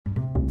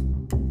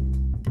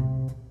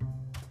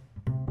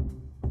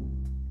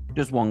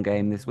Just one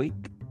game this week,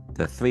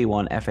 the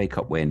 3-1 FA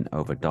Cup win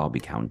over Derby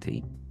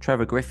County.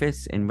 Trevor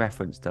Griffiths, in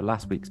reference to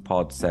last week's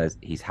pod, says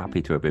he's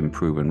happy to have been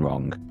proven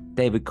wrong.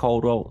 David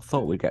Caldwell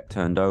thought we'd get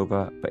turned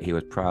over, but he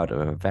was proud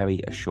of a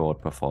very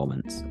assured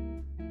performance.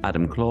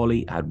 Adam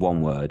Clawley had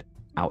one word: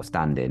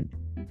 outstanding.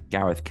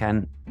 Gareth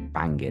Kent,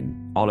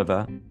 banging.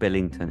 Oliver,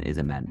 Billington is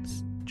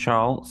immense.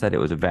 Charles said it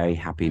was a very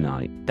happy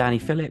night. Danny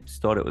Phillips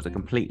thought it was a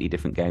completely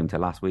different game to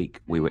last week.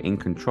 We were in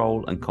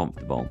control and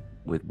comfortable,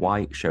 with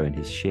White showing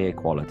his sheer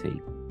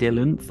quality.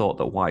 Dylan thought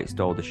that White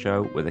stole the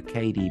show with a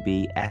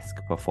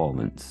KDB-esque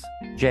performance.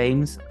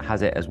 James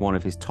has it as one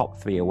of his top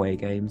 3 away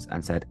games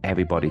and said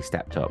everybody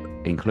stepped up,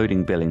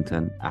 including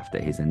Billington after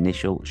his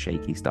initial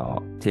shaky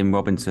start. Tim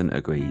Robinson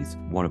agrees,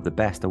 one of the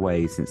best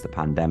aways since the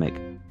pandemic.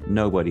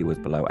 Nobody was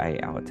below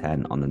 8 out of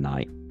 10 on the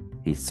night.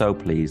 He's so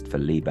pleased for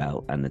Lee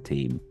Bell and the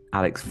team.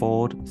 Alex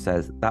Ford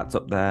says that's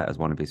up there as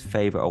one of his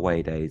favourite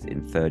away days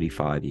in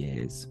 35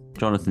 years.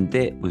 Jonathan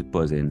Ditt was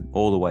buzzing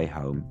all the way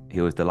home.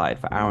 He was delighted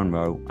for Aaron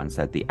Rowe and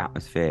said the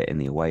atmosphere in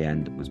the away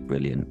end was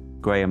brilliant.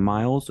 Graham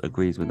Miles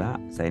agrees with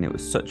that, saying it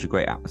was such a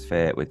great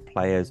atmosphere with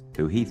players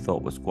who he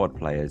thought were squad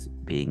players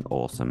being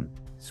awesome.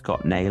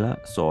 Scott Naylor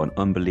saw an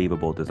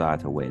unbelievable desire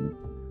to win.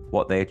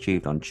 What they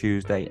achieved on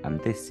Tuesday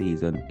and this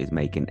season is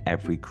making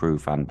every Crewe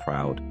fan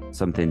proud,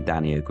 something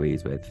Danny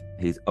agrees with.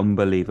 He's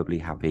unbelievably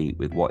happy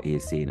with what he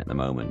is seeing at the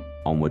moment,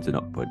 onwards and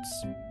upwards.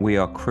 We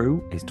Are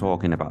Crewe is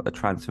talking about the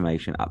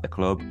transformation at the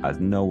club as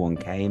no one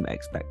came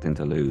expecting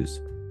to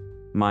lose.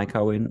 Mike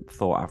Owen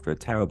thought after a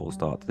terrible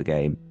start to the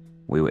game,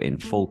 we were in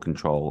full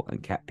control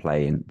and kept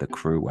playing the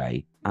Crewe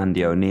way.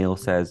 Andy O'Neill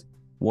says,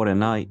 what a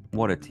night,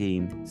 what a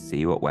team, see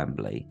you at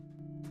Wembley.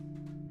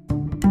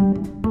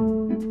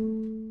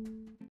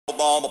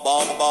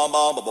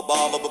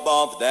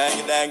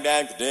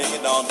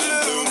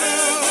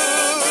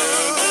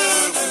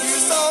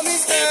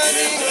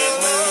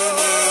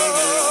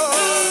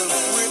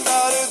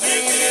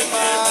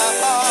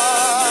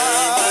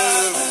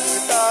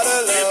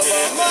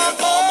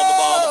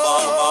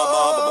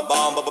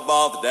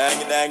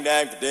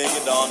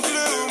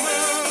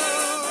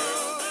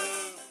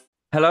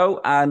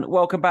 Hello and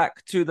welcome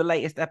back to the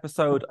latest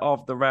episode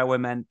of the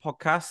Railwaymen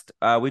podcast.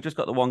 We've just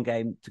got the one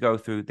game to go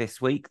through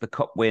this week, the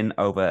cup win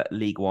over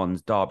League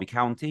One's Derby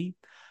County.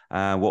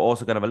 We're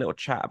also going to have a little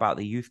chat about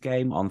the youth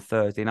game on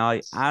Thursday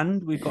night,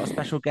 and we've got a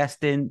special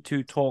guest in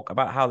to talk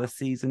about how the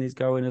season is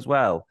going as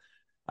well.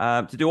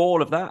 To do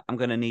all of that, I'm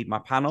going to need my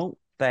panel.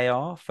 They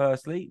are,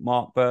 firstly,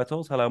 Mark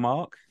Birtles. Hello,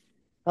 Mark.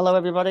 Hello,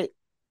 everybody.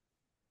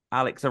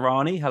 Alex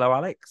Arani. Hello,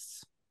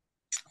 Alex.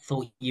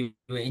 Thought you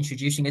were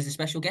introducing as a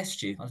special guest,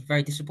 Stu. I was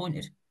very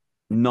disappointed.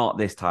 Not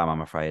this time,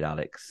 I'm afraid,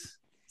 Alex.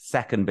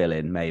 Second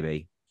billing,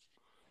 maybe.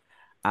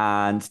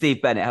 And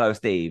Steve Bennett. Hello,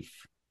 Steve.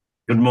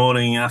 Good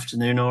morning,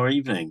 afternoon, or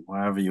evening,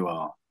 wherever you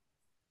are.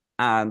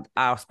 And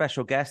our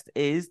special guest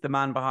is the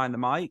man behind the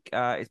mic.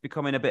 It's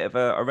becoming a bit of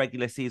a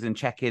regular season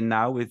check-in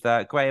now with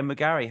Graham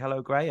McGarry.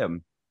 Hello,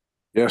 Graham.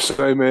 Yes,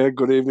 same here.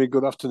 Good evening,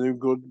 good afternoon,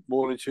 good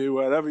morning to you,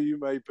 wherever you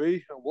may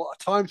be. And what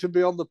a time to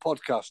be on the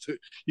podcast.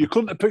 You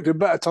couldn't have picked a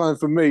better time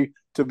for me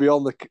to be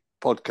on the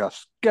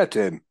podcast. Get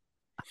in.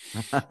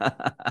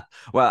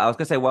 Well, I was going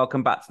to say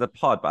welcome back to the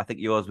pod, but I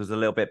think yours was a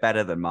little bit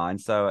better than mine.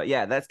 So,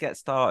 yeah, let's get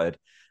started.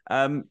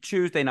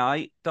 Tuesday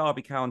night,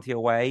 Derby County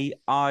away.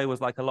 I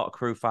was like a lot of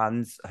Crewe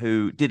fans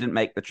who didn't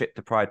make the trip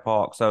to Pride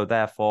Park, so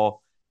therefore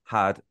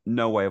had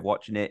no way of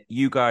watching it.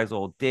 You guys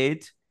all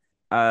did.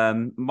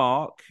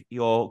 Mark,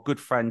 your good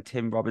friend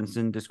Tim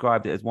Robinson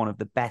described it as one of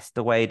the best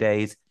away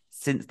days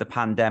since the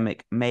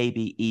pandemic,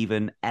 maybe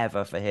even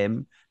ever for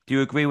him. Do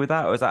you agree with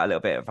that, or is that a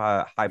little bit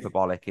of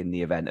hyperbolic in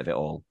the event of it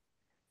all?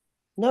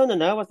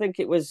 No. I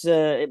think it was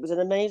an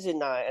amazing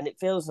night, and it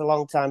feels a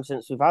long time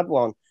since we've had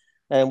one.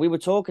 And we were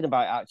talking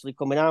about it actually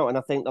coming out, and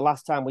I think the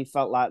last time we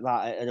felt like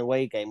that at an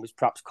away game was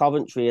perhaps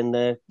Coventry in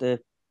the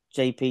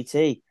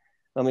JPT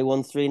when we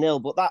won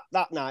 3-0. But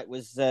that night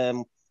was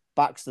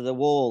backs to the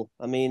wall.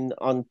 I mean,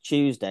 on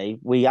Tuesday,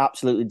 we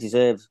absolutely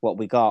deserved what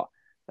we got.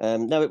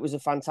 No, it was a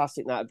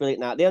fantastic night, a brilliant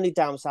night. The only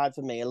downside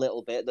for me, a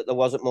little bit, that there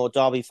wasn't more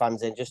Derby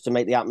fans in just to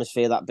make the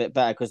atmosphere that bit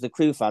better, because the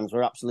Crewe fans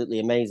were absolutely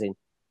amazing.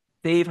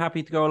 Steve,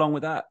 happy to go along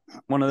with that?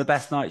 One of the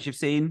best nights you've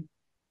seen?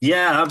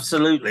 Yeah,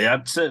 absolutely.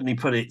 I'd certainly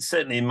put it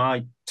in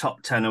my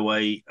top 10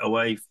 away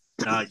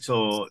nights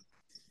or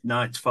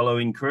nights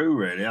following Crewe,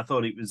 really. I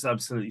thought it was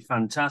absolutely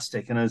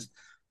fantastic. And as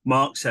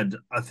Mark said,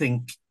 I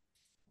think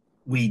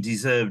we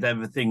deserved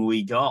everything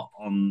we got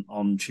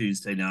on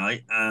Tuesday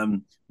night.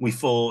 We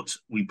fought,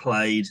 we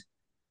played,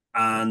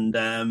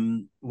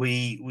 and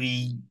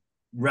we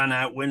ran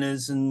out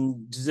winners,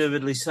 and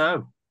deservedly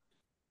so.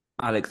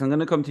 Alex, I'm going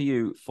to come to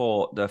you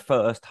for the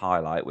first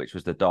highlight, which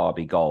was the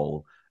Derby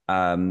goal.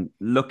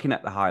 Looking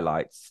at the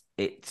highlights,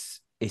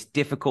 it's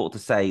difficult to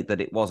say that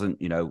it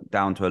wasn't,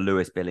 down to a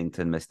Lewis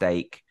Billington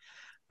mistake.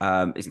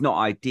 It's not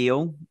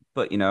ideal,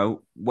 but,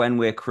 when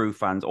we're Crewe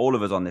fans, all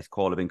of us on this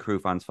call have been Crewe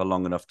fans for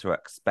long enough to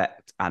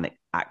expect and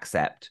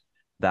accept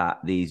that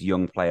these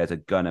young players are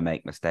going to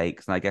make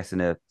mistakes. And I guess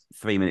in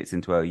 3 minutes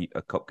into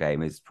a cup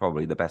game is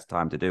probably the best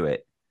time to do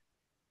it.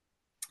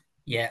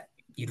 Yeah,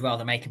 you'd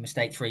rather make a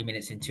mistake 3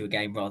 minutes into a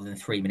game rather than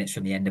 3 minutes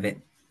from the end of it.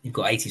 You've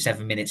got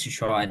 87 minutes to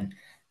try and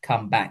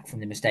come back from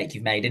the mistake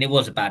you've made. And it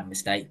was a bad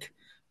mistake.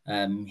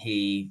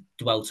 He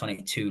dwelt on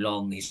it too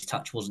long. He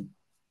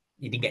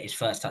didn't get his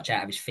first touch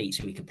out of his feet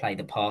so he could play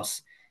the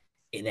pass.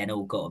 It then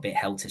all got a bit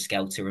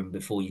helter-skelter, and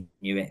before you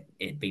knew it,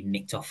 it'd been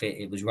nicked off it.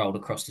 It was rolled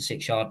across the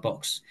 6-yard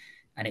box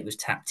and it was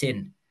tapped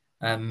in.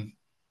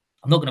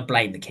 I'm not going to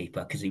blame the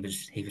keeper because he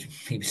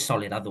was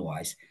solid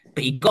otherwise,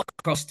 but he got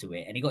across to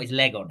it and he got his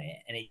leg on it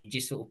and he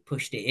just sort of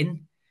pushed it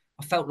in.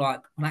 I felt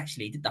like, well,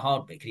 actually, he did the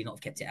hard bit. Could he not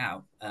have kept it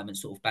out and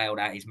sort of bailed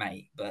out his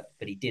mate? But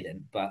he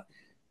didn't. But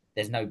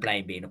there's no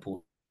blame being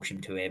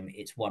apportioned to him.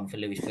 It's one for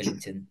Lewis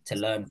Billington to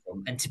learn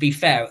from. And to be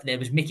fair, there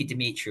was Mickey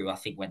Dimitri, I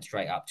think, went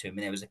straight up to him,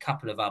 and there was a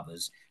couple of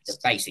others that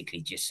basically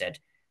just said,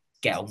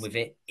 "Get on with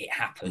it. It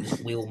happens.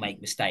 We all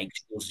make mistakes.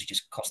 Yours has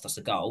just cost us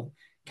a goal.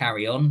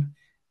 Carry on."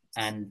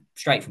 And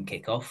straight from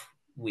kickoff,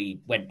 we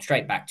went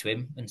straight back to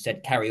him and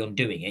said, "Carry on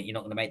doing it. You're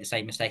not going to make the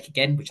same mistake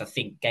again," which I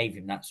think gave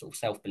him that sort of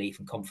self-belief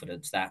and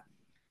confidence that,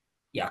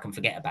 yeah, I can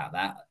forget about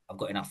that. I've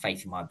got enough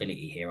faith in my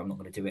ability here. I'm not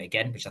going to do it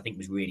again, which I think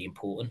was really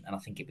important. And I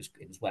think it was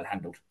well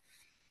handled.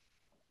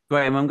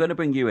 Graham, I'm going to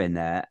bring you in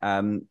there.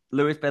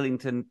 Lewis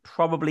Billington,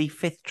 probably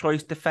fifth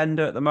choice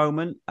defender at the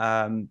moment,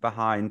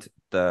 behind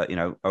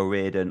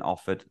O'Riordan,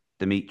 Offord,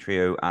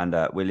 Demetriou, and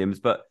Williams,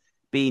 but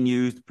being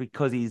used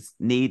because he's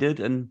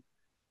needed, and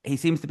he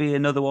seems to be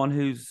another one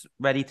who's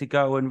ready to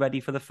go and ready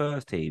for the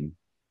first team.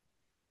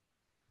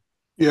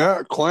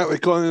 Yeah, quietly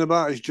going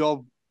about his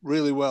job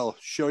really well,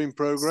 showing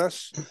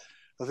progress.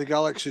 I think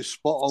Alex is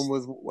spot on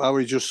with how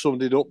he just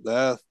summed it up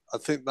there. I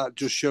think that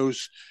just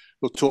shows,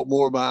 we'll talk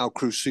more about how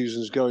Crewe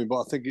season's going,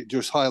 but I think it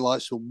just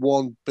highlights the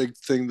one big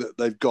thing that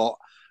they've got,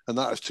 and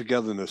that is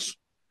togetherness.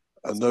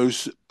 And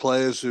those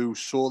players who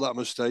saw that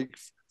mistake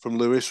from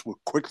Lewis were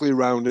quickly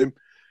around him.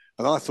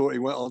 And I thought he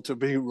went on to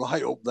be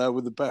right up there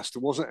with the best. There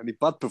wasn't any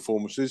bad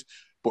performances,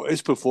 but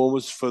his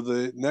performance for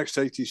the next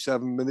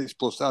 87 minutes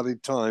plus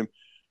added time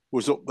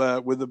was up there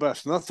with the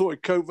best. And I thought he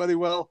coped very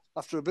well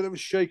after a bit of a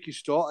shaky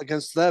start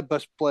against their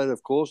best player,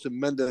 of course, in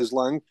Mendes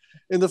Lang,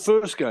 in the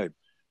first game.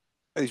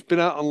 He's been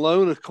out on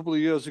loan a couple of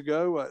years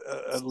ago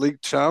at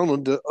League Town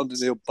under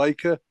Neil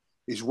Baker.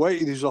 He's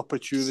waiting his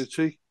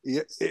opportunity.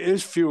 It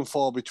is few and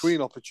far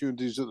between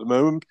opportunities at the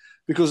moment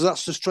because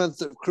that's the strength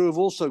that Crewe have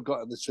also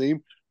got in the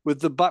team with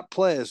the back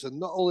players. And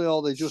not only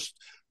are they just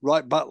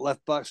right back,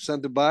 left back,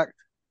 centre back,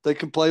 they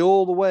can play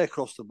all the way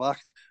across the back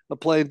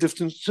and play in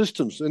different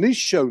systems. And he's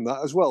shown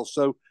that as well.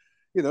 So,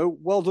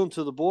 well done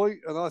to the boy.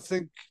 And I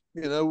think,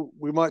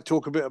 we might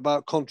talk a bit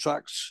about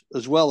contracts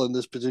as well in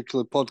this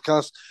particular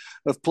podcast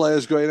of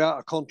players going out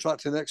of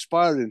contract and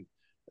expiring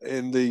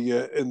in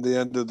the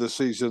end of the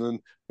season.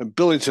 And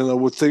Billington, I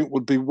would think,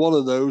 would be one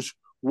of those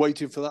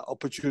waiting for that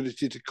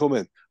opportunity to come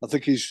in. I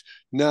think he's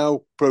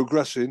now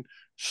progressing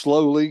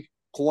slowly,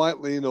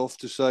 quietly enough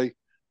to say,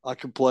 I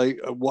can play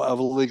at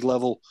whatever league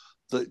level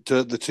that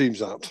the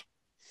team's at.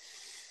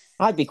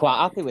 I'd be quite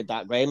happy with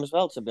that, Graham, as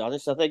well, to be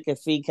honest. I think if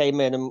he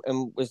came in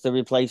and was the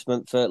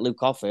replacement for Luke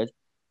Offord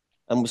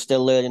and was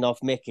still learning off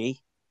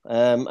Mickey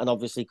and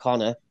obviously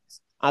Connor,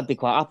 I'd be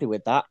quite happy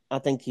with that. I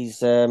think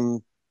he's...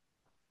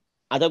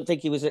 I don't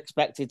think he was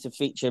expected to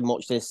feature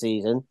much this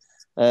season,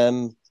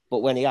 but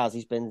when he has,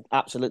 he's been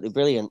absolutely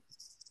brilliant.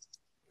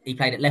 He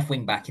played at left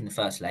wing back in the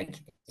first leg.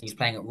 He's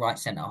playing at right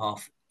centre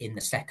half in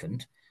the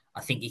second.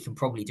 I think he can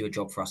probably do a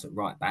job for us at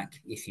right back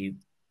if you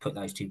put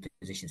those two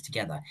positions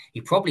together.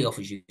 He probably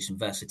offers you some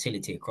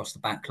versatility across the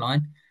back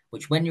line,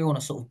 which when you're on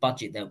a sort of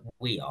budget that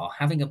we are,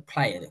 having a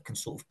player that can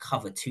sort of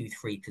cover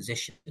 2-3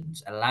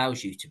 positions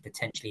allows you to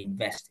potentially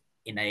invest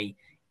in a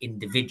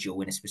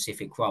individual in a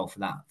specific role for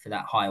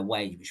that higher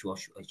wage, which we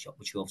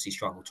obviously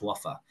struggle to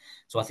offer.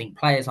 So I think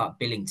players like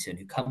Billington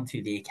who come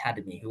through the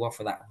academy who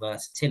offer that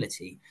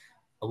versatility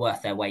are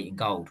worth their weight in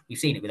gold. We've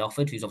seen it with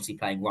Offord, who's obviously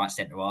playing right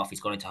centre half.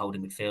 He's gone into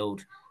holding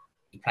midfield.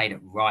 He played at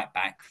right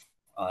back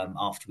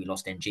after we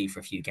lost NG for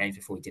a few games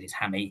before he did his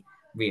hammy.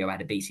 Rio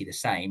Adebisi the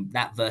same.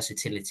 That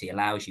versatility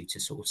allows you to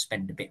sort of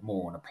spend a bit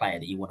more on a player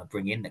that you want to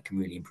bring in that can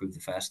really improve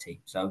the first team.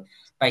 So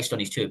based on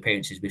his 2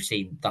 appearances we've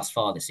seen thus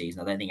far this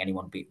season, I don't think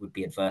anyone would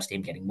be adverse to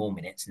him getting more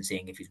minutes and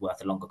seeing if he's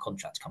worth a longer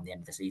contract come the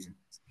end of the season.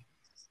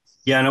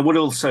 Yeah, and I would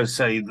also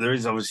say there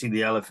is obviously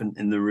the elephant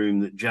in the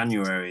room that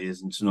January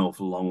isn't an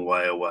awful long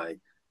way away.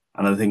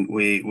 And I think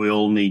we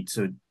all need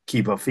to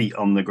keep our feet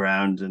on the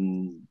ground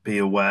and be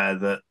aware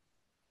that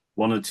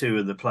one or two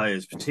of the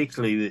players,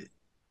 particularly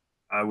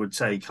I would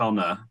say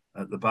Connor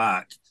at the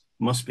back,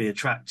 must be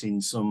attracting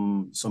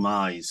some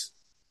eyes.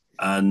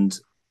 And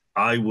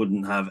I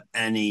wouldn't have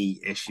any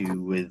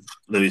issue with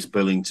Lewis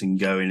Billington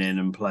going in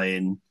and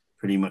playing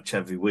pretty much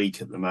every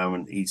week at the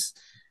moment.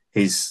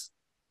 His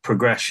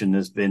progression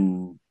has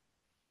been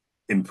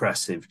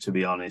impressive, to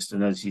be honest.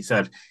 And as you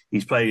said,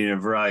 he's played in a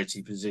variety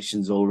of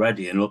positions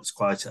already and looks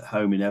quite at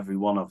home in every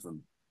one of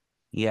them.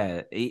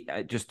 Yeah,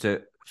 just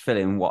to fill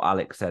in what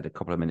Alex said a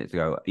couple of minutes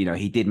ago,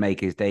 he did make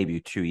his debut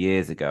 2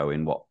 years ago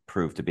in what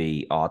proved to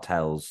be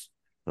Artel's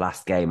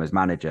last game as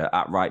manager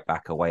at right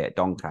back away at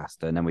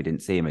Doncaster, and then we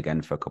didn't see him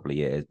again for a couple of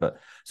years. But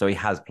so he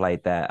has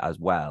played there as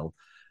well.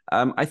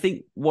 I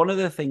think one of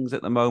the things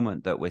at the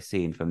moment that we're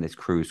seeing from this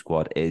Crewe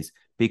squad is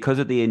because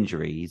of the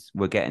injuries,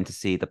 we're getting to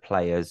see the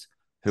players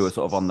who are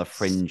sort of on the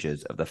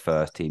fringes of the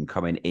first team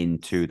coming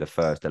into the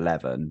first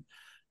 11.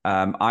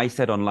 I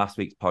said on last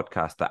week's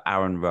podcast that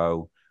Aaron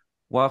Rowe,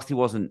 whilst he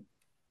wasn't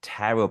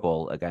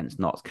terrible against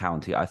Notts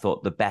County, I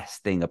thought the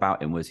best thing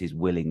about him was his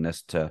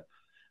willingness to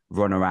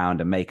run around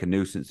and make a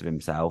nuisance of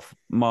himself.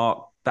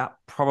 Mark, that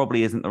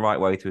probably isn't the right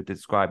way to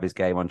describe his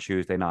game on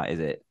Tuesday night, is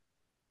it?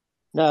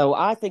 No,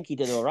 I think he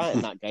did all right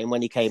in that game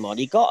when he came on.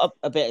 He got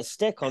a bit of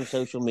stick on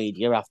social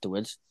media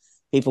afterwards.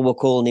 People were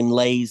calling him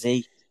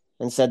lazy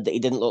and said that he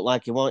didn't look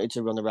like he wanted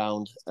to run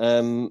around.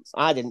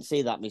 I didn't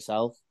see that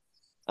myself.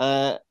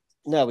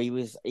 No, he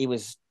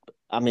was.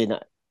 I mean,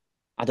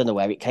 I don't know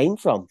where it came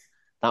from.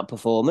 That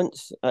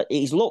performance.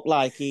 He's looked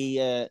like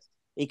he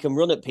can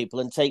run at people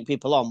and take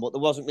people on, but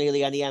there wasn't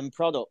really any end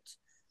product.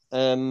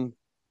 And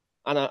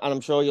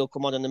I'm sure you'll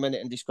come on in a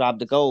minute and describe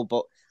the goal.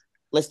 But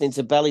listening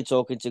to Belly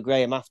talking to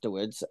Graham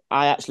afterwards,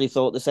 I actually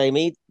thought the same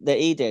that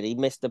he did. He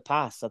missed the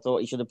pass. I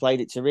thought he should have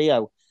played it to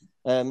Rio.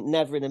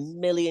 Never in a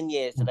million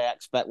years did I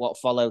expect what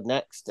followed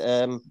next.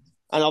 And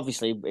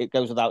obviously, it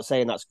goes without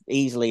saying that's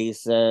easily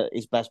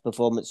his best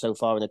performance so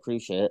far in a Crewe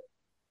shirt.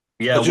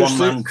 Yeah,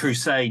 one-man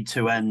crusade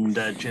to end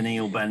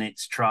Janelle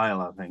Bennett's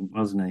trial, I think,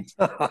 wasn't he?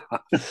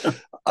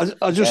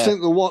 I just think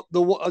the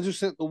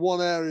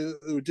one area that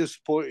they were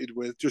disappointed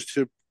with, just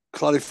to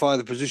clarify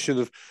the position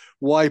of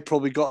why he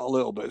probably got a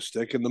little bit of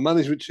stick, and the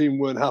management team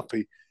weren't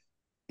happy.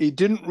 He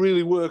didn't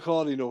really work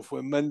hard enough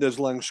when Mendes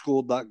Lang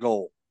scored that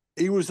goal.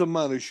 He was the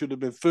man who should have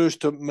been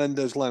first to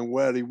Mendes Lang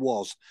where he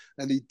was,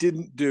 and he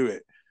didn't do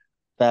it.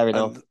 Fair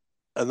enough.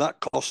 And that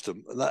cost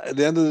him. And that, at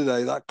the end of the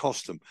day, that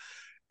cost him.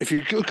 If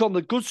you look on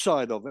the good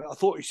side of it, I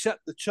thought he set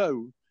the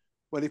tone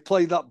when he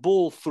played that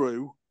ball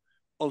through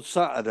on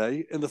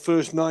Saturday in the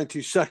first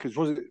 90 seconds.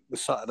 Was it the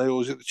Saturday or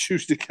was it the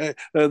Tuesday game,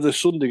 the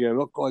Sunday game? I'm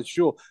not quite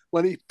sure.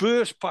 When he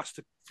burst past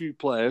a few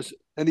players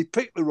and he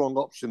picked the wrong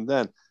option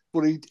then,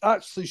 but he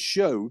actually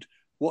showed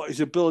what his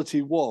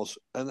ability was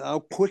and how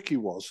quick he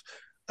was.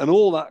 And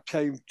all that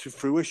came to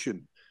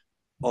fruition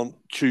on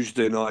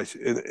Tuesday night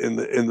in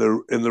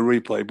the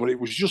replay. But it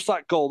was just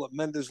that goal that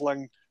Mendes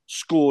Lang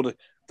scored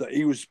that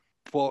he was,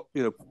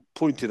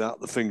 pointed out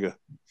the finger.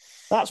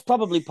 That's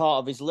probably part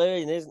of his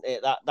learning, isn't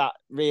it? That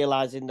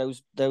realizing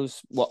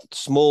those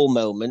small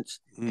moments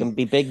can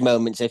be big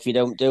moments if you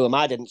don't do them.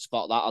 I didn't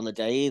spot that on the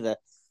day either.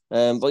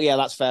 But yeah,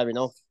 that's fair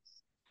enough.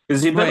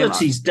 Because the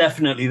ability's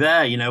definitely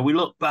there. We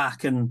look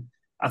back and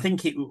I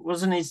think it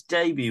wasn't his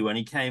debut when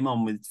he came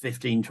on with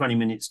 15, 20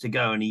 minutes to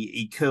go and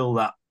he curled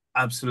that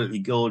absolutely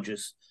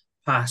gorgeous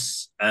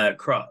pass,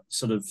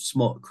 sort of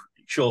small,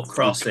 short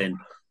cross in.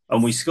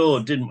 And we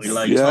scored, didn't we,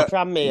 later? Yeah.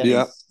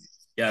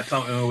 I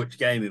can't remember which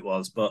game it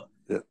was, but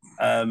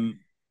so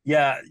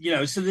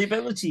the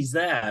ability's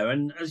there.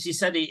 And as you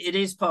said, it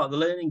is part of the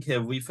learning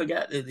curve. We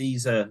forget that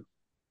these are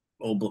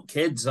all but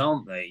kids,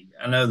 aren't they?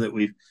 I know that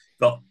we've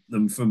got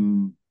them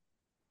from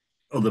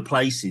other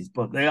places,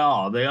 but they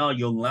are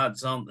young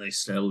lads, aren't they,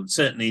 still?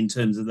 Certainly in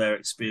terms of their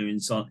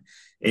experience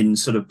in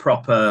sort of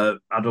proper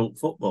adult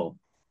football.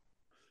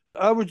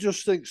 I would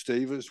just think,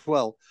 Steve, as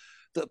well,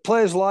 that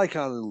players like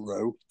Aaron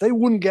Rowe, they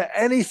wouldn't get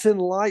anything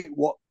like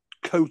what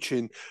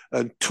coaching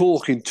and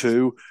talking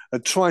to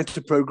and trying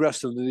to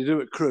progress them than they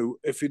do at Crewe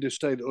if he'd have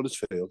stayed at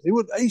Huddersfield.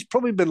 He's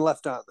probably been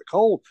left out in the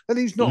cold, and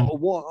he's not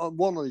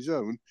one on his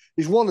own.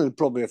 He's one in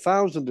probably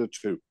 1,000 or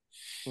two.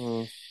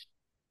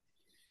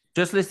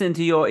 Just listening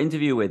to your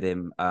interview with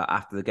him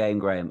after the game,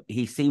 Graham,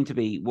 he seemed to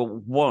be,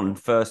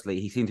 firstly,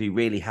 he seemed to be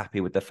really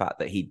happy with the fact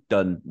that he'd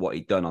done what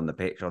he'd done on the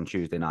pitch on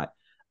Tuesday night.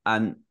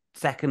 And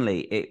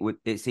secondly,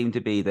 it seemed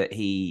to be that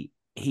he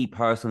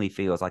personally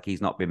feels like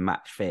he's not been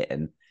match fit,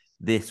 and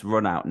this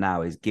run out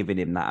now is giving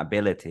him that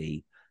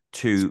ability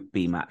to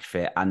be match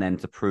fit and then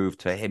to prove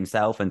to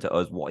himself and to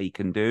us what he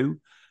can do.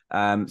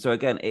 So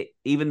again,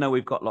 even though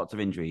we've got lots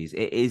of injuries,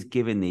 it is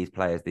giving these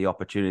players the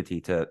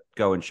opportunity to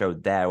go and show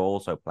they're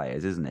also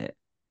players, isn't it?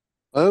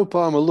 I hope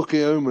I'm a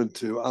lucky omen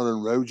to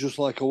Aaron Rowe, just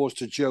like I was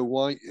to Joe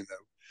White,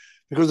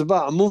 because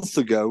about a month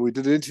ago, we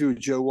did an interview with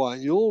Joe White,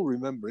 and you all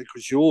remember it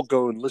because you all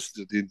go and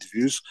listen to the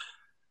interviews,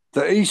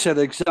 that he said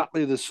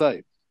exactly the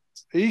same.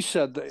 He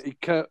said that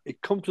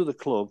he'd come to the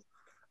club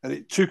and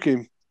it took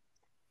him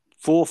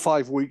 4 or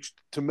 5 weeks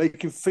to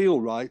make him feel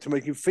right, to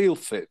make him feel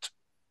fit.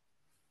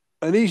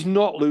 And he's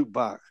not looked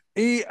back.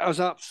 He has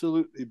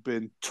absolutely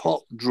been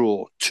top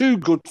draw. Too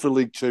good for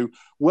League Two,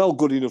 well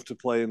good enough to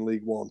play in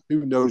League One.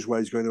 Who knows where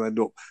he's going to end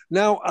up.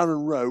 Now,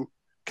 Aaron Rowe,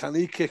 can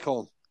he kick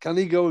on? Can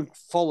he go and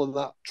follow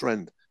that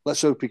trend?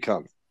 Let's hope he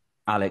can.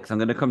 Alex, I'm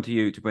going to come to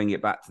you to bring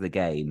it back to the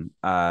game.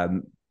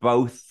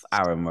 Both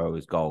Aaron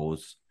Rowe's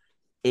goals,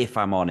 if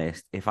I'm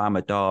honest, if I'm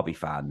a Derby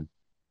fan,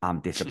 I'm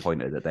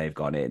disappointed that they've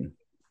gone in.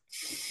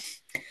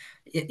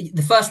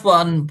 The first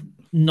one,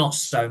 not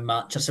so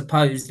much. I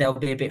suppose there'll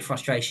be a bit of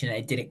frustration that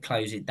he didn't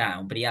close it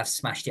down, but he has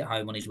smashed it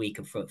home on his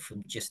weaker foot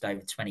from just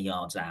over 20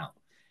 yards out.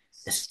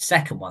 The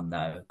second one,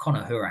 though,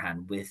 Conor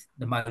Hourihane with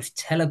the most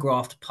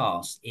telegraphed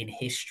pass in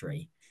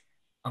history.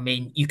 I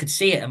mean, you could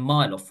see it a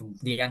mile off from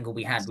the angle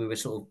we had. We were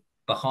sort of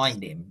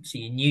behind him, so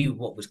you knew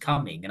what was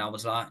coming. And I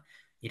was like,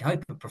 you'd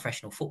hope a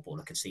professional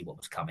footballer could see what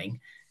was coming.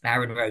 And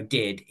Aaron Rowe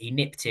did. He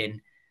nipped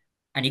in,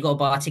 and you got to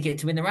buy a ticket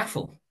to win the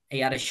raffle. He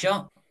had a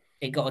shot,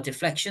 it got a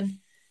deflection,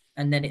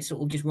 and then it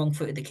sort of just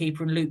wrong-footed the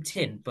keeper and looped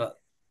in. But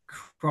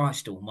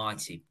Christ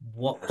Almighty,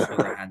 what was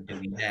Hourihane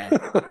doing there?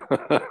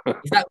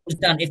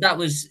 If that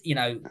was,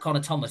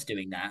 Connor Thomas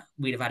doing that,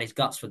 we'd have had his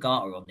guts for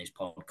Garter on this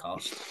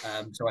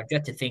podcast. So I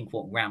dread to think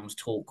what Rams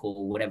Talk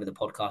or whatever the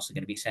podcasts are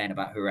going to be saying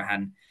about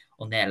Hourihane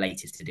on their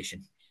latest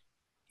edition.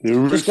 You're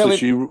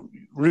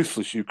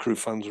ruthless, you Crewe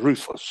fans,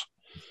 ruthless.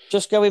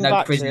 Just going no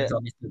back prisoners to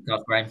on this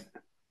podcast, Graham.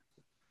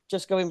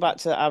 Just going back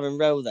to Aaron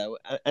Rowe, though,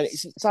 and it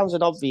sounds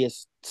an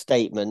obvious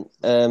statement,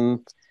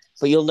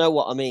 but you'll know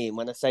what I mean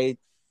when I say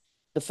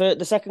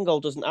the second goal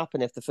doesn't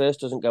happen if the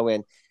first doesn't go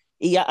in.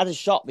 He had a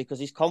shot because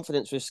his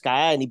confidence was sky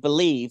high and he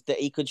believed that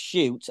he could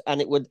shoot and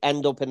it would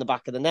end up in the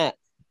back of the net.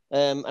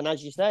 And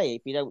as you say,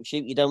 if you don't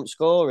shoot, you don't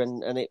score,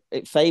 and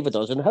it favoured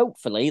us. And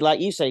hopefully, like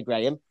you say,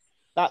 Graham,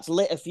 that's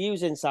lit a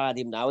fuse inside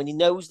him now, and he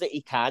knows that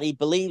he can, he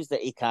believes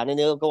that he can, and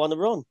he'll go on the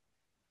run.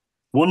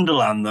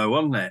 Wonderland, though,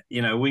 wasn't it?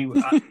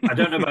 I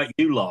don't know about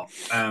you lot,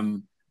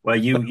 where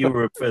you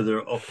were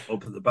further up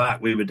at the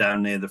back, we were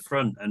down near the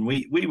front, and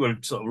we were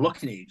sort of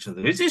looking at each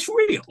other. Is this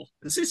real?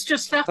 Has this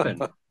just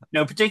happened?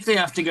 Particularly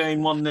after going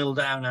 1-0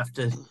 down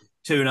after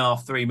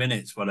 2.5, 3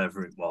 minutes,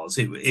 whatever it was.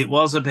 It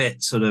was a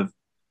bit sort of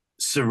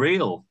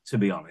surreal, to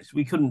be honest.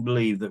 We couldn't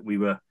believe that we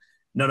were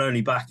not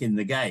only back in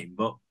the game,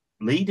 but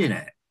leading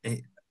it.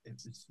 It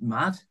was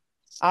mad.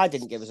 I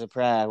didn't give us a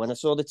prayer. When I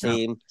saw the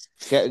team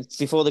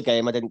before the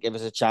game, I didn't give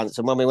us a chance.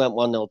 And when we went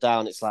 1-0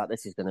 down, it's like,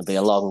 this is going to be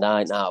a long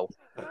night now.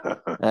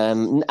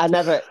 I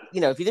never,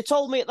 if you'd have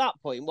told me at that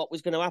point what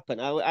was going to happen,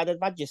 I'd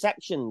have had your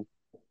section.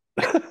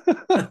 It's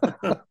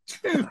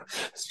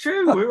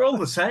true. We're all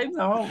the same,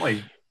 though, aren't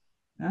we?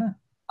 Yeah.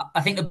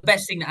 I think the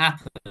best thing that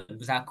happened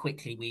was how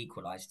quickly we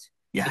equalised.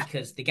 Yeah.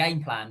 Because the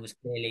game plan was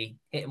clearly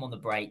hit him on the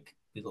break.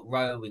 We got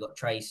Rowe, we got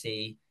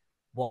Tracy.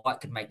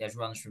 White could make those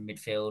runs from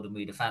midfield, and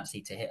we'd have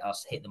fancied to hit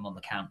them on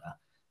the counter.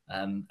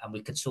 And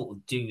we could sort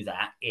of do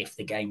that if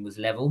the game was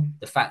level.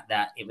 The fact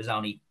that it was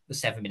only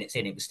 7 minutes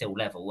in, it was still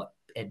level,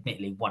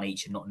 admittedly 1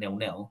 each and not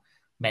 0-0,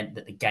 meant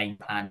that the game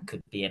plan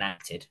could be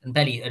enacted. And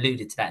Belly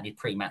alluded to that in his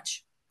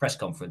pre-match press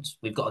conference.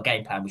 We've got a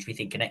game plan which we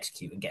think can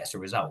execute and get us a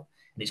result.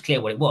 And it's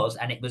clear what it was,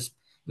 and it was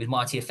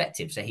mighty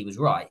effective, so he was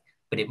right.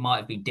 But it might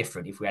have been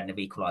different if we hadn't have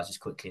equalised as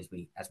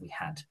quickly as we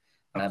had.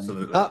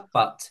 Absolutely.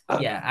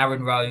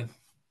 Aaron Rowe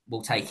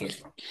will take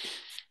it.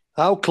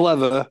 How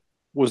clever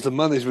was the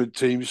management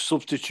team's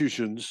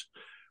substitutions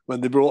when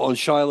they brought on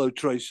Shiloh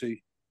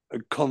Tracy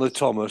and Connor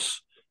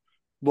Thomas?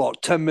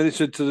 10 minutes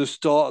into the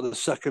start of the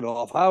second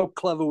half? How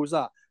clever was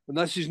that? And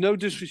this is no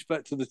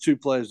disrespect to the two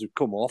players who've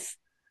come off,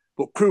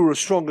 but Crewe were a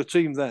stronger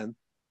team then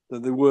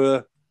than they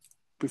were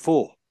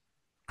before.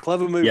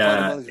 Clever move by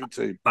the management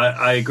team.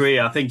 I agree.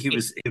 I think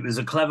it was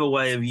a clever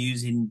way of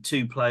using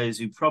two players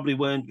who probably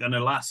weren't going to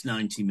last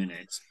 90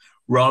 minutes.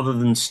 Rather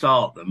than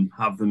start them,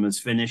 have them as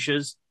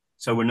finishers.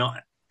 So we're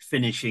not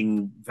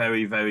finishing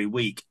very, very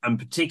weak. And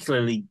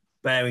particularly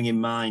bearing in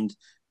mind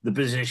the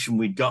position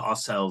we'd got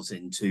ourselves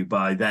into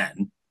by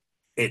then,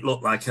 it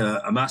looked like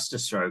a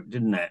masterstroke,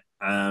 didn't it?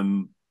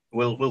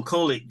 We'll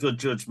call it good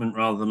judgment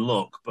rather than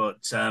luck,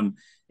 but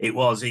it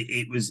was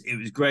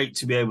great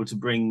to be able to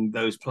bring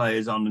those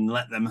players on and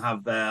let them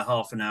have their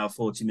half an hour,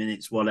 40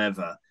 minutes,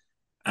 whatever,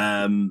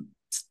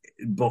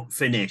 but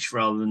finish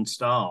rather than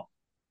start.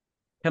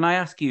 Can I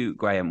ask you,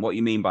 Graham, what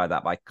you mean by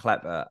that, by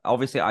clever?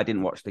 Obviously, I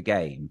didn't watch the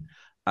game,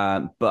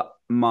 but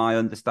my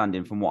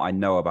understanding from what I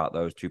know about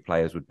those two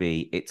players would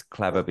be it's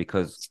clever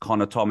because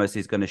Connor Thomas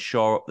is going to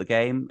shore up the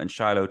game and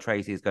Shiloh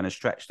Tracy is going to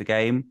stretch the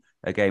game,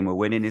 a game we're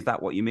winning. Is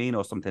that what you mean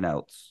or something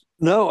else?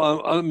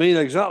 No, I mean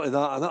exactly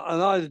that.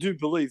 And I do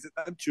believe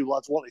that them two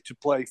lads wanted to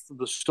play from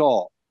the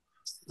start.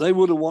 They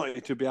would have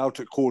wanted to be out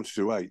at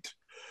 7:45.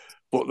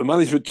 But the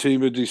management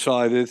team had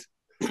decided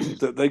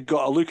that they've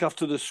got to look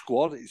after the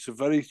squad. It's a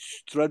very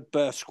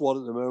threadbare squad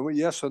at the moment.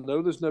 Yes, I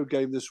know there's no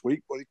game this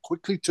week, but it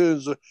quickly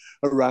turns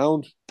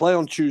around. Play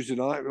on Tuesday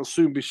night. It'll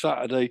soon be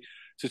Saturday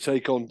to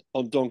take on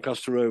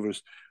Doncaster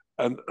Rovers.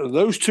 And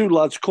those two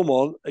lads come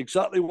on,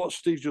 exactly what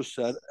Steve just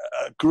said,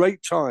 at a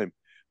great time.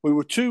 We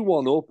were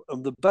 2-1 up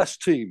and the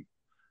best team.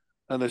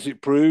 And as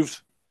it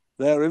proved,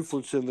 their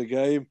influence in the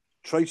game.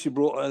 Tracy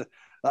brought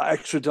that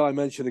extra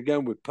dimension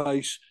again with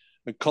pace,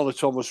 and Connor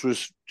Thomas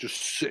was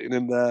just sitting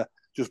in there,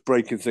 just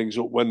breaking things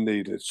up when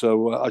needed.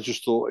 So I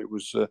just thought it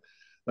was,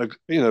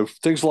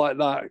 things like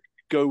that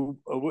go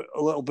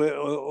a little bit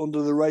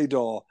under the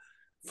radar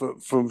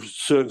from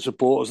certain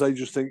supporters. They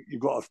just think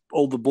you've got to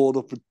hold the board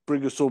up and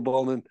bring a sub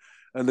on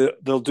and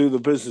they'll do the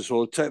business,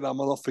 or take that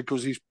man off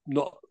because he's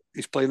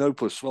playing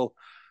hopeless. Well,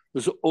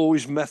 there's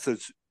always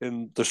methods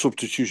in the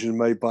substitutions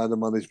made by the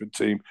management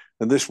team,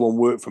 and this one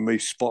worked for me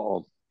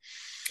spot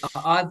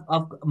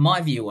on.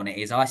 My view on it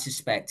is I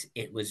suspect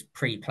it was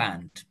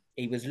pre-planned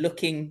He was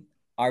looking,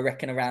 I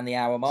reckon, around the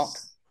hour mark.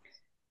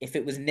 If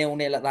it was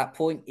 0-0 at that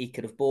point, he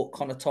could have brought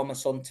Connor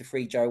Thomas on to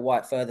free Joe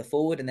White further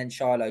forward, and then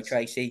Shiloh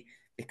Tracy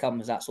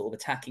becomes that sort of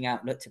attacking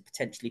outlet to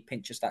potentially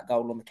pinch us that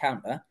goal on the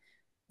counter.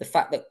 The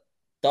fact that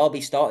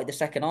Derby started the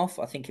second half,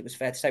 I think it was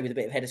fair to say, with a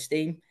bit of head of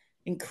steam.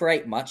 Didn't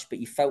create much, but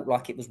you felt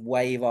like it was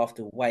wave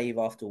after wave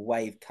after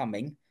wave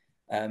coming.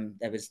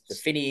 There was the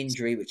Finney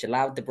injury, which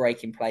allowed the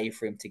break in play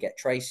for him to get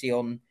Tracy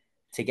on,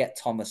 to get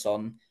Thomas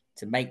on,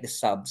 to make the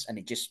subs, and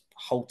it just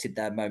halted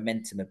their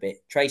momentum a bit.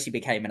 Tracy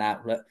became an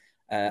outlet.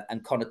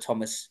 And Connor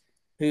Thomas,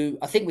 who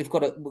I think we've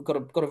got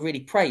to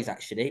really praise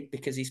actually,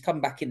 because he's come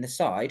back in the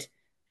side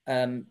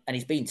and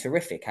he's been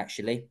terrific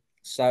actually.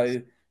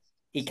 So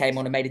he came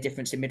on and made a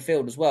difference in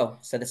midfield as well.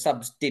 So the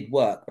subs did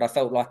work, but I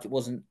felt like it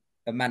wasn't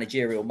a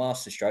managerial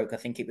masterstroke. I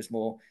think it was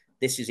more,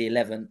 this is the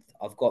 11th.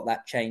 I've got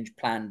that change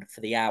planned for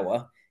the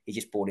hour. He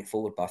just brought it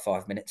forward by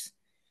 5 minutes.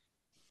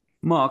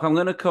 Mark, I'm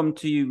going to come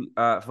to you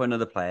for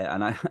another player,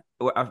 and I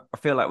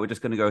feel like we're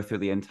just going to go through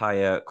the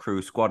entire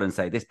Crewe squad and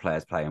say this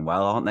player's playing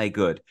well, aren't they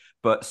good?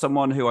 But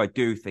someone who I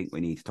do think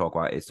we need to talk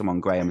about is someone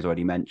Graham's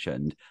already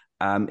mentioned.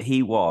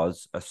 He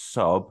was a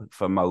sub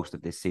for most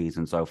of this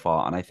season so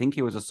far, and I think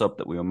he was a sub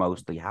that we were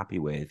mostly happy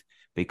with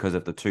because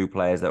of the two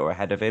players that were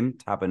ahead of him,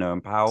 Taberner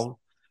and Powell.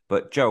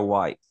 But Joe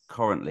White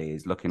currently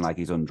is looking like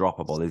he's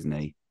undroppable, isn't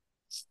he?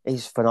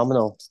 He's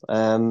phenomenal.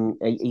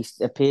 He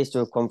appears to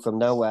have come from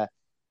nowhere.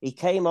 He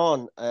came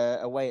on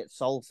away at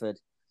Salford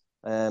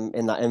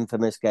in that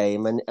infamous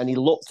game, and he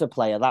looked a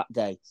player that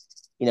day.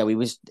 You know, he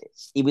was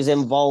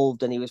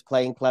involved and he was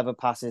playing clever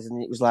passes,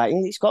 and it was like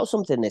he's got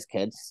something, this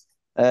kid.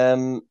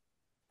 And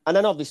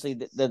then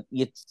obviously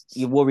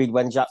you're worried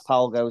when Jack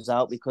Powell goes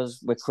out,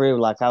 because we're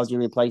Crewe. Like, how do you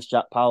replace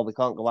Jack Powell? We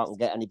can't go out and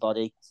get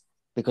anybody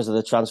because of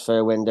the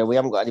transfer window. We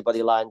haven't got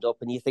anybody lined up,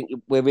 and you think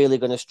we're really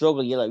going to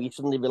struggle. You know, you're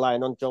suddenly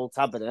relying on Joel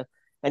Taberner,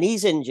 and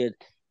he's injured.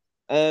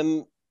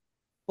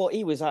 But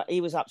he was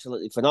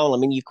absolutely phenomenal. I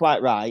mean, you're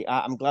quite right.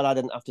 I'm glad I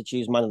didn't have to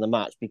choose man of the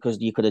match, because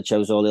you could have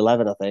chose all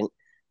 11, I think,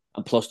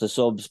 and plus the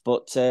subs.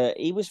 But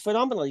he was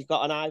phenomenal. He's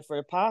got an eye for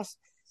a pass.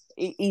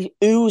 He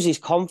oozes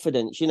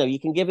confidence. You know, you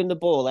can give him the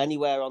ball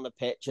anywhere on the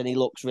pitch and he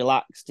looks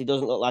relaxed. He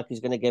doesn't look like he's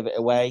going to give it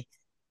away.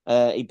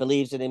 He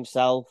believes in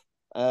himself.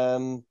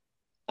 And,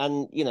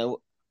 you know,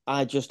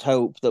 I just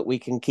hope that we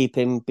can keep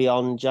him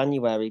beyond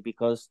January,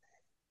 because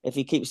if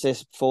he keeps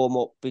this form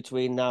up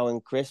between now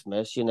and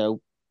Christmas, you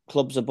know,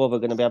 clubs above are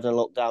going to be having a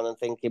look down and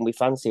thinking we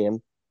fancy him.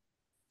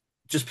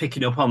 Just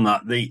picking up on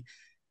that,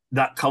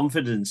 that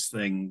confidence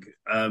thing.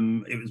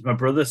 It was my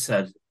brother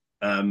said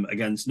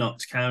against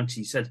Notts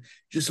County. He said,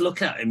 just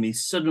look at him.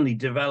 He's suddenly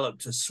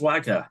developed a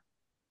swagger,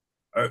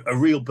 a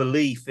real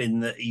belief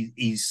in that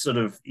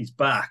he's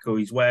back, or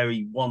he's where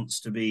he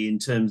wants to be in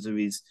terms of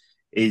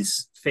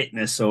his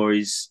fitness or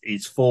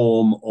his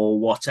form or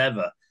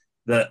whatever.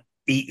 That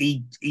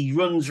he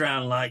runs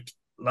around like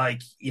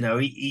you know,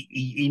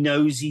 he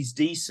knows he's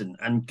decent,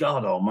 and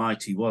God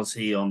Almighty, was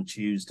he on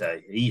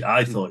Tuesday?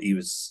 I thought he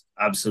was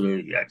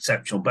absolutely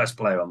exceptional, best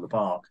player on the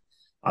park,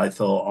 I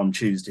thought, on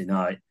Tuesday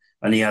night,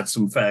 and he had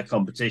some fair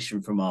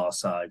competition from our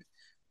side.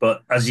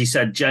 But as you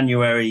said,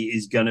 January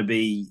is going to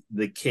be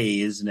the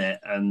key, isn't it?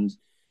 And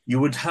you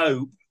would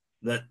hope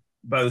that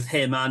both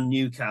him and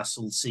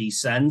Newcastle see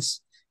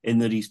sense in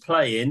that he's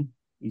playing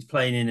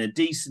in a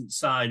decent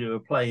side who are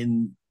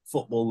playing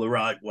football the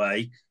right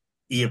way.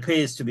 He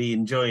appears to be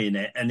enjoying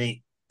it, and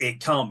it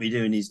can't be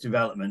doing his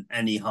development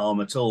any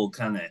harm at all,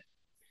 can it?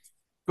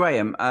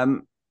 Graham,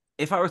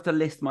 if I was to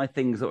list my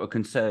things that were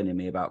concerning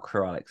me about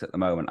Crewe Alex at the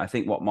moment, I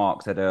think what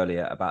Mark said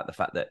earlier about the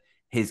fact that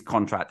his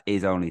contract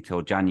is only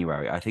till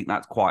January, I think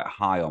that's quite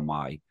high on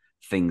my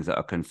things that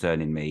are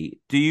concerning me.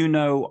 Do you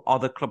know, are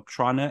the club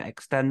trying to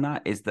extend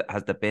that?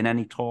 Has there been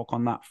any talk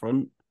on that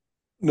front?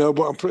 No,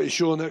 but I'm pretty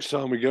sure next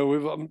time we go, we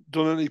haven't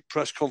done any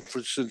press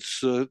conference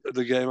since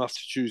the game after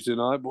Tuesday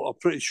night, but I'm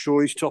pretty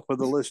sure he's top of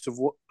the list of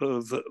what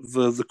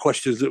the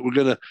questions that we're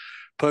going to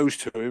pose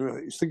to him.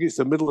 I think it's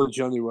the middle of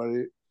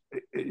January.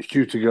 It's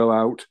due to go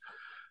out.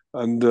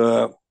 And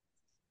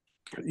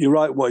you're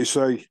right what you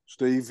say,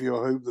 Steve. You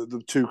hope that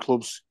the two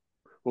clubs,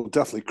 well,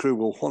 definitely Crewe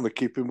will want to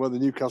keep him, whether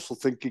Newcastle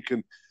think he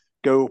can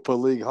go up a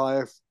league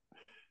higher.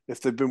 If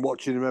they've been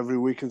watching him every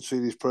week and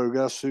see his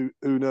progress, who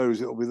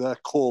knows? It'll be their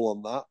call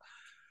on that.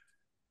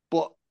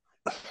 But,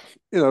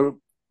 you know,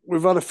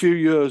 we've had a few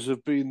years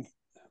of being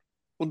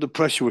under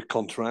pressure with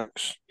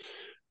contracts,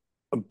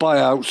 and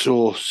buyouts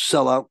or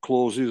sellout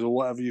clauses or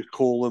whatever you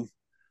call them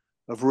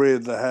have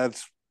reared their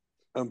heads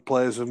and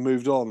players have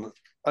moved on.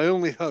 I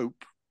only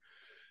hope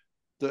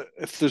that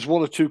if there's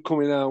one or two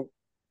coming out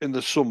in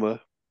the summer,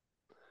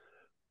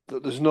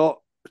 that there's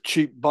not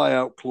cheap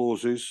buyout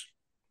clauses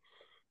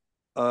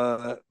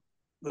that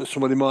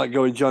somebody might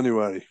go in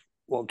January.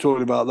 What I'm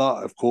talking about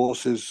that, of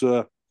course, is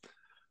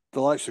the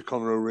likes of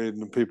Conor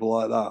O'Riordan and people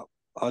like that.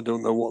 I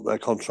don't know what their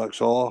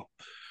contracts are,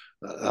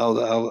 how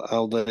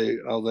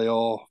they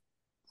are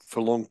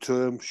for long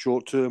term,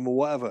 short term, or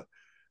whatever.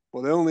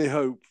 But I only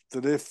hope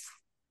that if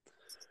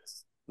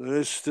there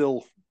is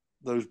still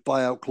those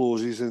buyout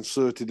clauses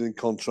inserted in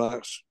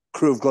contracts,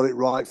 Crewe have got it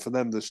right for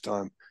them this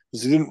time,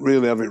 because they didn't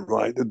really have it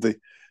right, did they?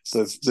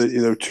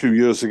 2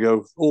 years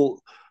ago,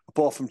 all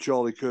apart from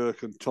Charlie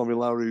Kirk and Tommy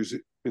Lowry, who's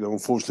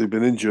unfortunately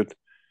been injured,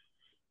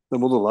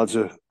 them other lads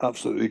are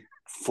absolutely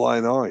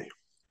flying high.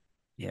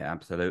 Yeah,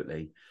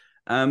 absolutely.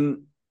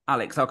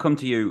 Alex, I'll come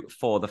to you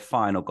for the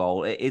final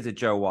goal. It is a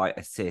Joe White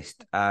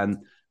assist.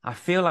 I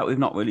feel like we've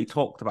not really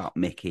talked about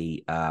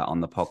Mickey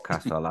on the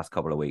podcast for the last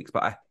couple of weeks,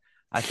 but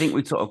I think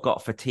we sort of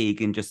got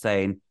fatigue in just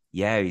saying,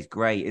 yeah, he's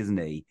great, isn't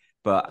he?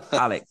 But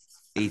Alex,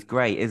 he's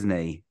great, isn't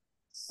he?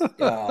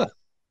 Oh,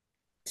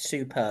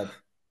 superb.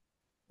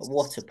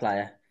 What a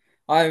player.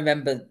 I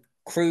remember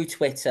Crewe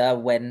Twitter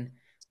when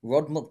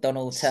Rod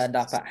McDonald turned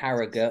up at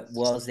Harrogate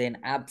was in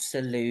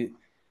absolute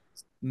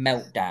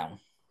meltdown.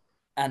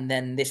 And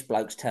then this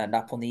bloke's turned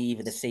up on the eve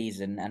of the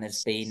season and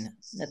has been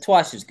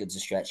twice as good as a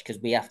stretch,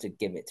 because we have to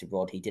give it to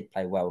Rod. He did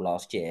play well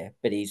last year,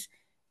 but he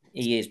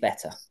is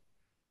better.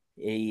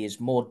 He is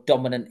more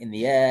dominant in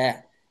the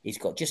air. He's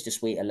got just a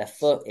sweeter left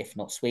foot, if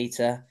not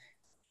sweeter.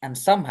 And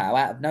somehow,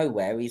 out of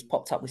nowhere, he's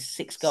popped up with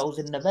 6 goals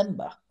in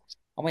November.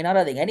 I mean, I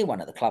don't think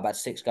anyone at the club had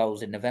 6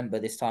 goals in November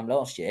this time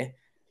last year.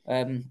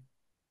 The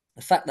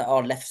fact that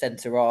our left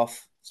centre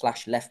half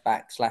 / left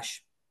back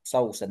 /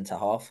 sole centre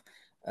half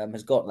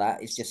has got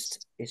that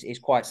is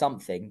quite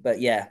something.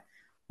 But yeah,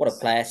 what a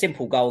player.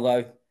 Simple goal,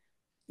 though.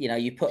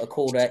 You put a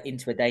corner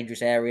into a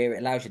dangerous area, it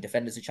allows your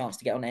defenders a chance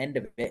to get on the end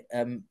of it,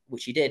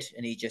 which he did,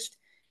 and he just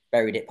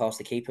buried it past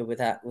the keeper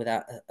without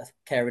a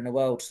care in the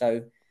world.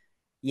 So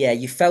yeah,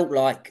 you felt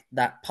like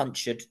that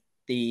punctured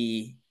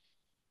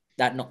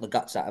that knocked the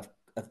guts out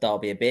of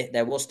Derby a bit.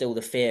 There was still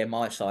the fear on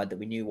my side that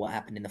we knew what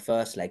happened in the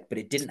first leg, but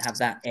it didn't have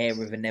that air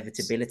of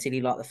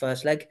inevitability like the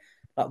first leg.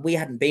 Like, we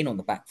hadn't been on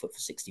the back foot for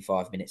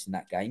 65 minutes in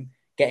that game.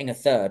 Getting a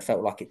third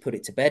felt like it put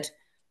it to bed.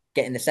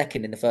 Getting the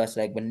second in the first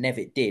leg when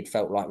Nevitt did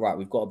felt like, right,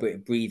 we've got a bit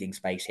of breathing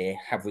space here.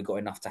 Have we got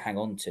enough to hang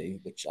on to?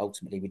 Which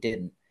ultimately we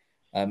didn't.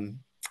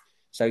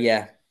 So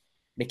yeah,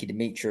 Mickey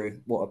Dimitri,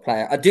 what a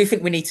player. I do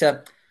think we need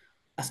to,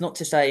 that's not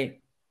to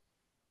say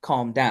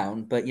calm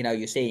down, but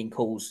you're seeing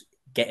calls,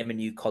 get him a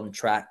new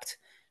contract,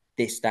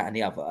 this, that, and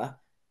the other.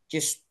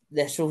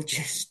 Let's all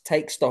just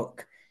take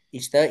stock.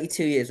 He's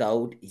 32 years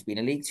old. He's been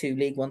a League 2,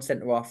 League 1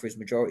 centre-half for his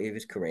majority of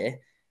his career.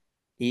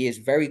 He is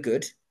very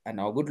good, and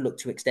I would look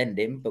to extend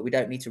him, but we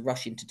don't need to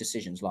rush into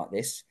decisions like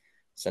this.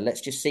 So let's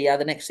just see how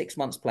the next 6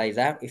 months plays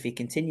out. If he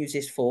continues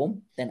his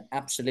form, then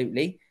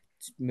absolutely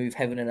move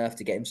heaven and earth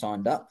to get him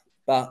signed up.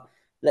 But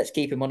let's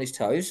keep him on his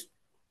toes.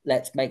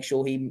 Let's make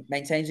sure he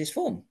maintains his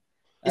form.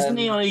 Isn't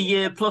he on a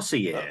year plus a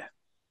year?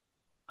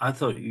 I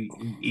thought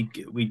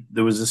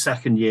there was a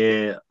second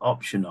year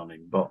option on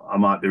him, but I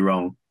might be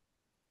wrong.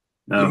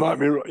 No.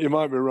 You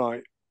might be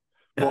right,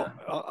 but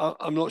yeah.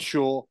 I'm not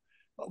sure.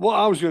 What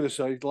I was going to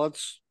say,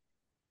 lads,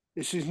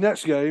 it's his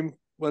next game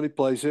when he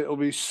plays it. It'll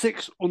be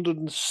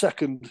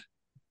 602nd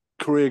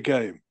career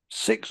game.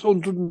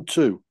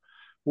 602.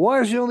 Why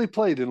has he only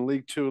played in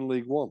League 2 and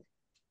League 1?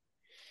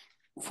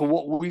 For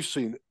what we've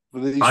seen for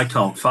these I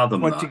can't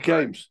fathom 20 that,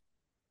 games.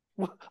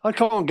 Right? I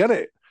can't get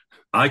it.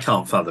 I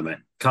can't fathom it.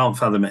 Can't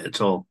fathom it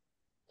at all.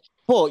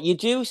 But you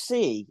do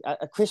see,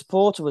 Chris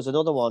Porter was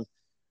another one.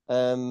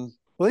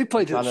 Well, he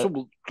played at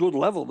some good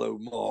level, though,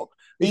 Mark.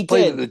 He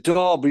played at the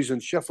Derbies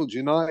and Sheffield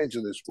United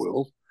in this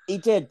world. He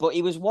did, but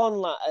he was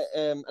one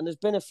and there's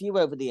been a few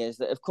over the years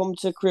that have come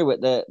to Crewe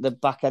at the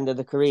back end of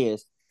their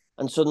careers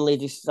and suddenly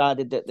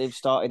decided that they've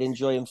started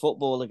enjoying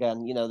football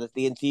again.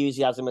 The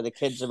enthusiasm of the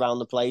kids around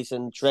the place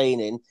and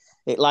training,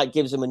 it like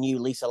gives them a new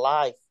lease of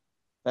life.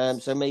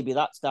 So maybe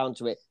that's down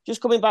to it.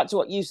 Just coming back to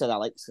what you said,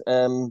 Alex,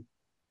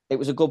 it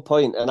was a good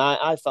point, and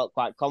I felt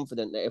quite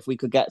confident that if we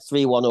could get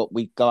 3-1 up,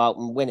 we'd go out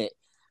and win it.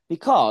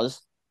 Because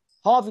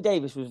Harvey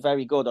Davis was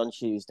very good on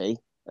Tuesday.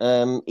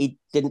 He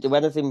didn't do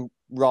anything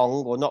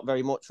wrong, or not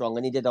very much wrong,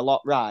 and he did a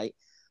lot right.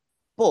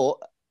 But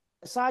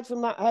aside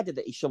from that header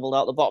that he shoveled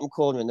out the bottom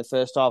corner in the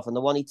first half and the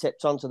one he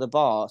tipped onto the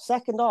bar,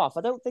 second half,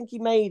 I don't think he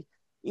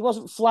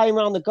wasn't flying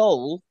around the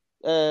goal,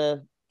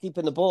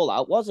 keeping the ball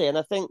out, was he? And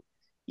I think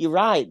you're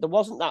right, there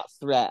wasn't that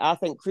threat. I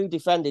think Crewe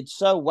defended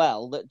so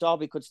well that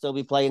Derby could still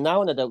be playing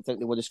now, and I don't think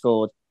they would have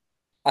scored.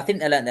 I think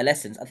they learned their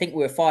lessons. I think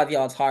we were 5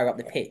 yards higher up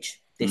the pitch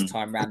this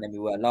time round than we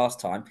were last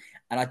time.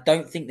 And I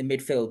don't think the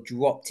midfield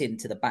dropped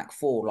into the back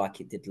four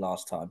like it did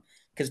last time.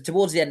 Because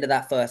towards the end of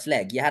that first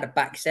leg, you had a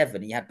back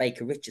seven. You had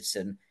Baker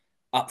Richardson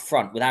up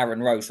front with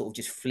Aaron Rowe sort of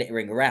just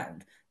flittering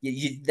around.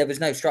 There was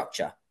no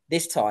structure.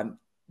 This time,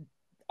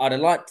 I'd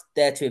have liked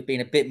there to have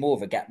been a bit more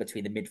of a gap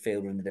between the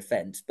midfield and the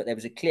defence, but there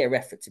was a clear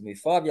effort to move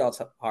 5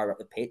 yards higher up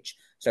the pitch.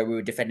 So we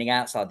were defending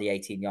outside the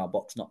 18-yard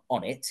box, not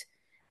on it.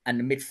 And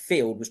the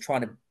midfield was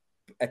trying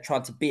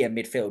to be a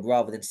midfield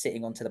rather than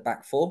sitting onto the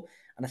back four.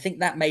 And I think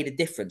that made a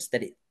difference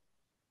that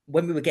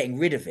when we were getting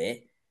rid of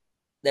it,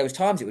 there was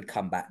times it would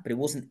come back, but it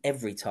wasn't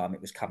every time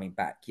it was coming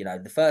back.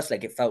 The first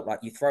leg, it felt like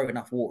you throw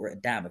enough water at a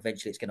dam,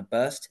 eventually it's going to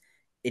burst.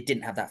 It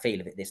didn't have that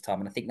feel of it this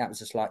time. And I think that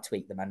was a slight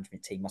tweak the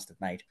management team must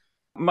have made.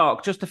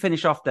 Mark, just to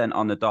finish off then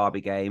on the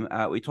Derby game,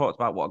 we talked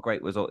about what a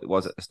great result it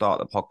was at the start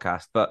of the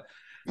podcast. But,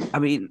 I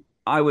mean,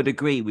 I would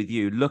agree with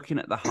you. Looking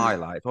at the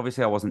highlights,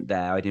 obviously I wasn't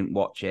there, I didn't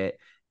watch it.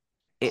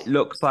 It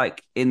looks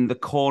like in the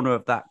corner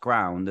of that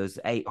ground, there's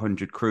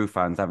 800 Crewe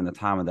fans having the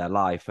time of their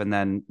life, and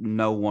then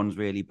no one's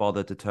really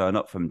bothered to turn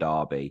up from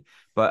Derby.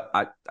 But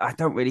I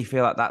don't really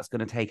feel like that's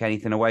going to take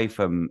anything away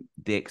from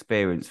the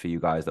experience for you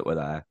guys that were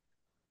there.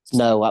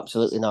 No,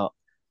 absolutely not.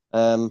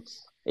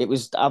 It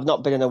was. I've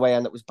not been in a way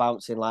end that was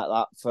bouncing like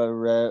that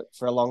for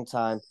a long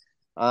time,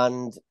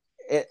 and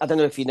I don't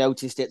know if you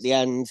noticed at the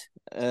end.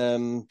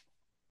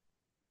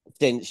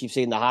 Since you've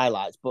seen the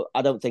highlights, but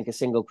I don't think a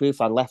single Crewe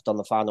fan left on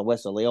the final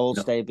whistle. They all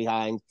stayed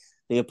behind.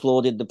 They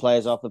applauded the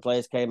players off. The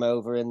players came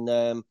over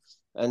and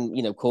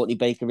Courtney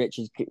Baker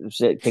Richards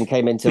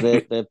came into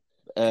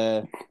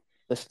the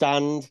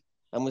stand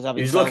and was having.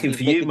 He was selfies. looking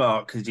for you,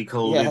 Mark, because you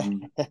called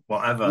him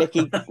whatever.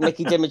 Mickey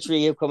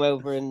Dimitriou come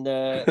over and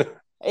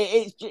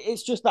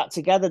it's just that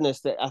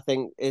togetherness that I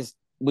think is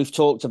we've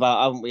talked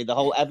about, haven't we? The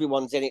whole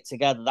everyone's in it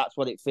together. That's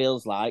what it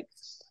feels like.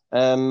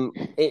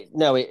 It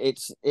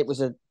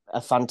was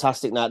a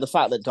fantastic night. The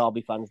fact that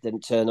Derby fans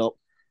didn't turn up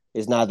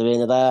is neither here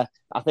nor there.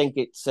 I think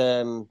it's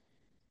a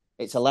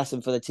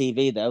lesson for the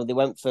TV though. They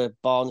went for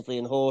Barnsley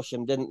and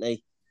Horsham, didn't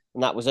they?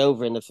 And that was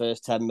over in the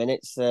first 10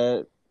 minutes.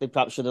 They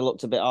perhaps should have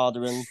looked a bit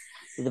harder and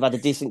they'd have had a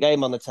decent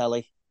game on the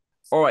telly.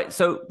 All right,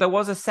 so there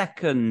was a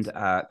second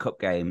cup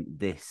game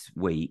this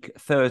week,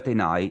 Thursday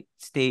night.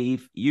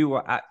 Steve, you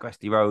were at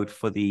Gresty Road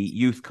for the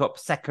Youth Cup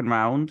second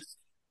round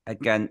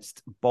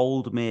against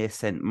Boldmere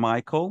St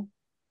Michael.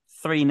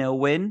 3-0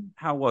 win.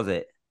 How was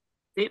it?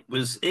 It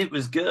was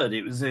good.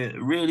 It was a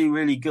really,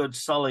 really good,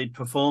 solid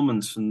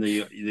performance from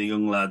the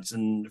young lads.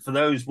 And for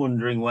those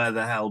wondering where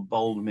the hell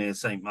Boldmere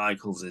St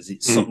Michael's is,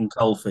 it's Sutton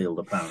Coldfield,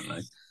 apparently.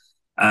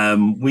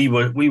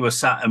 We were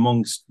sat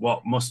amongst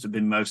what must have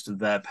been most of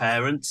their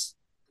parents,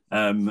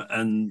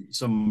 and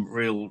some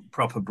real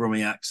proper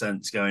Brummie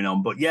accents going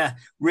on. But yeah,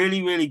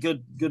 really, really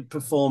good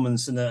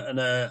performance and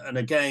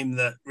a game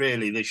that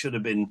really they should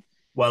have been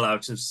well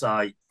out of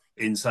sight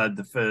inside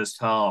the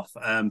first half.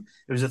 It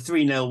was a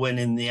 3-0 win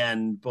in the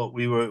end, but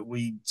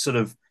we sort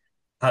of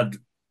had,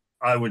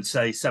 I would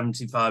say,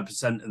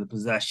 75% of the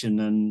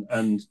possession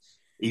and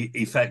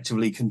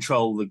effectively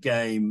controlled the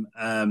game.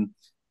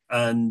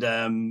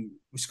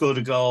 We scored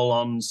a goal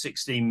on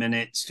 16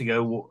 minutes to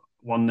go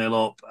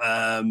 1-0 up.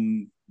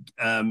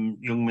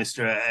 Young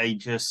Mr.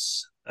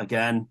 Aegis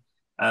again.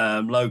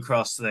 Low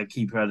cross, their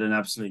keeper had an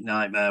absolute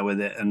nightmare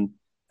with it. And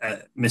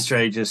Mr.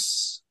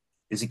 Aegis,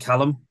 is it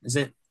Callum? Is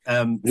it?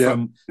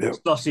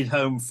 Slotted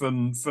home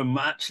from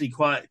actually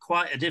quite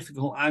a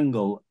difficult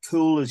angle,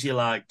 cool as you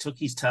like, took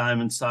his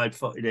time and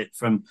side-footed it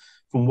from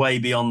way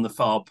beyond the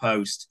far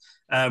post.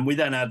 We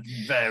then had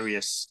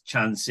various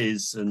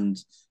chances and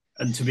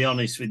to be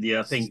honest with you,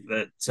 I think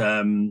that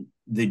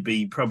they'd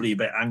be probably a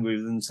bit angry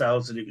with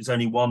themselves that it was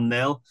only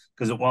 1-0,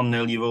 because at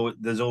 1-0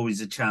 there's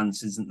always a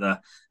chance, isn't there?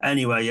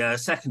 Anyway,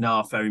 second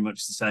half very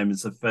much the same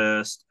as the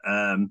first,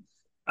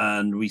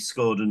 and we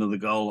scored another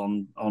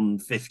goal on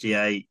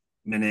 58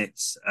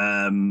 minutes.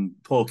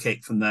 Poor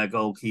kick from their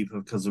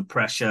goalkeeper because of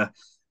pressure,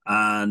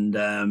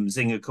 and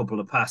zing a couple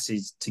of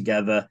passes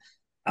together,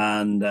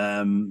 and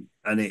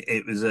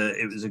it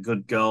was a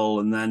good goal.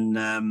 And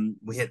then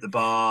we hit the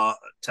bar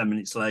 10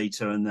 minutes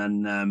later, and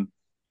then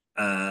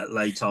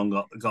late on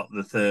got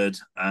the third.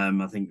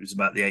 I think it was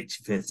about the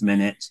 85th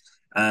minute.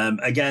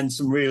 Again,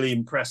 some really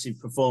impressive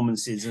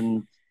performances,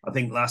 and I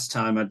think last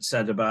time I'd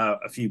said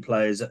about a few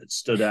players that had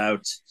stood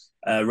out.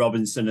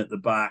 Robinson at the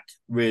back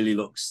really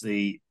looks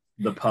the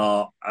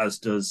part, as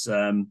does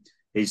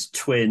his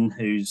twin,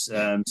 who's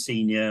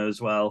senior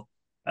as well.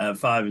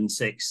 5 and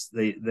 6,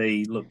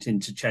 they looked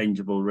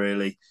interchangeable,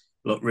 really.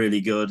 Looked really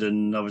good,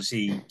 and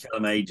obviously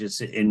Callum Aegis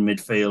in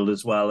midfield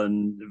as well,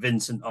 and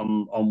Vincent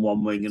on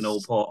one wing and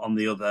Allport on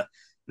the other.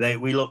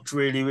 We looked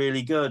really,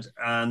 really good,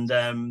 and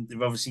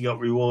they've obviously got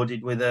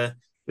rewarded with a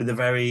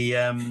very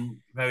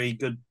very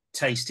good,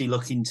 tasty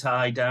looking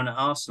tie down at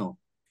Arsenal.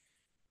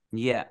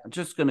 Yeah, I'm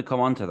just going to come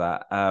on to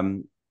that.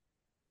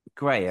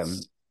 Graham,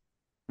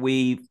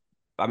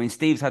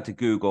 Steve's had to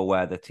Google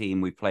where the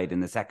team we played in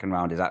the second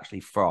round is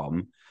actually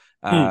from.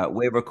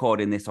 We're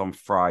recording this on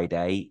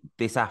Friday.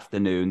 This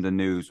afternoon, the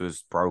news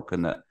was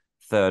broken that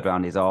third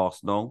round is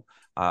Arsenal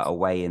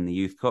away in the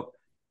Youth Cup.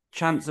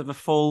 Chance of a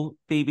full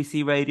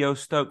BBC Radio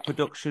Stoke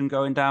production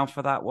going down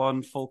for that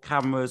one, full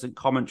cameras and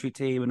commentary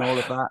team and all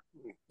of that?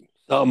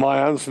 Not in my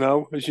hands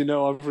now. As you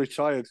know, I've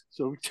retired,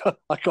 so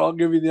I can't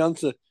give you the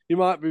answer. You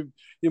might be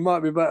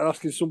better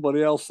asking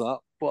somebody else that,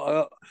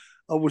 but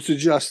I would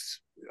suggest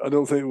I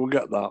don't think we'll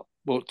get that.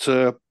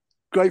 But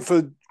great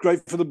for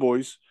the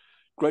boys.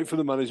 Great for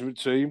the management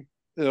team.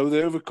 You know,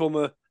 they overcome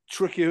a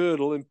tricky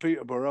hurdle in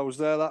Peterborough. I was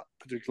there that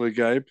particular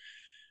game,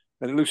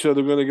 and it looks like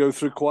they're going to go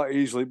through quite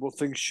easily, but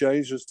things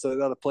changed. They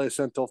had a player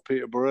sent off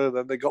Peterborough,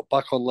 then they got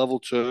back on level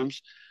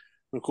terms.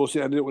 And of course,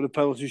 it ended up with a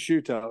penalty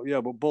shootout.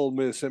 Yeah, but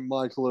Boldmere St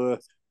Michael are a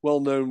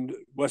well-known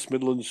West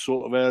Midlands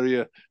sort of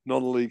area,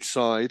 non-league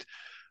side.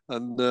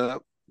 And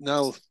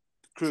now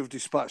Crewe have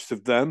dispatched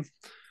of them.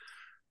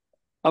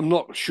 I'm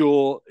not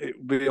sure it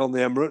will be on the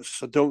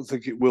Emirates. I don't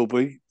think it will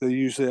be. They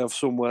usually have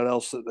somewhere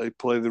else that they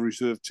play the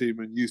reserve team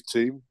and youth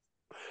team.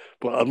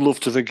 But I'd love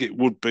to think it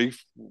would be.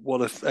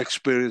 What an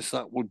experience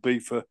that would be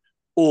for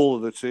all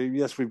of the team.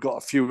 Yes, we've got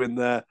a few in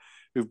there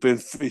who've been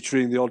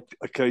featuring the odd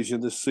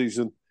occasion this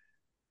season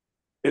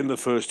in the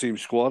first team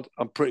squad.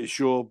 I'm pretty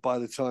sure by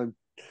the time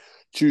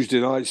Tuesday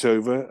night's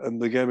over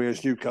and the game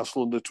against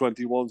Newcastle under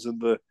 21s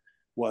and the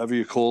whatever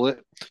you call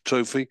it,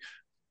 trophy,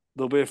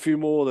 there'll be a few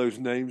more of those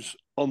names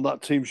on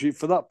that team sheet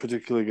for that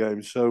particular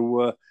game.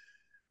 So,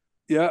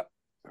 yeah,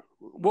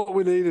 what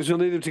we need is you'll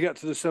need him to get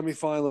to the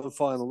semi-final and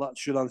final. That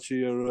should answer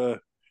your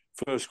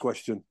first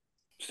question,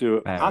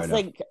 Stuart. I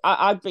think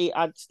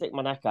I'd stick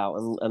my neck out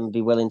and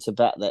be willing to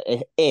bet that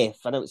if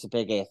I know it's a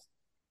big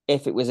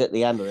if it was at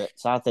the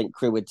Emirates, I think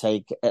Crewe would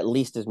take at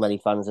least as many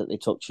fans that they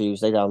took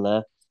Tuesday down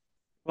there.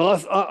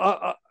 Well,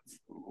 I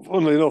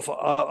funnily enough,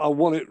 I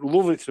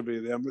love it to be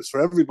the Emirates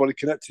for everybody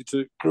connected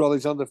to Crewe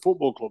Alexander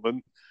Football Club,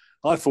 and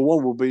I, for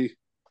one, will be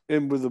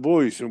in with the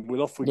boys and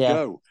off we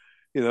go.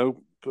 You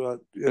know,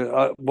 but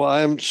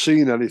I haven't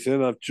seen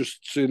anything. I've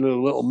just seen a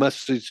little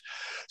message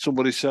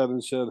somebody said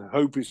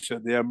hope it's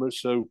at the Emirates,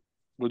 so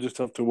we'll just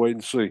have to wait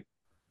and see.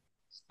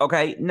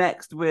 Okay,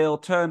 next we'll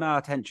turn our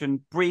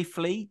attention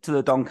briefly to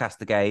the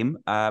Doncaster game,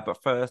 but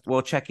first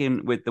we'll check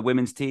in with the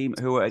women's team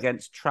who are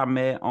against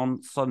Tranmere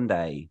on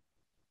Sunday.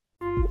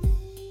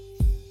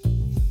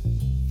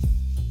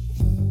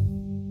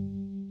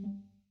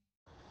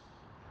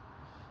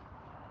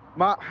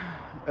 Matt,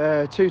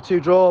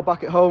 2-2 draw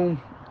back at home.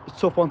 It's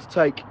a tough one to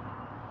take.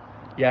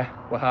 Yeah,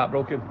 we're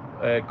heartbroken,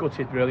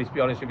 gutted really, to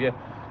be honest with you.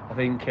 I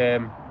think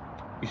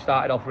we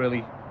started off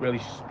really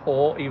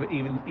poor.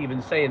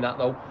 Even saying that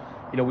though,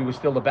 you know, we were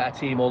still the better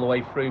team all the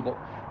way through, but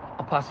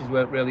our passes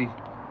weren't really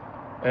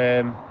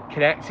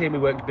connecting. We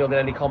weren't building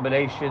any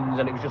combinations,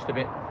 and it was just a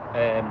bit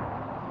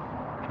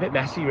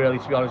messy, really,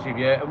 to be honest with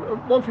you.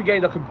 And once we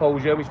gained our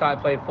composure, we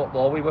started playing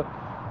football. We were,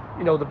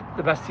 you know,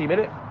 the best team in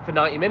it for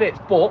 90 minutes.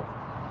 But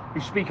we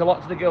speak a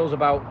lot to the girls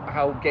about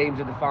how games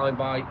are defined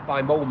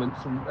by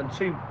moments, and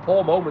two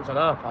poor moments on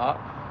our part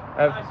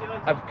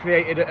have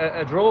created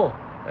a draw.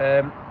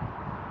 I'm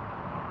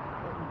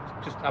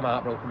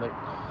heartbroken, mate.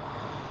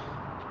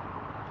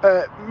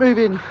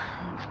 Moving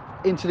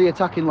into the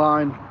attacking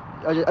line,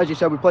 as you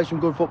said, we played some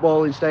good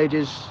football in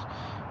stages.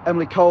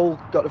 Emily Cole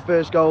got the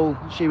first goal.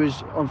 She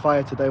was on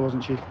fire today,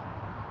 wasn't she?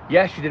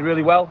 Yeah, she did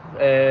really well.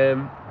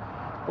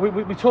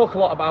 We talk a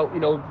lot about, you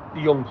know,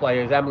 the young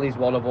players. Emily's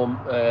one of them.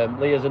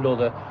 Leah's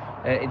another.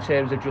 In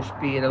terms of just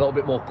being a little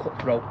bit more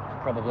cutthroat,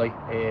 probably.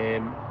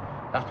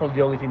 That's probably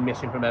the only thing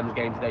missing from Em's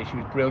game today. She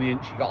was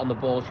brilliant. She got on the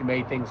ball. She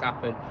made things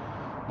happen.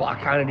 But I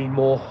kind of need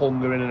more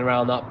hunger in and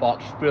around that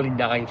box. She's really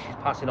nice. She's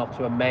passing off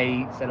to her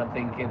mates, and I'm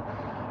thinking,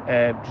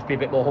 just be a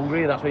bit more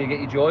hungry, and that's where you get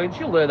your joy. And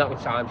she'll learn that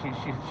with time.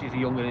 She's a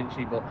younger, isn't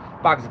she? But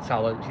bags of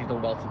talent. She's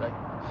done well today.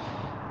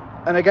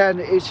 And again,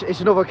 it's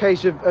another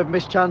case of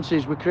missed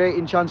chances. We're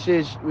creating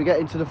chances. We get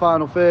into the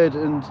final third,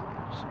 and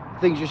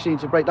things just seem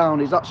to break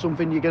down. Is that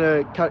something you're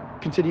going to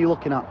continue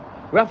looking at?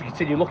 We have to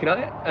continue looking at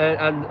it,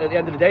 and at the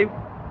end of the day,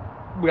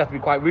 we have to be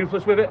quite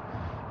ruthless with it.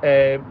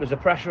 There's a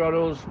pressure on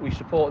us. We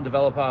support and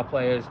develop our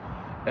players.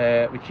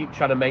 We keep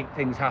trying to make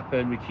things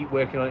happen. We keep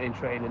working on it in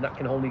training, and that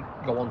can only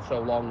go on so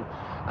long.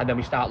 And then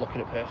we start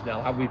looking at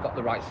personnel. Have we got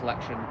the right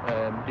selection?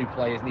 Do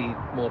players need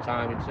more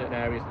time in certain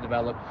areas to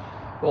develop?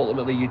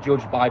 Ultimately, you're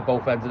judged by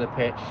both ends of the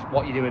pitch,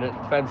 what you're doing at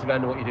the defensive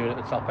end and what you're doing at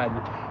the top end.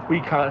 We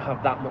can't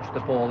have that much of the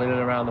ball in and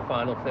around the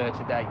final third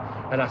today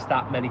and ask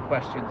that many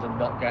questions and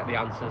not get the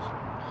answers.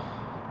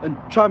 And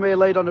Tranmere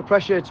laid on the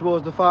pressure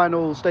towards the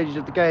final stages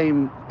of the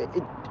game.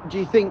 Do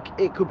you think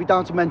it could be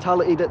down to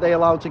mentality that they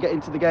allowed to get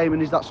into the game,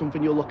 and is that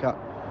something you'll look at?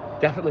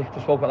 Definitely.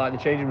 Just spoke about that in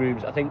the changing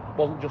rooms. I think it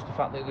wasn't just the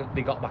fact that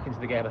they got back into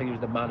the game. I think it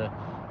was the manner.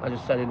 I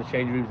just said in the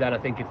changing rooms then, I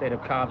think if they'd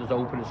have carved us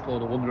open and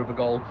scored a wonder of a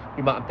goal,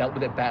 we might have dealt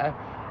with it better.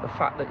 The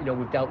fact that, you know,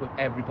 we've dealt with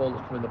every ball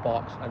that's come in the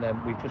box, and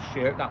then we've just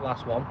shirked that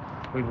last one.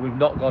 We've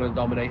not gone and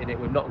dominated it.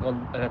 We've not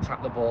gone and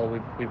attacked the ball.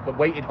 We've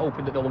waited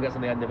hoping that no one gets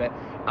on the end of it,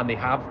 and they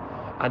have.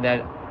 And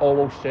then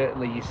almost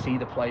certainly you see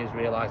the players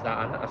realise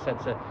that. And I said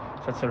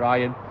to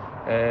Ryan,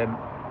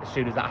 as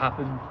soon as that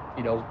happened,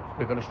 you know,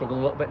 we're going to struggle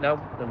a little bit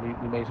now,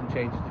 and we made some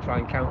changes to try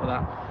and counter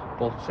that.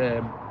 But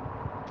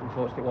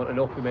unfortunately, it wasn't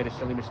enough. We made a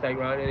silly mistake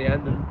right at the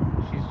end, and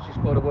she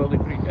scored a worldly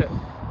free kick.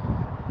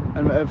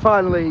 And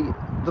finally,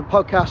 the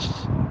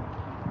podcast's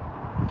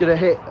going to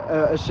hit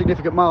a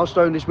significant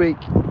milestone this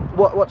week.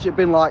 What's it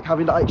been like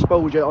having that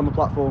exposure on the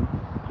platform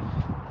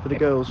for the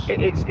girls?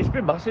 It's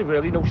been massive,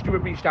 really. You know,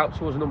 Stuart reached out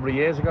to us a number of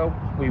years ago.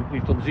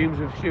 We've done Zooms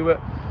with Stuart.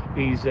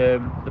 He's the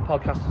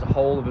podcast as a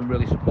whole have been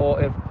really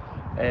supportive.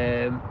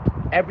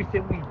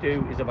 Everything we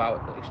do is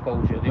about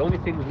exposure. The only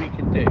things we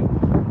can do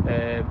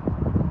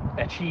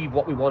achieve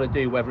what we want to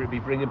do, whether it be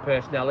bringing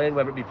personnel in,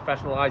 whether it be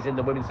professionalising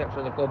the women's section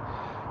of the club,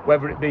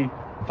 whether it be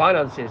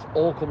finances,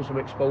 all comes from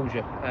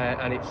exposure.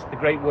 And it's the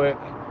great work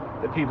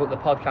that people at the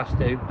podcast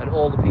do, and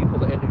all the people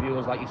that interview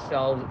us, like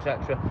yourselves,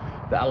 etc.,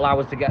 that allow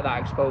us to get that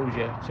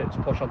exposure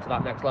to push on to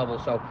that next level.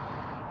 So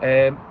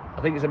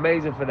I think it's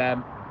amazing for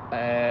them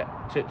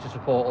to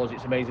support us.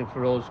 It's amazing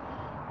for us.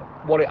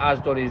 What it has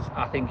done is,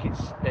 I think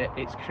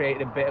it's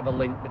created a bit of a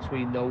link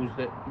between those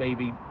that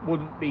maybe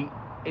wouldn't be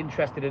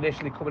interested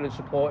initially coming and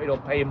supporting or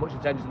paying much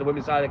attention to the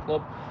women's side of the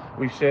club.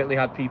 We've certainly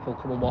had people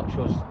come and watch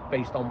us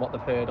based on what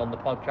they've heard on the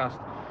podcast.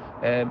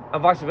 And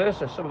vice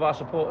versa, some of our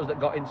supporters that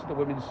got into the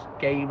women's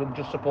game and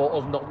just support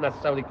us, not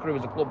necessarily Crewe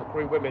as a club, but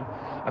Crewe women,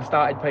 have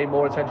started paying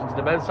more attention to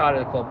the men's side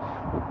of the club.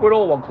 We're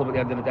all one club at the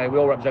end of the day. We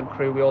all represent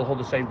Crewe. We all hold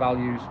the same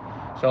values.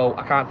 So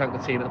I can't thank the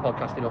team at the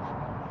podcast enough.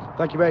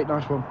 Thank you, mate.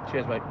 Nice one.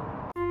 Cheers, mate.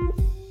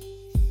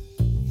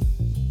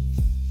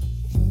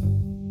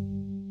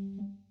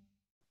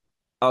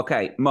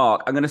 Okay,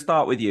 Mark, I'm going to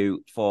start with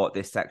you for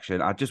this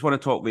section. I just want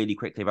to talk really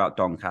quickly about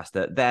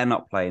Doncaster. They're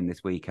not playing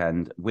this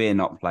weekend. We're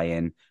not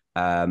playing.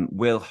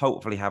 We'll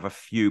hopefully have a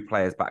few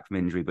players back from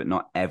injury, but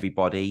not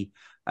everybody.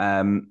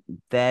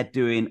 They're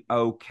doing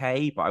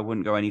okay, but I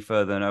wouldn't go any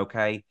further than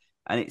okay.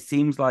 And it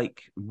seems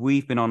like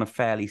we've been on a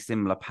fairly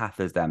similar path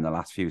as them the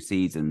last few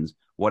seasons.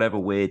 Whatever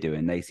we're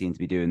doing, they seem to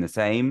be doing the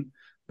same.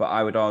 But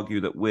I would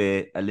argue that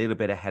we're a little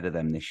bit ahead of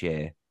them this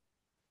year.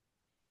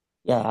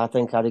 Yeah, I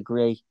think I'd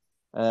agree.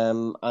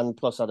 And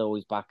plus, I'd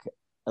always back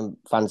and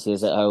fancy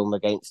us at home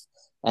against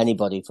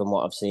anybody from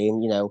what I've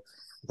seen.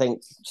 I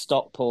think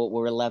Stockport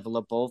were a level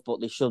above,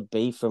 but they should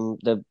be from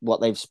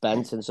what they've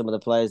spent and some of the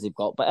players they've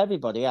got. But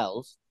everybody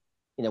else,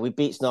 we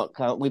beat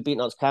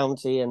Notts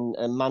County and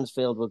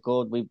Mansfield were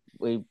good.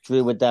 We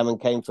drew with them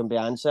and came from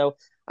behind. So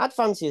I'd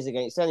fancy us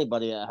against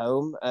anybody at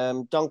home.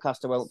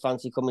 Doncaster won't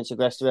fancy coming to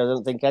Gresty. I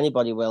don't think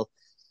anybody will.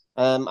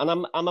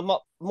 And I'm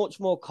much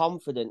more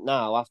confident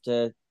now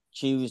after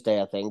Tuesday,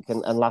 I think,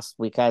 and last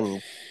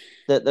weekend,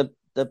 that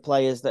the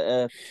players that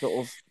are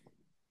sort of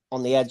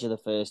on the edge of the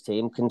first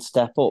team can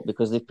step up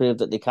because they've proved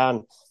that they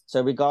can.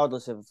 So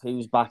regardless of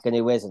who's back and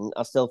who isn't,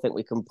 I still think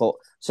we can put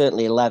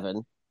certainly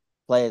 11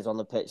 players on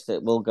the pitch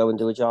that will go and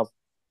do a job.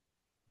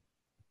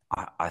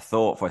 I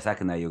thought for a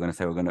second there you were going to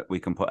say we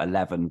can put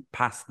 11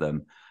 past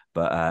them,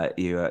 but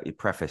you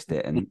prefaced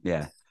it, and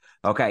yeah.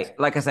 Okay,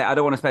 like I say, I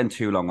don't want to spend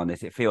too long on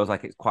this. It feels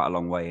like it's quite a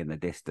long way in the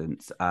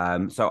distance.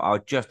 So I'll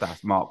just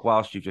ask Mark,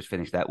 whilst you've just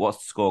finished that, what's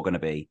the score going to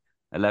be?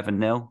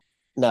 11-0?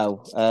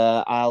 No,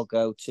 I'll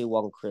go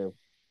 2-1 Crewe.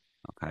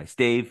 Okay,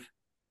 Steve?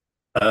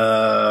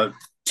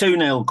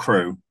 2-0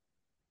 Crewe.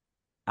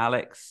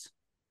 Alex?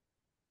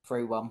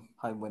 3-1,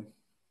 home win.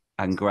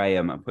 And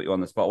Graham, I'll put you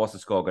on the spot. What's the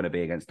score going to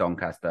be against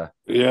Doncaster?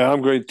 Yeah,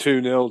 I'm going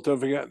 2-0. Don't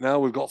forget now,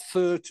 we've got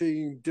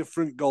 13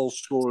 different goal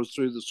scorers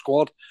through the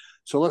squad.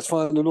 So let's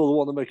find another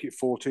one to make it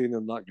 14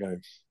 in that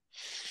game.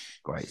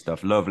 Great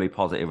stuff. Lovely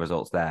positive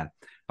results there.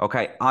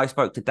 Okay, I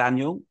spoke to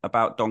Daniel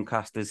about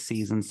Doncaster's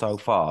season so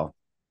far.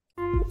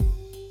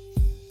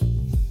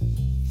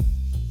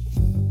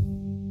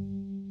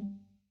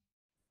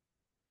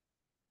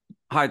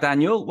 Hi,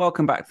 Daniel.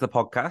 Welcome back to the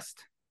podcast.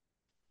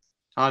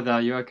 Hi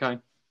there. You okay?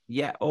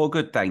 Yeah, all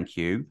good, thank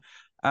you.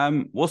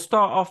 We'll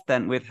start off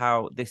then with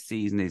how this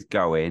season is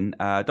going.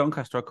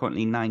 Doncaster are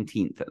currently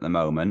 19th at the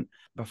moment.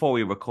 Before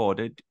we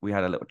recorded, we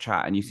had a little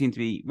chat, and you seem to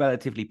be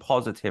relatively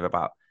positive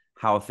about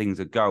how things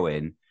are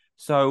going.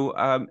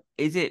 So,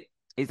 is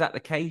that the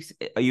case?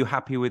 Are you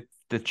happy with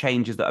the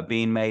changes that are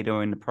being made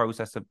or in the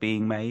process of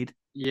being made?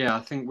 Yeah, I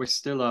think we're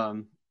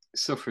still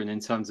suffering in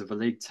terms of the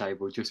league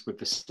table just with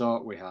the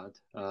start we had.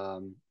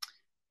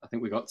 I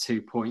think we got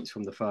 2 points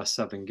from the first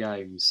 7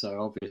 games.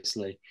 So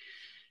obviously,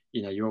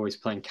 you're always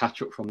playing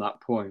catch up from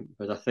that point.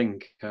 But I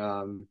think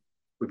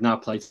we've now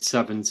played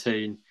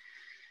 17,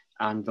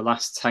 and the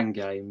last 10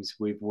 games,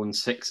 we've won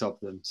 6 of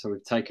them. So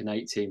we've taken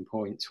 18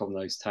 points from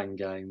those 10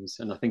 games.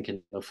 And I think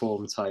in the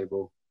form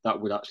table, that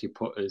would actually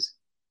put us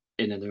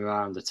in and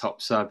around the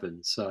top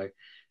 7. So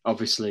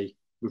obviously,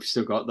 we've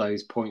still got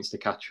those points to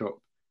catch up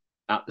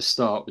at the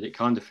start, but it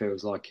kind of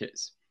feels like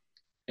it's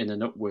in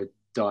an upward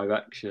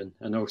direction.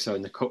 And also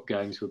in the cup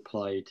games we've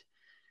played,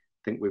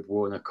 I think we've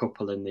won a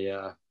couple in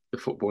the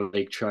Football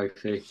League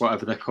trophy,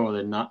 whatever they're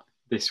calling that,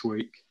 this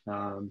week.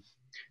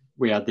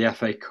 We had the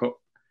FA Cup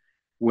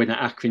win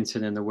at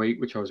Accrington in the week,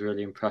 which I was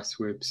really impressed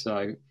with.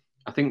 So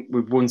I think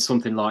we've won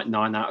something like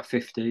 9 out of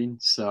 15.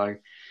 So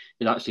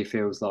it actually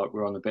feels like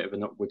we're on a bit of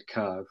an upward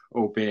curve,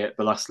 albeit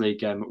the last league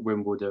game at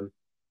Wimbledon,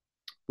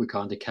 we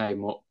kind of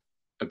came up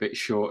a bit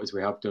short as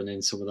we have done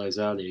in some of those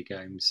earlier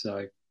games.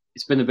 So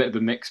it's been a bit of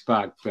a mixed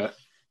bag, but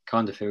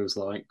kind of feels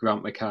like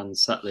Graham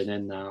McGarry's settling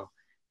in now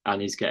and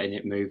he's getting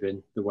it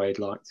moving the way he'd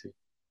like to.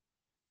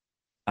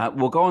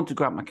 We'll go on to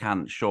Graham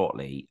McGarry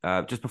shortly.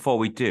 Just before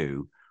we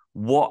do,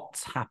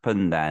 what's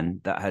happened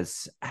then that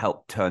has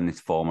helped turn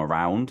this form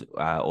around,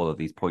 all of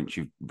these points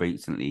you've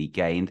recently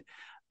gained?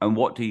 And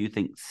what do you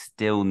think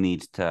still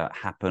needs to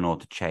happen or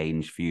to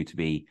change for you to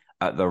be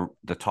at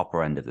the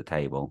topper end of the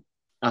table?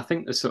 I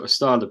think the sort of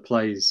style of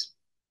plays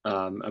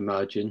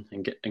emerging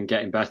and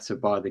getting better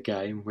by the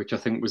game, which I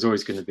think was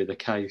always going to be the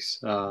case.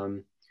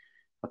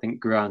 I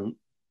think Grant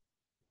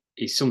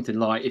is something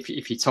like,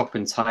 if you top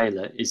and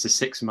tailor, is the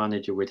 6th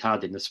manager we'd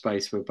had in the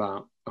space of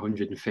about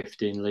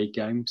 115 league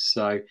games.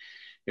 So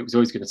it was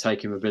always going to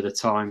take him a bit of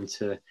time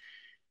to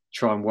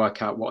try and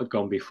work out what had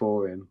gone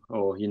before him,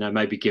 or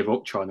maybe give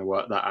up trying to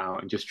work that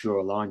out and just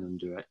draw a line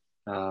under it.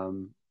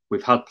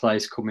 We've had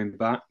players coming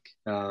back.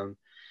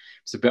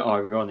 It's a bit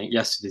ironic.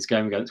 Yesterday's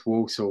game against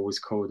Walsall was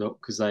called up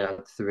because they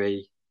had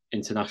 3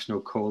 international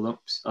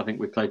call-ups. I think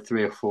we played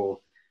 3 or 4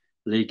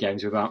 league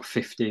games with about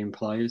 15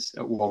 players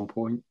at one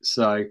point.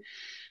 So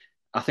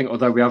I think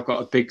although we have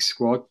got a big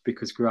squad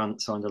because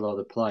Grant signed a lot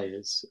of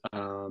players,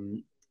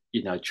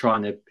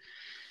 trying to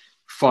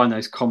find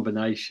those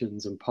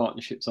combinations and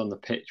partnerships on the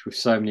pitch with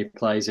so many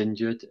players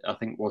injured, I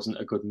think wasn't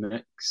a good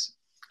mix.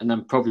 And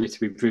then probably to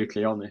be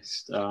brutally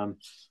honest,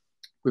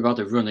 we've had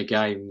a run of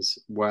games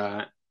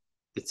where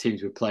the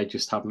teams we played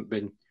just haven't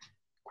been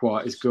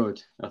quite as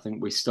good. I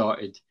think we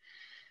started,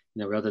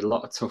 we had a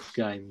lot of tough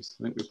games.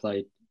 I think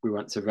we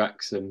went to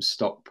Wrexham,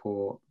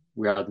 Stockport,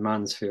 we had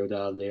Mansfield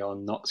early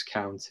on, Notts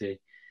County.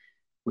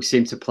 We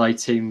seemed to play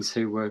teams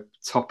who were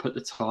top at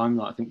the time.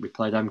 Like I think we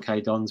played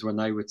MK Dons when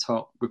they were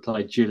top. We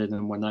played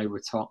Gillingham when they were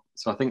top.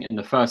 So I think in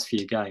the first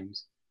few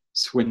games,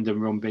 Swindon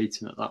were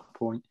unbeaten at that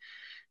point.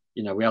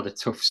 We had a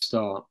tough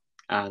start.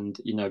 And,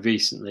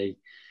 recently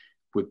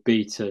we've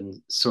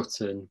beaten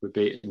Sutton, we've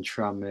beaten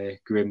Tranmere,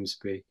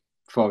 Grimsby,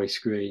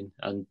 Forest Green,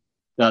 and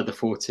they're the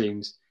 4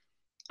 teams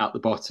at the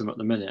bottom at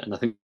the minute. And I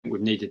think we've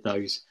needed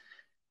those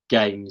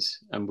games,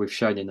 and we've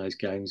shown in those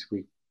games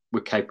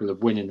we're capable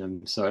of winning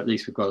them. So at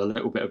least we've got a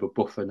little bit of a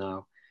buffer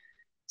now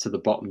to the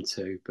bottom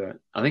 2. But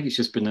I think it's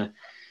just been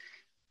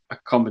a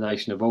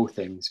combination of all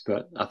things.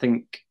 But I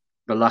think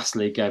the last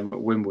league game at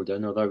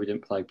Wimbledon, although we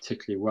didn't play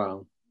particularly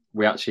well,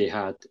 we actually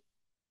had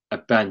a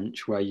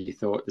bench where you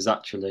thought there's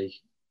actually,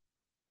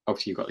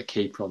 obviously you've got the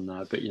keeper on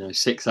there, but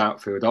 6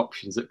 outfield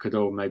options that could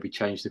all maybe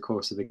change the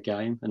course of the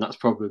game. And that's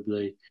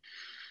probably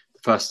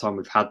the first time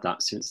we've had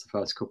that since the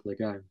first couple of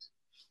games.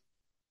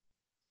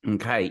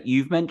 Okay,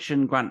 you've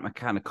mentioned Grant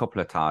McCann a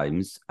couple of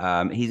times.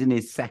 He's in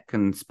his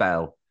second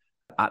spell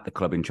at the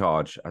club in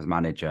charge as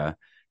manager.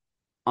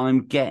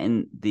 I'm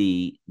getting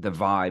the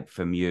vibe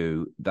from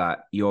you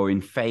that you're in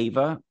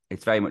favour.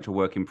 It's very much a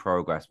work in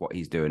progress what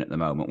he's doing at the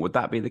moment. Would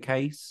that be the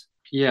case?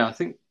 Yeah, I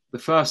think the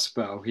first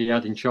spell he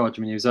had in charge,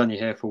 he was only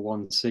here for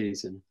 1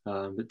 season,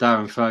 but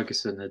Darren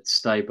Ferguson had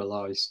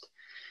stabilised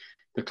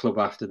the club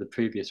after the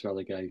previous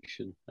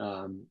relegation.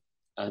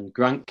 And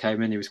Grant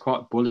came in, he was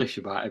quite bullish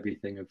about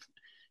everything of,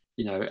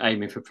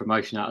 aiming for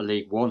promotion out of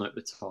League One at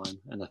the time.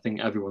 And I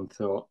think everyone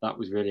thought that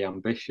was really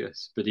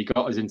ambitious, but he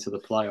got us into the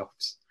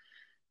playoffs.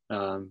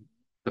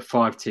 The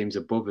 5 teams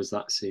above us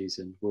that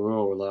season were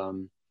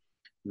all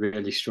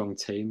really strong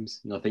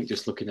teams. And I think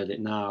just looking at it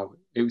now,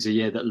 it was a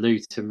year that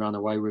Luton ran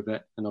away with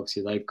it. And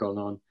obviously they've gone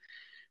on.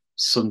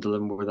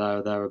 Sunderland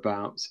were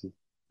thereabouts, and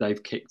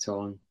they've kicked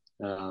on.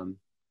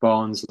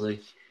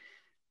 Barnsley,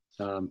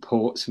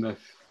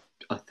 Portsmouth,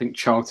 I think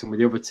Charlton were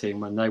the other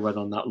team when they went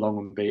on that long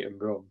unbeaten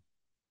run.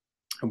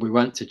 And we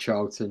went to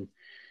Charlton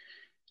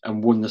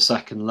and won the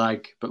second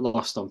leg, but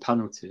lost on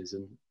penalties.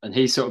 And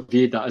he sort of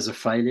viewed that as a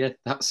failure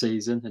that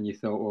season. And you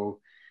thought,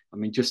 well,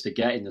 just to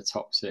get in the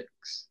top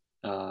 6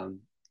 and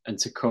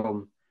to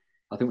come,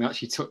 I think we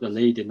actually took the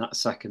lead in that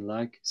second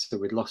leg. So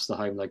we'd lost the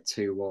home leg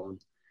 2-1.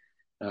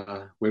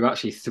 We were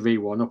actually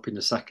 3-1 up in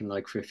the second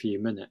leg for a few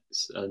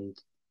minutes. And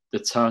the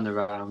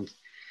turnaround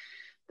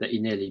that he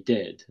nearly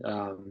did.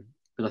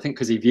 But I think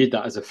because he viewed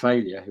that as a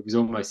failure, it was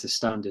almost the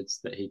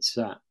standards that he'd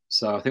set.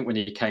 So I think when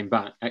he came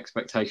back,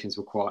 expectations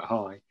were quite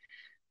high.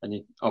 And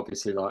he,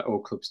 obviously, like all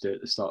clubs do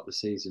at the start of the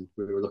season,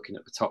 we were looking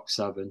at the top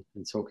 7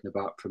 and talking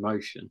about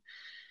promotion.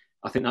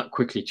 I think that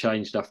quickly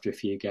changed after a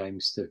few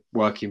games to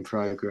work in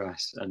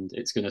progress, and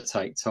it's going to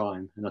take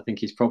time. And I think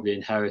he's probably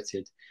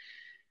inherited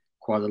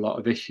quite a lot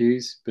of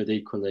issues, but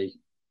equally,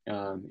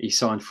 he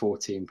signed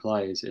 14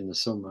 players in the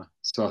summer.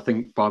 So I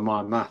think by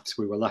my maths,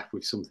 we were left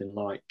with something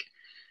like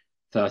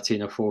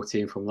 13 or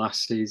 14 from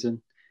last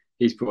season.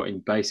 He's brought in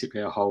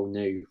basically a whole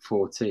new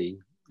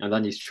 14, and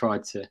then he's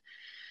tried to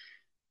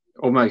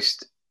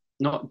almost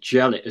not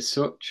gel it as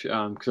such,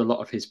 because a lot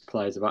of his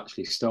players have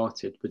actually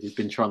started, but he's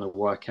been trying to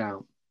work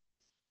out,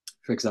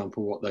 for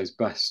example, what those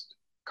best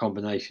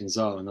combinations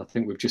are. And I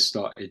think we've just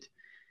started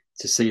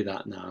to see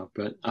that now.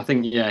 But I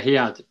think, yeah, he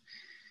had,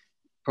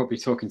 probably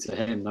talking to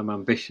him, them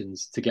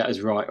ambitions to get us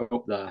right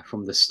up there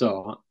from the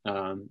start.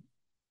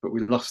 But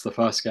we lost the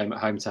first game at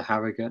home to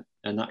Harrogate,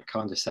 and that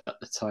kind of set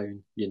the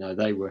tone.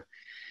 They were,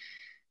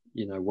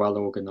 well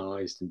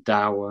organised and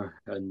dour,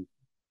 and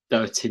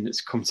they're a team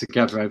that's come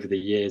together over the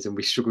years, and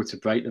we struggled to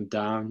break them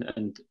down.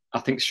 And I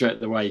think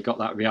straight away you got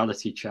that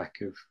reality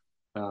check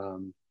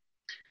of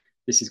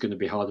this is going to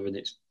be harder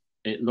than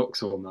it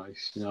looks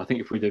almost. I think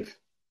if we'd have,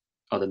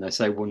 I don't know,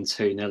 say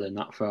 1-2-0 in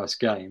that first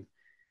game,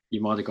 you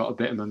might have got a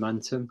bit of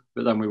momentum.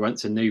 But then we went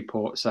to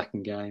Newport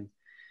second game.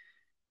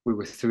 We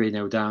were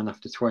 3-0 down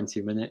after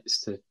 20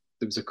 minutes. There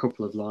was a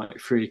couple of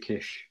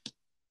freakish,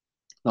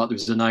 there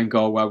was an own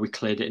goal where we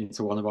cleared it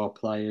into one of our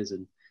players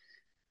and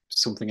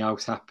something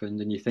else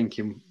happened. And you're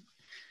thinking,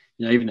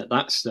 even at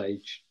that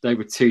stage, they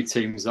were 2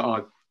 teams that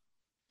I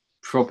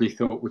probably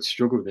thought would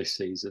struggle this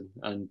season.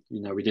 And,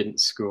 we didn't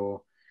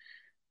score.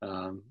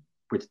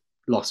 We'd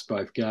lost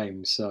both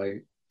games. So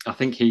I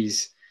think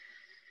he's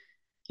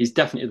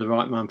definitely the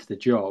right man for the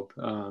job.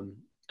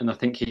 And I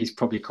think he's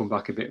probably come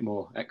back a bit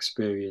more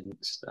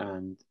experienced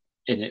and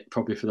in it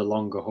probably for the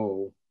longer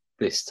haul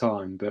this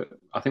time. But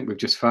I think we've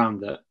just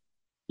found that,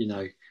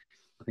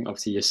 I think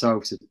obviously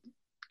yourselves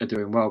are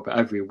doing well, but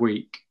every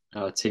week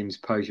teams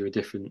pose you a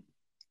different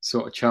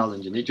sort of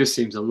challenge. And it just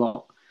seems a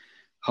lot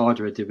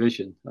harder a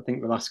division. I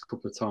think the last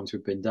couple of times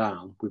we've been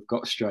down, we've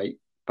got straight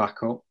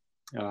back up.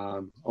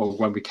 Or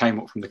when we came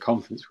up from the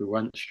conference, we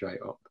went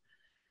straight up.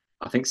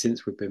 I think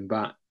since we've been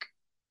back,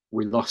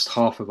 we lost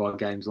half of our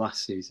games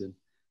last season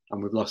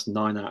and we've lost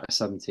 9 out of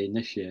 17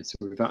 this year. So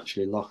we've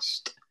actually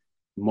lost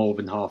more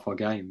than half our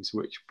games,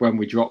 which when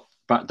we dropped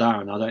back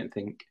down, I don't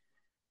think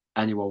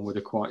anyone would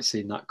have quite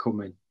seen that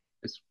coming.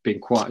 It's been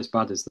quite as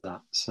bad as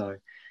that. So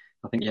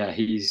I think,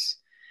 his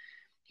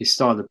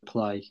style of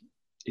play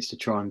is to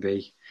try and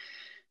be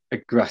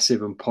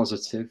aggressive and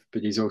positive,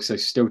 but he's also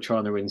still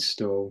trying to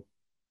install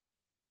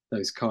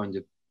those kind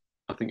of,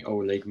 I think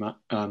all League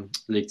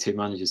Two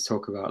managers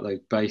talk about those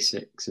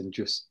basics and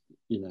just,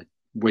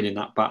 winning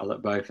that battle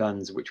at both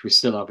ends, which we're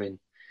still having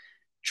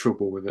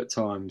trouble with at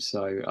times.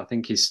 So I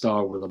think his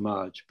style will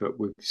emerge, but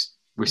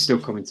we're still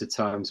coming to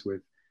terms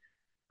with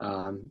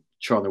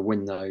trying to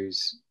win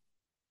those,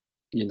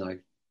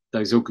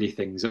 those ugly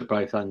things at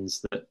both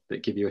ends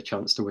that give you a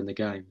chance to win the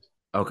games.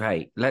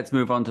 Okay, let's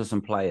move on to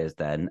some players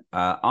then.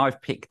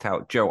 I've picked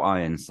out Joe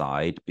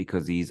Ironside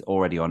because he's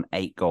already on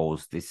 8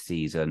 goals this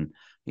season,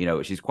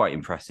 which is quite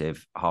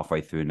impressive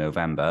halfway through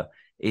November.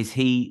 Is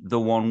he the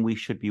one we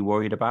should be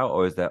worried about,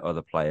 or is there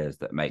other players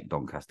that make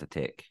Doncaster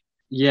tick?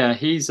 Yeah,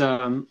 he's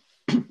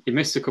he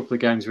missed a couple of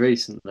games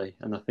recently,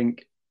 and I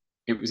think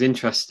it was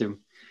interesting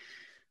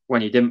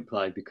when he didn't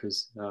play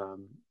because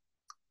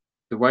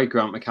the way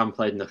Graham McGarry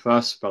played in the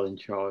first spell in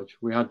charge,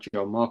 we had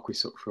John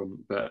Marquis up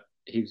front, but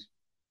he's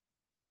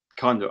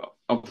kind of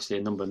obviously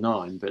a number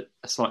 9, but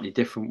a slightly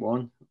different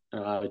one.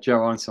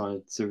 Joe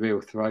Ironside's a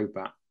real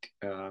throwback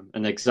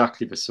and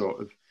exactly the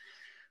sort of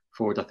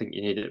forward I think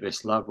you need at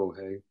this level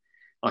who,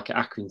 like at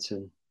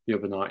Accrington the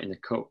other night in the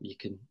cup, you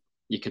can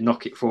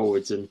knock it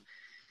forwards and,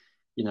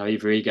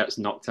 either he gets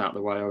knocked out of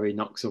the way or he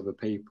knocks other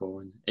people.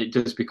 And it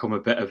does become a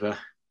bit of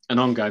an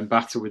ongoing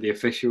battle with the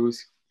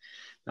officials.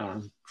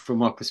 From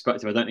my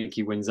perspective, I don't think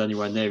he wins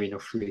anywhere near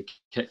enough free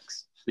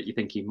kicks that you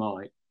think he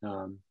might.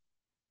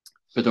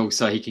 But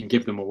also he can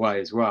give them away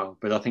as well.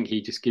 But I think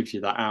he just gives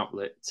you that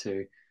outlet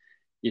to,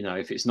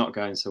 if it's not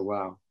going so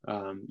well,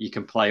 you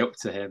can play up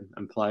to him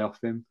and play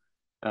off him.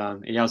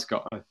 He has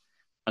got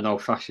an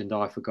old-fashioned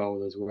eye for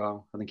goal as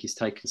well. I think he's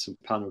taken some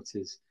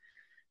penalties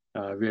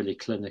really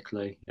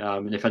clinically.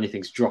 And if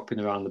anything's dropping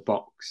around the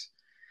box,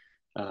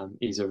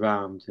 he's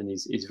around and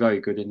he's very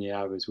good in the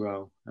air as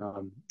well.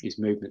 His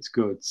movement's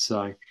good.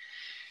 So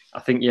I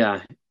think,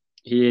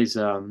 he is...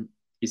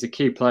 he's a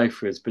key player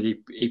for us, but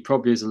he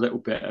probably is a little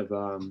bit of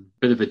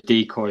a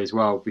decoy as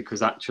well,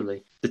 because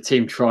actually the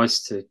team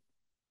tries to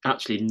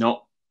actually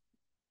not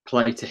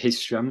play to his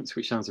strengths,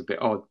 which sounds a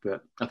bit odd,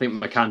 but I think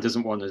McCann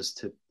doesn't want us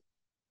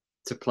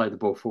to play the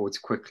ball forwards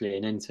quickly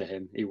and into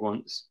him. He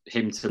wants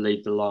him to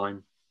lead the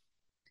line,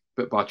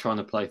 but by trying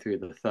to play through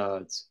the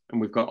thirds.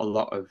 And we've got a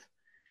lot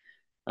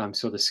of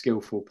sort of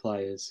skillful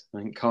players. I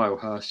think Kyle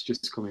Hurst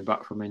just coming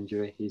back from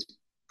injury. He's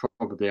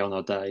probably on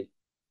our day.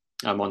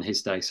 On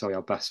his day,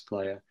 our best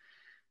player.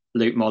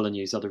 Luke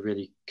Molyneux's had a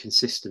really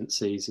consistent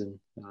season.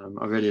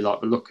 I really like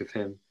the look of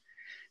him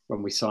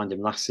when we signed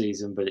him last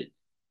season, but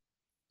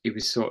he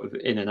was sort of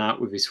in and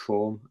out with his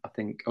form. I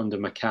think under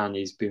McCann,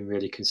 he's been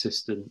really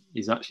consistent.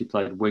 He's actually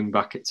played wing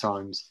back at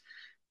times,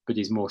 but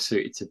he's more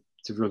suited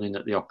to running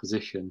at the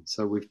opposition.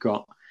 So we've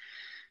got,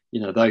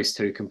 those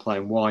two can play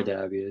in wide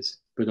areas,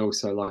 but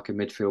also like a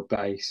midfield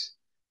base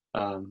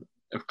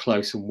of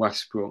Close and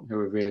Westbrook, who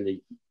are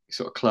really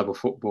sort of clever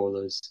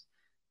footballers.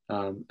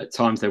 At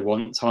times they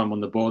want time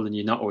on the ball and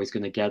you're not always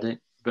going to get it,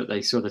 but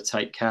they sort of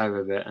take care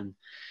of it. And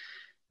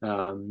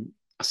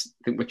I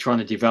think we're trying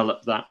to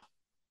develop that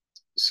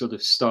sort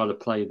of style of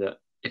play that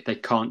if they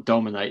can't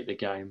dominate the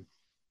game,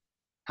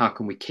 how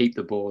can we keep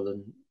the ball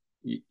and,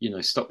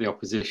 stop the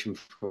opposition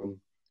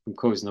from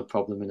causing a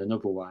problem in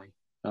another way?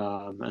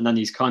 And then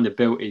he's kind of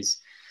built his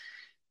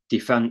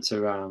defence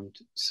around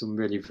some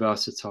really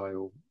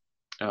versatile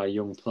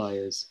young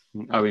players.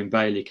 Owen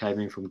Bailey came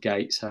in from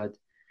Gateshead.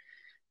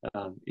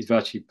 He's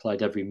virtually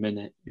played every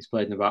minute. He's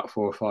played in about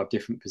 4 or 5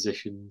 different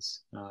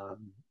positions.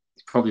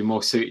 He's probably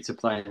more suited to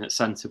playing at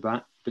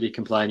centre-back, but he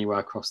can play anywhere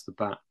across the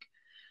back.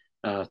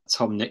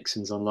 Tom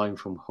Nixon's on loan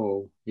from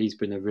Hull. He's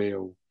been a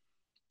real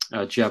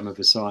gem of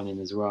a signing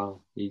as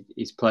well.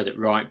 He's played at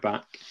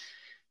right-back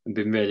and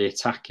been really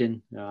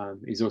attacking.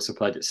 He's also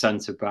played at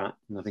centre-back,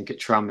 and I think at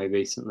Tranmere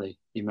recently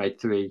he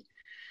made 3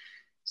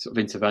 sort of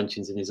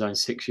interventions in his own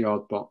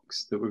 6-yard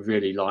box that were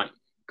really like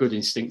good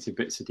instinctive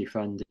bits of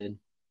defending.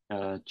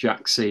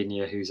 Jack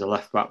Senior, who's a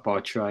left back by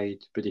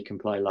trade, but he can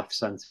play left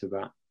centre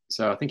back.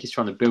 So I think he's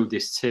trying to build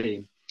this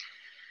team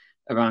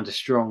around a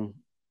strong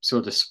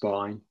sort of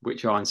spine,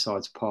 which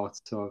Ironside's part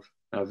of.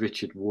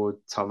 Richard Wood,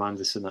 Tom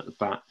Anderson at the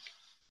back,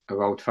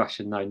 are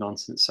old-fashioned,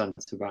 no-nonsense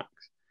centre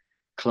backs.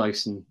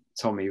 Close and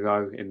Tommy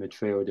Rowe in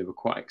midfield who were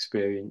quite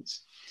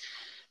experienced.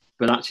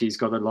 But actually, he's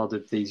got a lot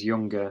of these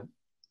younger,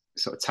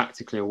 sort of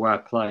tactically aware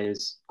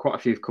players. Quite a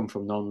few have come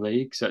from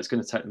non-league, so it's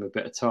going to take them a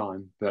bit of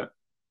time. But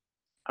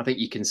I think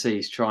you can see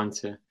he's trying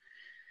to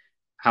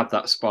have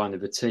that spine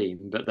of a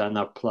team, but then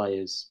have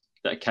players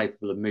that are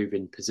capable of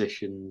moving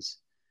positions.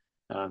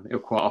 He'll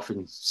quite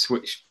often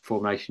switch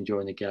formation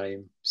during the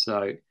game.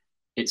 So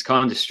it's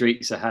kind of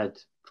streets ahead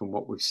from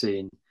what we've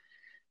seen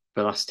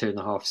the last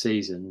 2.5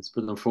 seasons.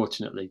 But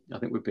unfortunately, I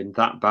think we've been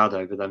that bad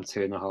over them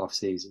 2.5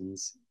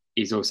 seasons.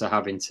 He's also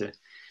having to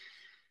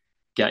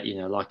get,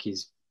 like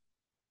he's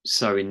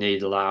sewing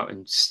needle out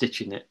and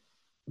stitching it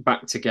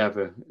back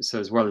together. So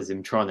as well as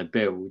him trying to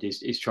build,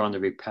 he's trying to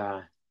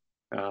repair.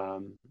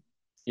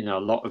 A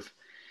lot of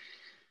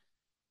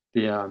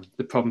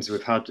the problems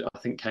we've had, I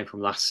think, came from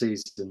last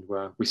season,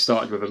 where we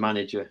started with a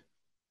manager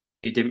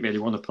who didn't really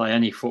want to play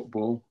any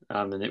football,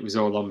 and it was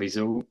all on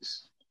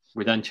results.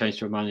 We then changed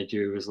to a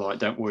manager who was like,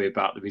 don't worry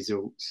about the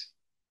results.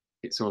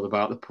 It's all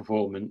about the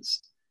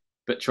performance,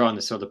 but trying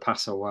to sort of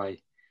pass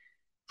away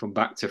from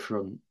back to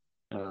front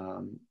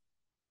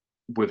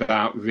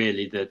without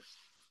really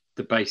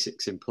the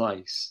basics in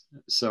place.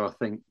 So I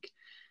think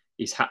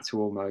he's had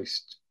to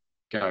almost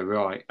go,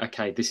 right,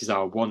 okay, this is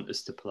how I want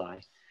us to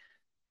play.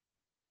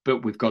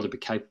 But we've got to be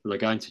capable of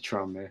going to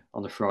Tranmere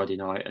on a Friday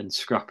night and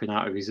scrapping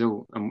out a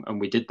result.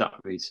 And we did that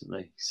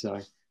recently. So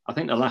I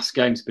think the last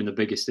game's been the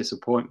biggest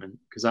disappointment,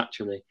 because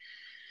actually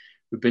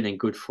we've been in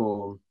good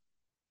form.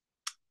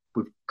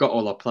 We've got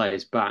all our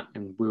players back,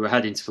 and we were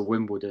heading to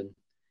Wimbledon.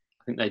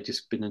 I think they'd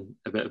just been in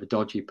a bit of a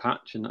dodgy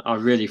patch, and I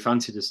really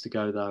fancied us to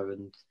go there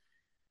and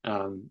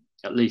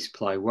at least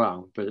play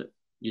well, but,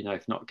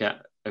 if not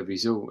get a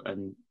result.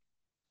 And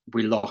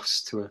we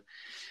lost to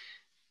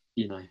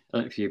I don't know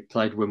if you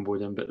played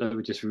Wimbledon, but they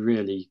were just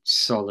really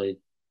solid.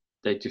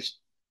 They just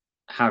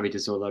harried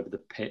us all over the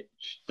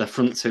pitch. The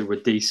front two were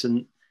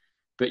decent,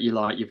 but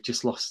you've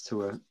just lost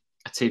to a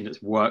team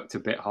that's worked a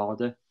bit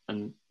harder.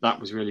 And that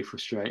was really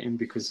frustrating,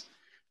 because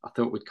I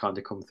thought we'd kind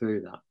of come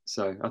through that.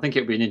 So I think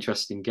it'll be an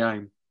interesting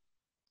game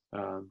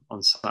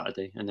on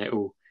Saturday, and it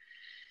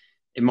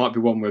might be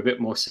one we're a bit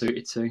more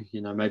suited to.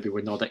 Maybe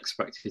we're not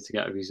expected to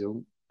get a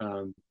result,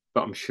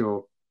 but I'm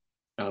sure.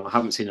 I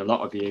haven't seen a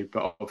lot of you,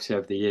 but obviously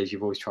over the years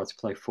you've always tried to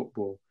play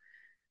football,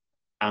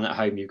 and at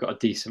home you've got a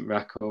decent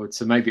record.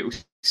 So maybe it will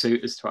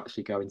suit us to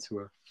actually go into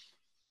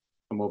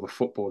a more of a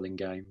footballing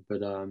game.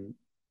 But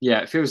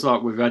it feels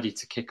like we're ready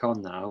to kick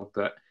on now,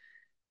 but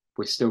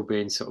we're still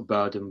being sort of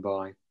burdened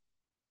by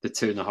the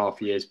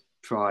 2.5 years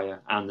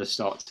prior and the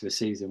start to the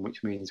season,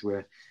 which means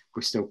we're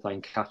still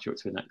playing catch up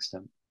to an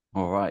extent.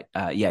 All right.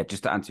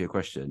 Just to answer your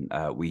question,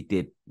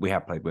 we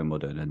have played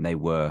Wimbledon, and they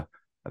were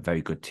a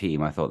very good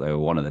team. I thought they were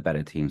one of the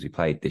better teams we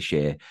played this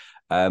year.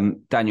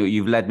 Daniel,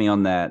 you've led me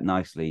on there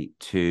nicely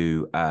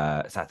to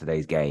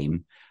Saturday's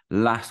game.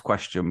 Last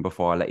question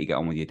before I let you get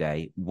on with your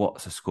day.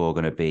 What's the score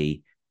going to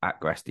be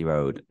at Gresty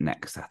Road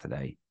next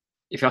Saturday?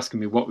 If you're asking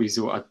me what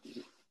result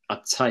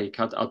I'd take,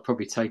 I'd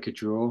probably take a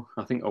draw.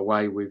 I think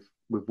away we've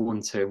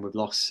won 2 and we've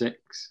lost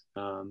 6.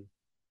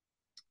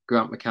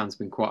 Grant McCann's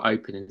been quite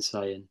open in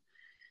saying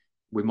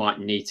we might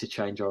need to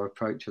change our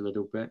approach a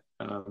little bit.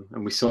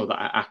 And we saw that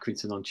at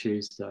Accrington on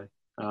Tuesday.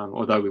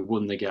 Although we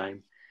won the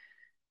game,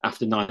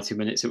 after 90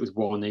 minutes, it was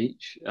 1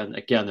 each. And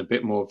again, a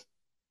bit more of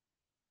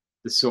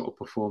the sort of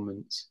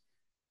performance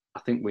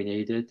I think we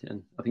needed.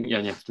 And I think you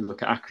only have to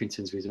look at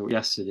Accrington's result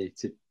yesterday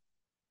to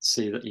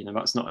see that,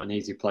 that's not an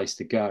easy place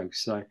to go.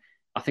 So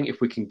I think if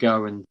we can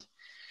go and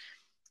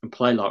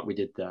play like we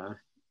did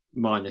there,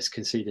 minus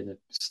conceding a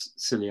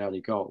silly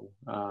early goal,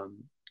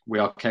 we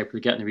are capable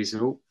of getting a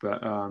result.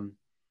 But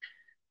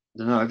I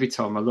don't know, every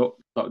time I look,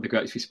 like, with the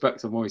greatest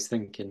respect, I'm always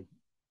thinking,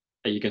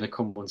 are you going to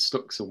come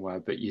unstuck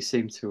somewhere? But you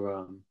seem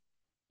to,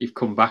 you've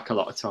come back a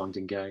lot of times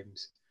in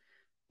games.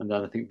 And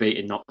then I think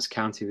beating Notts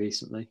County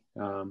recently,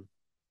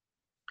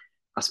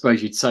 I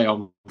suppose you'd say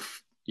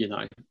if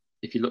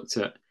you looked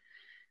at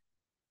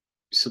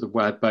sort of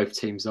where both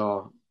teams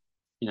are,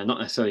 not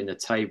necessarily in the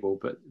table,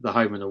 but the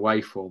home and away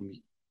form,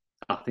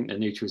 I think the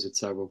neutrals would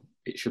say, well,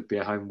 it should be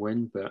a home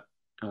win. But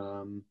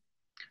I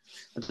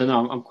don't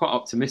know, I'm quite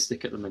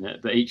optimistic at the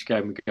minute that each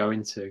game we go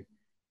into,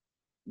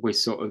 we're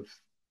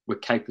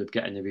capable of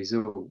getting a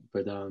result.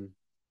 But I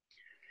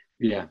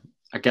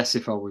guess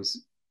if I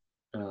was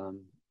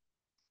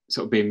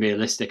sort of being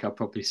realistic, I'd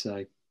probably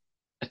say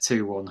a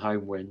 2-1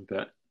 home win.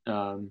 But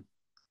I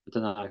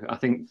don't know, I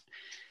think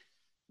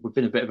we've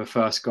been a bit of a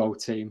first goal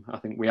team. I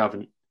think we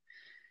haven't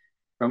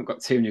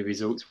got too many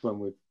results when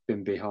we've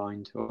been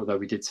behind, although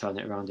we did turn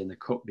it around in the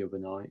cup the other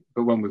night.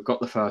 But when we've got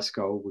the first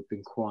goal, we've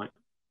been quite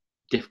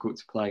difficult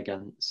to play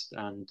against,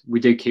 and we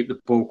do keep the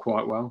ball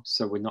quite well,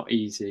 so we're not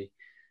easy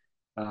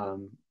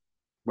when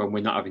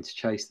we're not having to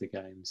chase the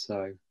game.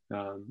 So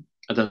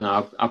I don't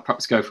know, I'll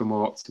perhaps go for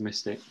more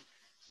optimistic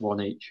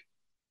 1 each.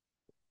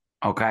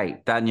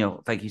 Okay,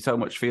 Daniel, thank you so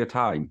much for your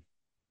time.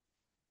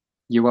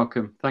 You're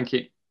welcome. Thank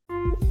you.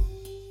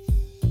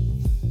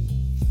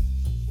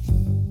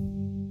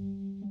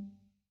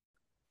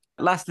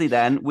 Lastly,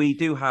 then, we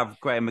do have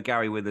Graham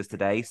McGarry with us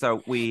today.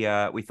 So we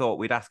thought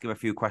we'd ask him a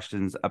few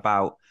questions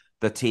about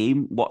the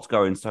team, what's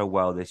going so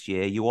well this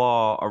year. You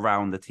are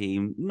around the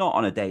team, not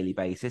on a daily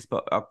basis,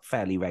 but a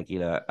fairly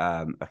regular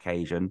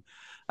occasion.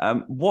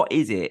 What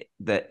is it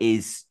that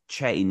is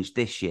changed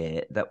this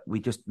year that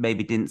we just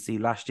maybe didn't see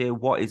last year?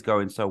 What is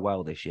going so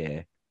well this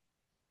year?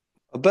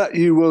 I bet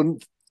you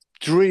won't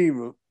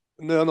dream,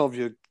 none of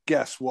you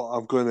guess what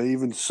I'm going to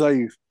even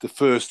say the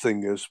first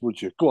thing is,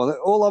 would you? Go on,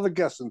 all have a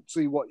guess and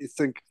see what you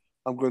think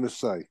I'm going to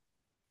say.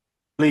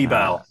 Lee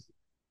Bell.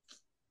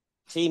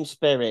 Team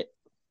spirit.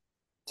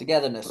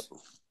 Togetherness.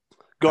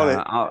 Got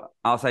it.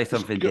 I'll say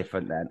something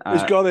different then.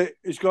 He's got it.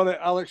 He's got it.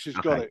 Alex has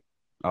got it.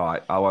 All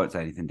right. I won't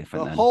say anything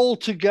different The then. whole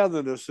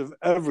togetherness of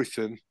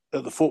everything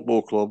at the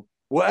football club,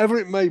 whatever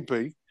it may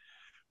be,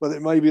 whether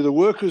it may be the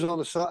workers on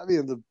a Saturday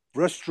in the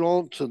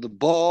restaurants and the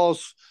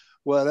bars,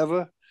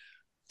 wherever,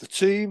 the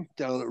team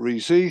down at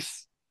Rees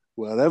Heath,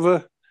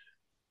 wherever,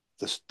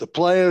 the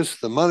players,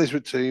 the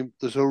management team,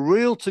 there's a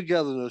real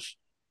togetherness.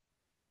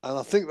 And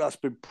I think that's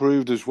been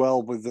proved as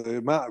well with the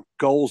amount of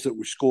goals that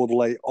we scored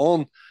late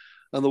on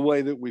and the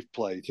way that we've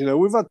played. You know,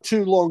 we've had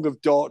too long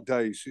of dark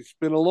days. It's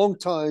been a long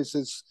time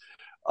since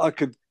I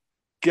could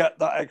get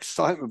that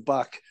excitement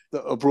back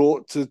that I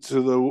brought to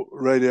the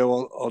radio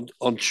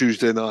on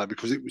Tuesday night,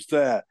 because it was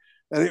there.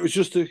 And it was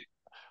just an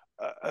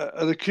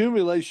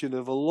accumulation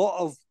of a lot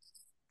of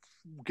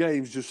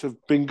games just have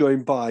been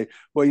going by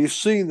where you've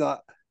seen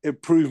that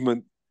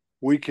improvement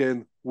week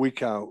in,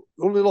 week out.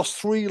 Only lost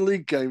 3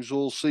 league games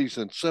all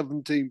season,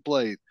 17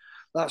 played.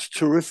 That's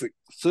terrific.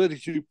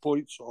 32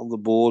 points on the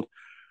board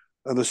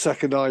and the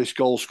second highest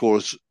goal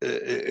scorers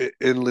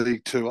in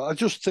League Two. I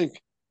just think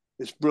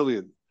it's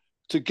brilliant.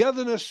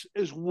 Togetherness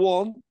is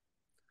one,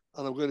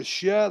 and I'm going to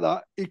share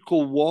that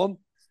equal one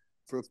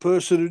for a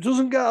person who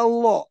doesn't get a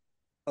lot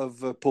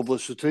of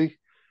publicity.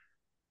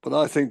 But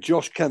I think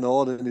Josh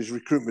Kennard and his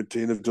recruitment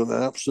team have done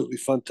an absolutely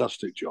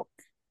fantastic job.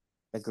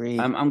 Agreed.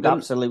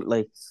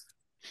 Absolutely.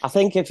 I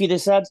think if you'd have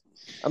said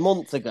a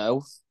month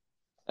ago,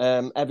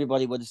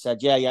 everybody would have said,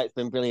 yeah, it's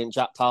been brilliant.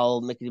 Jack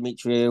Powell, Mickey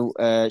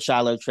Dimitriou,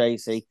 Shiloh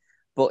Tracy.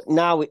 But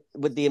now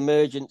with the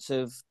emergence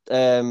of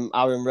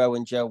Aaron Rowe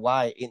and Joe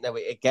White,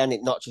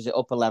 it notches it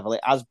up a level.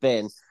 It has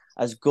been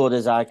as good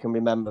as I can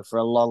remember for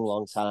a long,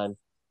 long time.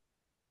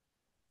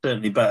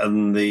 Certainly better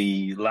than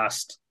the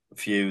last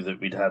few that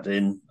we'd had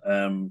in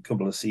a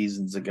couple of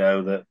seasons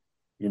ago that,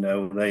 you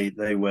know,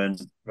 they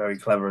weren't very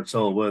clever at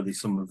all, were they,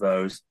 some of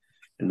those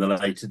in the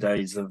later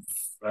days of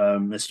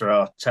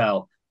Mr.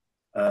 Artell.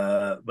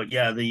 But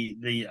yeah,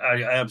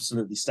 I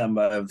absolutely stand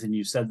by everything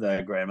you said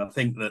there, Graham. I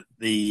think that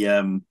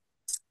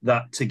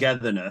that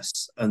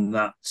togetherness and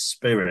that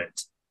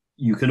spirit,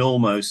 you can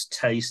almost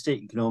taste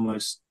it, you can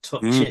almost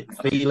touch it,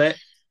 feel it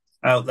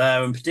out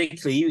there, and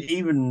particularly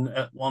even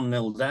at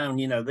 1-0 down,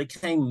 you know, they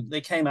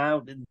came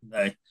out, didn't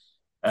they,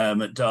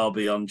 at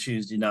Derby on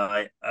Tuesday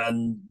night,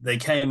 and they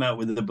came out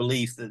with the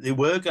belief that they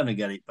were going to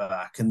get it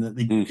back and that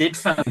they did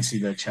fancy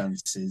their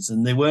chances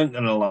and they weren't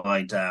going to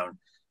lie down.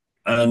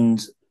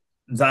 And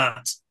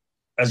that,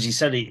 as you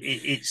said,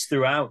 it's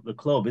throughout the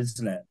club,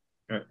 isn't it,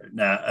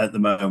 now at the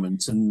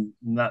moment, and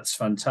that's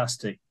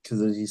fantastic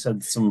because, as you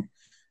said, some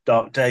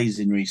dark days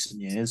in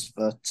recent years,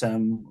 but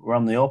we're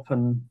on the up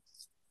and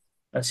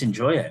let's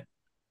enjoy it.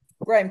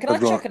 Graham, can I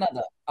chuck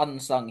another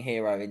unsung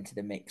hero into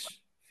the mix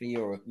for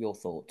your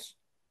thoughts?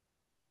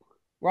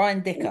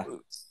 Ryan Dicker.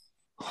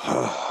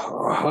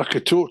 I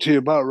could talk to you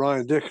about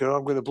Ryan Dicker.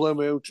 I'm going to blow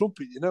my own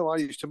trumpet. You know, I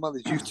used to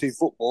manage youth team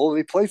football and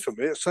he played for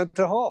me at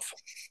centre half.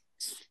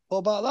 What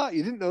about that?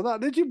 You didn't know that,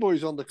 did you,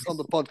 boys, on the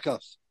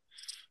podcast?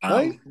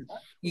 Right?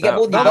 You get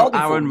all the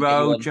Aaron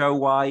Rowe, Joe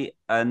White,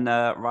 and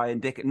Ryan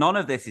Dicker. None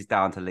of this is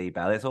down to Lee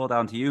Bell. It's all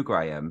down to you,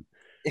 Graham.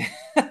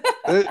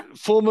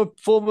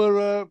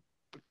 Former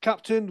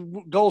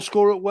captain, goal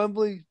scorer at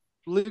Wembley,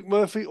 Luke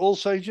Murphy,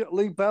 All-Sager,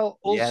 Lee Bell,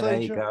 All-Sager.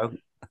 There you go.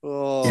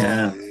 Oh,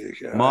 yeah.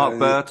 Mark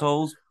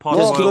Birtles,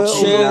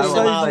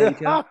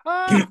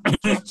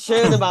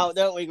 churn them out,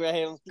 don't we,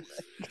 Graham?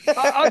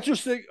 I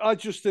just think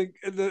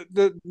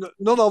that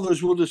none of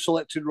us would have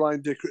selected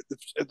Ryan Dicker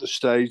at the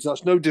stage.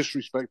 That's no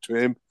disrespect to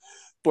him,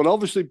 but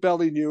obviously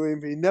Belly knew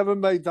him. He never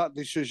made that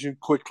decision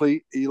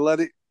quickly. He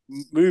let it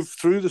move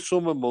through the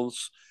summer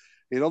months.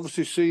 He'd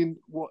obviously seen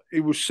what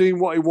he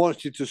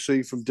wanted to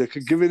see from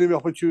Dicker, giving him the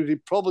opportunity.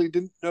 Probably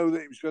didn't know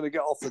that he was going to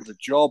get offered the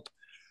job.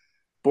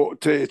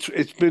 But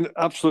it's been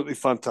absolutely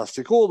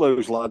fantastic. All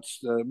those lads,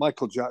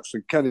 Michael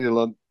Jackson, Kenny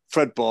Lunt,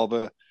 Fred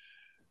Barber,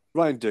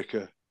 Ryan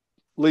Dicker,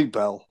 Lee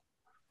Bell,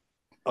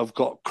 have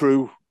got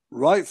Crewe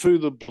right through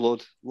the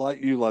blood,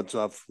 like you lads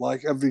have,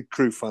 like every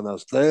Crewe fan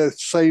has. They're the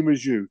same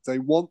as you. They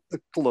want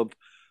the club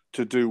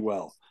to do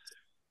well.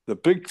 The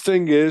big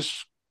thing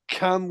is,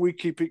 can we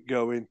keep it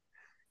going?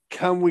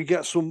 Can we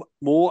get some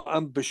more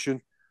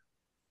ambition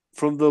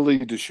from the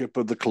leadership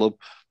of the club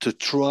to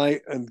try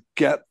and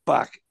get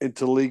back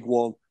into League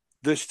One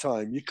this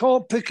time? You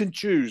can't pick and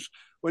choose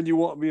when you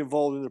want to be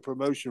involved in a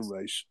promotion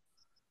race.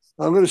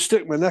 I'm going to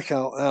stick my neck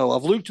out now.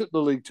 I've looked at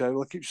the league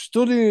table. I keep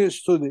studying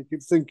it,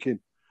 keep thinking,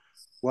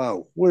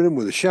 Wow, we're in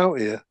with a shout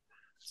here.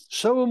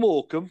 So are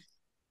Morecambe,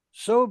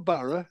 so are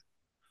Barra,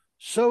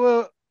 so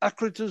are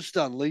Accrington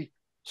Stanley,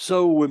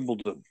 so are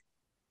Wimbledon,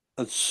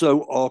 and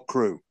so are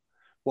Crewe.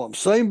 What I'm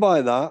saying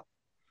by that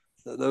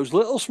those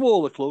little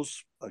smaller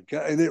clubs are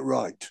getting it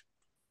right.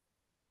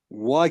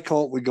 Why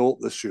can't we go up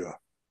this year?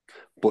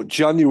 But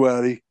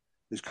January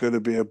is going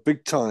to be a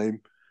big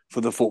time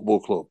for the football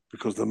club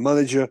because the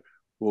manager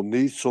will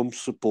need some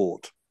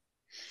support.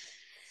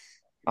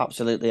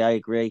 Absolutely, I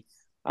agree.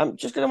 I'm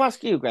just going to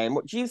ask you, Graham,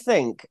 what do you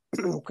think?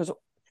 Because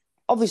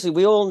obviously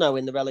we all know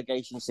in the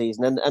relegation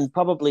season, and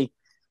probably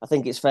I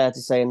think it's fair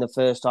to say in the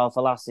first half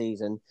of last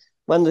season,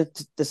 when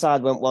the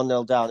side went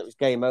 1-0 down, it was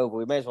game over.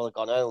 We may as well have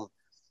gone home.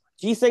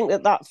 Do you think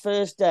that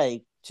first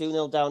day,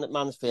 2-0 down at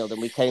Mansfield,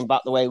 and we came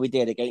back the way we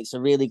did against a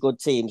really good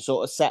team,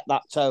 sort of set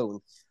that tone?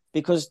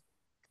 Because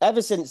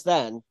ever since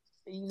then,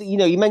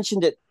 you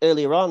mentioned it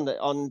earlier on that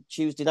on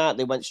Tuesday night,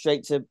 they went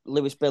straight to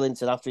Lewis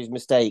Billington after his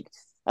mistake.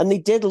 And they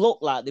did look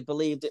like they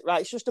believed it.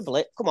 Right, it's just a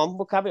blip. Come on,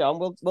 we'll carry on.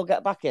 We'll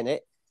get back in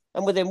it.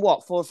 And within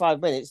 4 or 5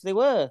 minutes, they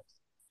were.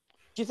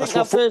 Do you think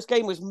that first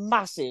game was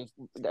massive?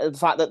 The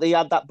fact that they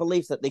had that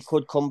belief that they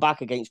could come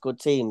back against good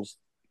teams.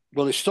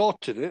 Well, it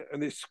started it,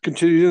 and it's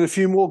continued in a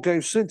few more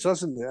games since,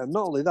 hasn't it? And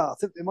not only that, I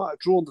think they might have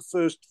drawn the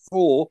first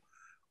 4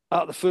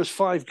 out of the first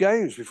 5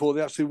 games before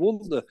they actually won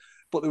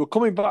But they were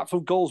coming back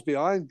from goals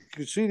behind,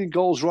 conceding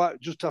goals right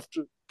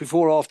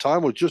before half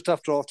time or just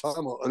after half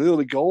time, or an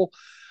early goal.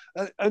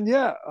 And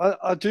yeah,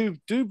 I do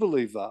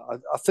believe that.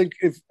 I think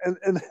if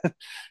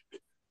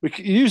we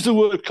use the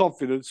word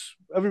confidence,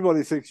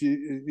 everybody thinks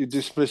you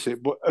dismiss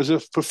it, but as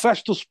a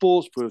professional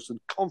sports person,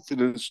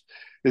 confidence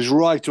is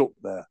right up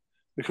there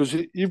because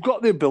you've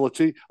got the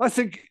ability. I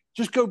think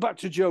just go back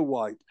to Joe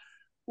White.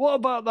 What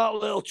about that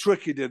little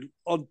trick he did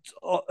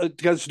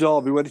against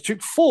Derby when he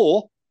took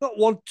 4, not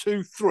 1,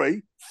 2,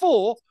 3,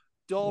 4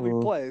 Derby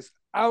players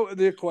out of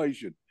the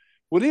equation?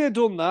 Would he have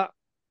done that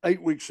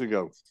 8 weeks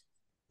ago?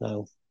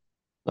 No.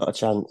 Not a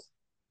chance.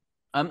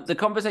 The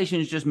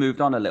conversation's just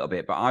moved on a little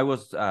bit, but I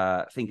was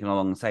thinking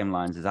along the same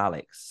lines as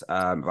Alex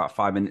about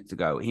 5 minutes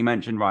ago. He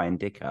mentioned Ryan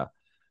Dicker.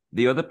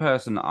 The other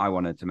person that I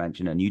wanted to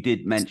mention, and you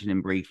did mention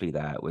him briefly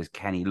there, was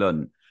Kenny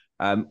Lunt.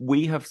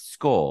 We have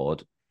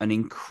scored an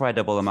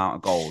incredible amount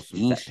of goals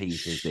from set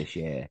pieces this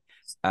year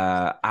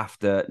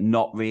after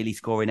not really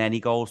scoring any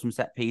goals from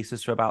set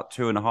pieces for about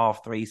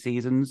 2.5, 3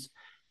 seasons.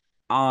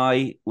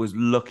 I was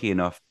lucky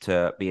enough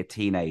to be a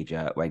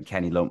teenager when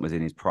Kenny Lunt was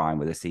in his prime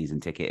with a season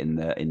ticket in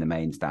the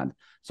main stand.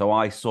 So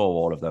I saw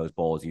all of those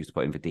balls he used to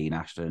put in for Dean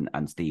Ashton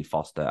and Steve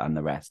Foster and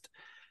the rest.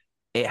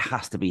 It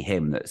has to be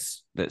him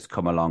that's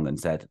come along and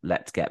said,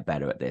 let's get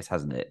better at this,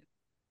 hasn't it?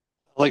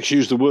 Alex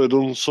used the word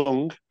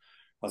unsung.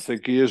 I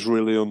think he is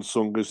really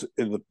unsung as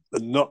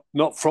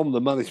not from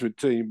the management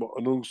team, but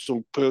an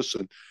unsung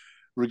person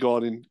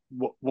regarding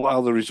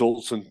how the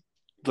results and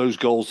those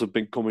goals have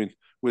been coming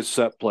with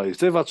set plays.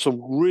 They've had some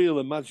real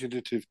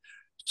imaginative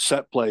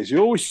set plays. He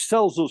always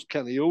tells us,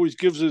 Kenny, he always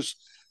gives us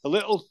a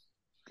little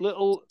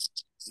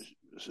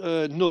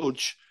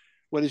nudge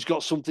when he's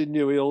got something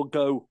new. He'll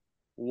go,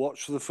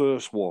 watch the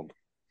first one.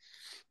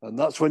 And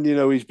that's when you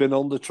know he's been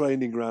on the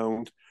training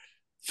ground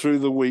through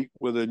the week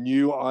with a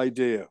new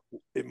idea.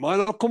 It might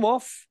not come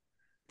off,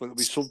 but it'll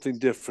be something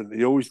different.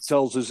 He always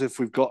tells us if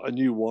we've got a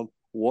new one,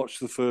 watch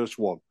the first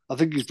one. I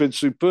think he's been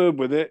superb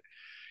with it.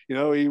 You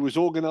know, he was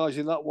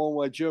organising that one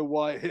where Joe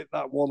White hit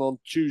that one on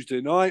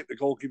Tuesday night. The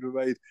goalkeeper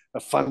made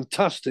a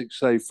fantastic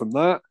save from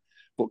that.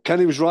 But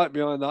Kenny was right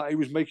behind that. He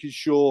was making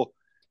sure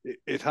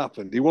it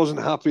happened. He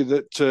wasn't happy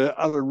that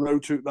Alan Rowe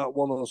took that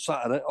one on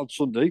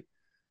Sunday,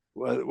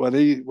 when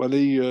he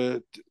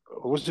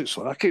was it?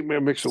 I keep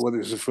mixing up whether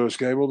it was the first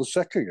game or the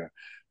second game.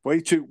 But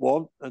he took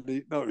one, and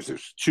it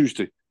was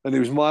Tuesday, and he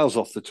was miles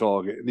off the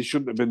target, and he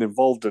shouldn't have been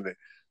involved in it.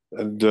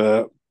 And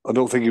I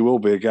don't think he will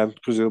be again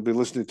because he'll be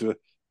listening to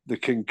the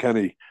King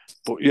Kenny.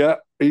 But yeah,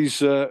 he's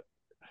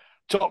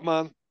top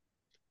man.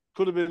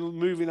 Could have been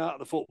moving out of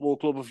the football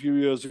club a few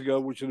years ago,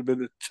 which would have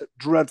been a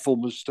dreadful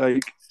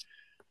mistake.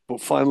 But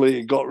finally,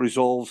 it got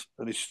resolved,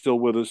 and he's still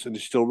with us, and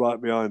he's still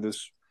right behind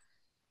us.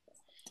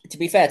 To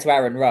be fair to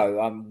Aaron Rowe,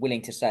 I'm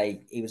willing to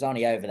say he was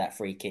only over that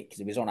free kick because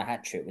he was on a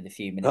hat trick with a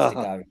few minutes to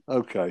go.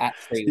 Okay. At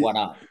 3-1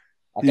 up.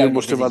 You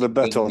must have had a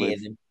bet on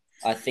him.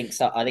 I think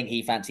so. I think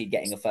he fancied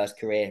getting a first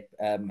career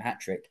hat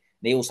trick.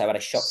 He also had a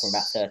shot from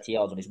about 30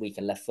 yards on his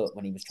weaker left foot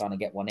when he was trying to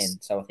get one in.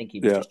 So I think he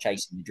was just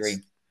chasing the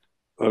dream.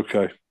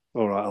 Okay.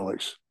 All right,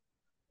 Alex.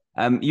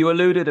 You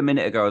alluded a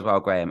minute ago as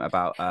well, Graham,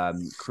 about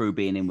Crewe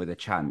being in with a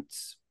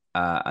chance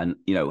and,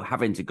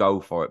 having to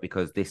go for it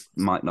because this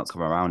might not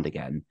come around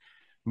again.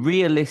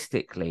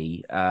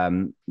 Realistically,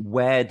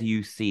 where do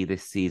you see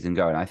this season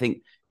going? I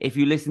think if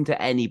you listen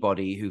to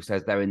anybody who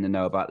says they're in the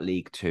know about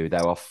League Two,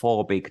 there are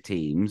 4 big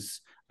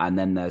teams and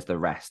then there's the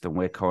rest, and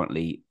we're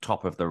currently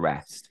top of the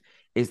rest.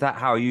 Is that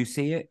how you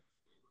see it?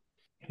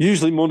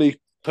 Usually money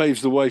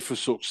paves the way for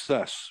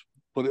success,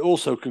 but it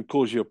also can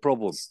cause you a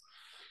problem.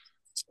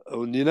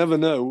 And you never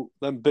know,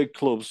 them big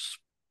clubs,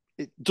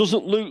 it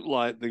doesn't look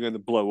like they're going to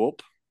blow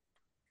up,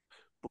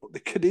 but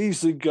it could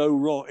easily go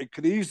wrong. It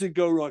could easily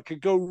go wrong. It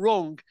could go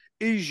wrong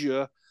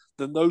easier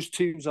than those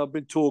teams I've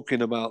been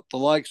talking about, the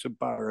likes of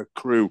Barrow,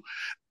 Crewe,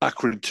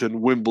 Accrington,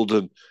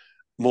 Wimbledon,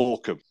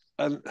 Morecambe.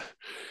 And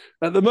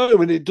at the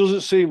moment, it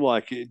doesn't seem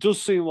like it. It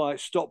does seem like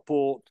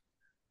Stockport,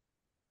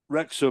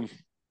 Wrexham,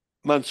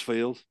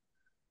 Mansfield.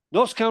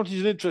 Notts County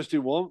is an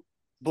interesting one,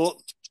 but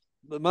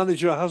the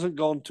manager hasn't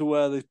gone to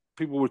where the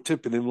people were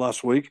tipping him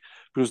last week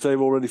because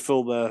they've already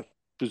filled their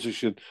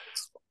position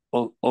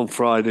on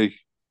Friday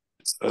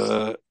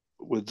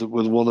with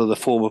one of the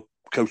former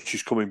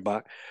coaches coming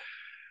back.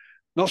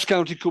 Notts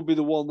County could be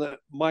the one that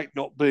might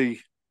not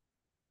be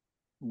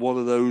one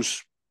of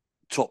those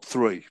top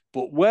three.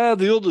 But where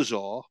the others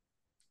are,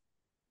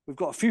 we've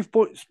got a few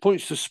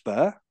points to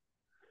spare.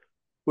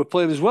 We're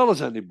playing as well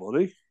as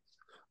anybody.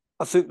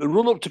 I think the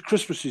run up to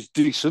Christmas is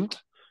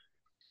decent.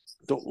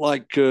 Don't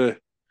like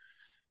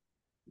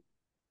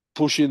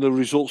pushing the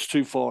results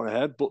too far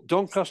ahead, but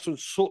Doncaster and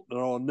Sutton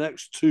are our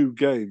next two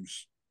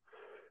games.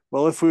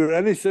 Well, if we were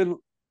anything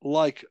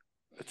like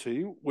a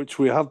team, which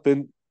we have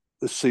been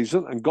this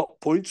season, and got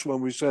points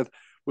when we said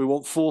we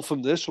want 4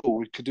 from this, or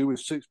we could do with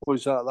 6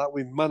 points out of that,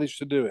 we've managed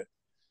to do it.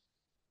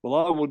 Well,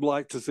 I would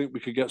like to think we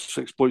could get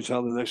 6 points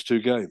out of the next 2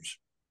 games.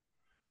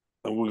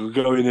 And we're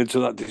going into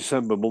that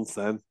December month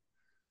then,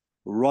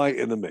 right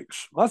in the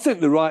mix. I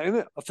think they're right in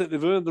it. I think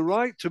they've earned the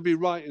right to be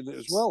right in it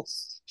as well.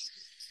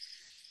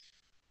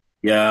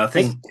 Yeah, I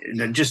think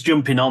just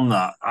jumping on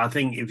that, I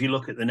think if you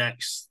look at the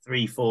next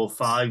 3, 4,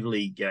 5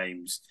 league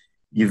games,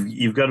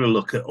 you've got to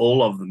look at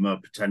all of them are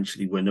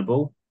potentially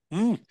winnable.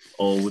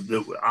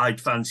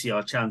 I'd fancy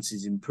our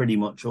chances in pretty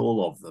much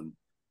all of them.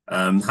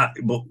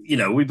 But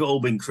we've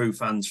all been Crewe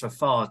fans for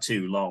far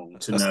too long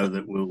to know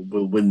that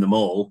we'll win them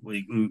all.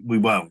 We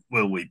won't,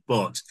 will we?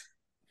 But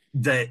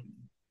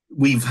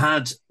we've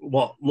had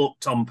what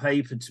looked on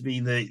paper to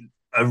be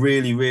a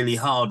really, really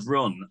hard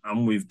run,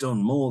 and we've done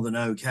more than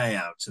okay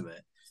out of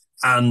it.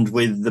 And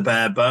with the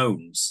bare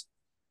bones,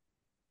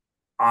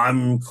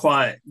 I'm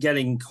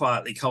getting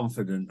quietly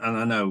confident. And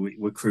I know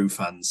we're Crewe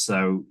fans,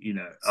 so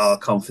our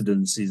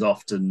confidence is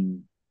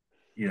often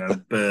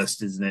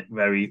burst, isn't it,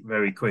 very,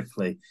 very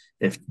quickly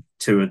if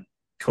a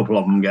couple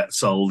of them get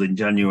sold in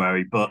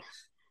January. But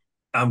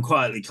I'm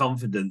quietly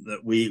confident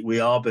that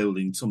we are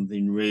building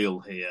something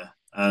real here,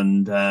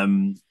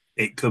 and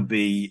it could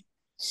be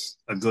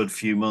a good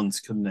few months,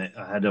 couldn't it,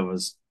 ahead of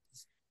us?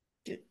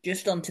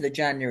 Just on to the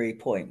January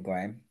point,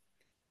 Graham.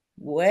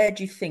 Where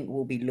do you think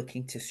we'll be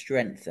looking to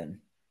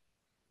strengthen?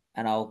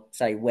 And I'll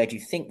say, where do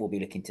you think we'll be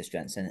looking to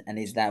strengthen? And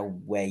is that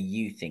where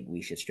you think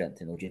we should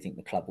strengthen, or do you think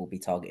the club will be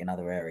targeting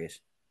other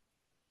areas?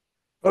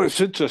 Oh, it's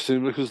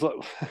interesting because, like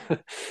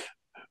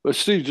well,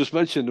 Steve just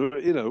mentioned,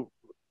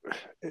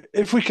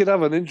 if we could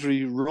have an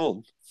injury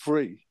run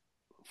free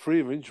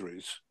of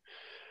injuries,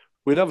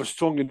 we'd have a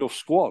strong enough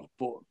squad.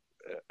 But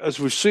as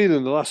we've seen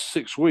in the last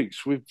 6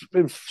 weeks, we've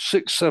been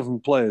 6,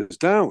 7 players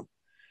down.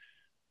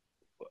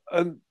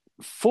 And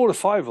 4 or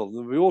 5 of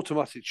them will be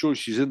automatic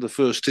choices in the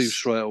first team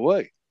straight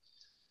away.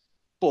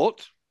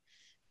 But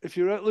if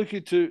you're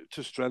looking to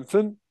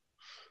strengthen,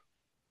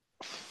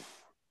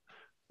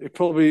 it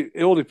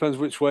all depends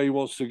which way he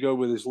wants to go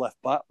with his left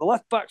back. The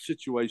left back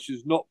situation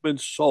has not been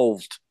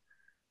solved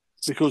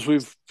because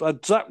we've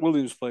had Zach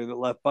Williams playing at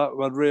left back,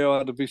 we've had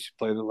Rio Adebisi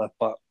playing at left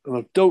back, and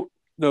I don't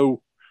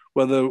know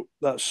whether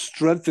that's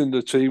strengthened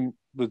the team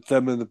with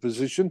them in the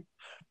position.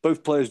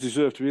 Both players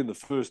deserve to be in the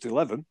first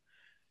 11.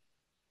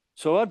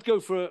 So I'd go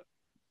for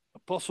a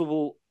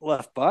possible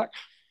left back.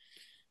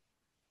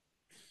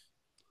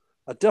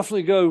 I'd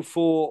definitely go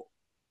for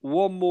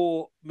one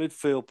more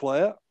midfield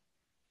player.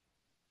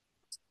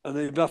 And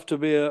it'd have to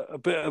be a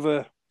bit of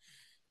a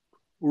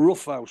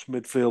roughhouse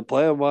midfield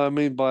player. What I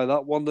mean by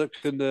that, one that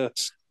can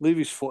leave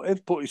his foot in,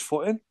 put his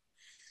foot in.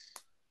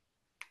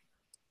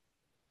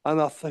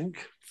 And I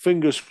think,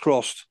 fingers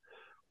crossed,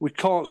 we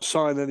can't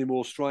sign any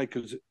more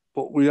strikers,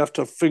 but we have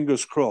to have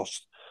fingers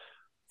crossed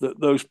that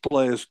those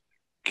players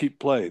keep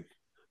playing.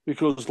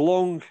 Because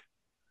Long,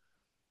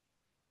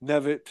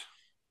 Nevitt,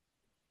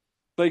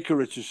 Baker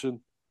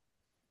Richardson,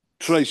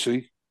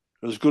 Tracy,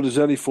 as good as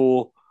any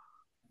 4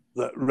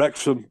 that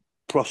Wrexham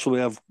possibly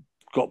have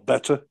got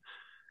better,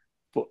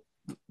 but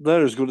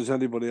they're as good as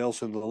anybody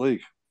else in the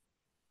league.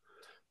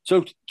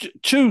 So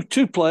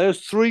two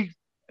players, 3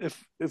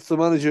 if the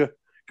manager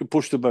can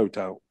push the boat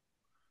out,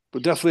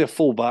 but definitely a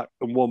fullback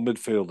and 1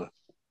 midfielder,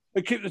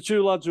 and keep the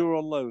 2 lads who are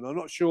on loan. I'm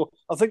not sure.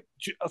 I think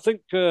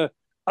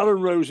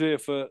Aaron Rowe's here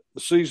for the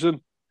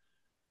season,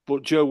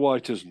 but Joe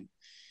White isn't.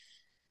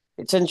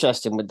 It's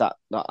interesting with that,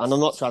 and I'm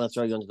not trying to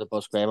throw you under the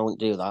bus, Graham. I wouldn't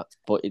do that.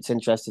 But it's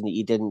interesting that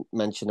you didn't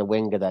mention a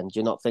winger then. Do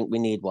you not think we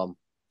need one?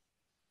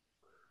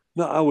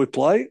 Not how we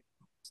play.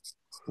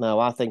 No,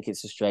 I think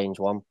it's a strange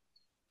one.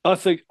 I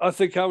think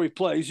how he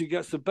plays, he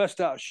gets the best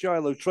out of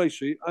Shiloh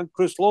Tracy and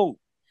Chris Long.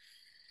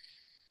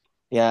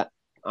 Yeah.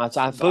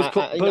 Both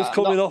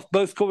coming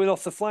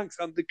off the flanks,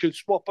 and they can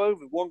swap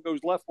over. One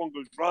goes left, one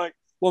goes right,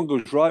 one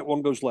goes right,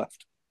 one goes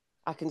left.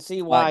 I can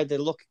see why they're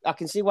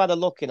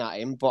looking at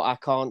him, but I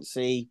can't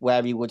see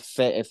where he would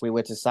fit if we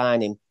were to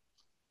sign him.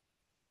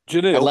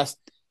 Janelle?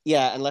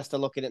 Unless they're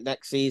looking at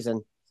next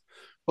season.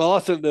 Well, I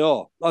think they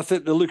are. I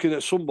think they're looking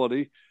at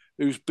somebody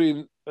who's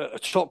been at a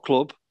top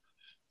club,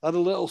 had a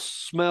little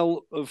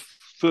smell of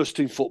first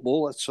team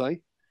football, let's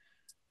say,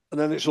 and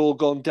then it's all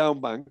gone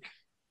down bank,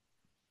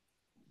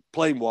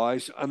 playing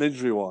wise and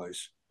injury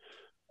wise.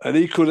 And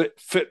he could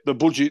fit the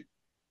budget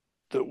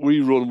that we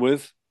run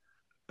with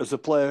as a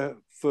player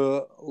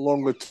for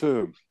longer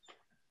term.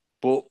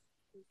 But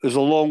there's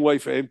a long way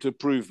for him to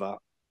prove that.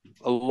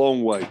 A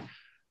long way.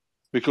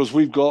 Because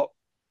we've got,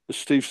 as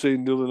Steve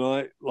seen the other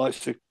night,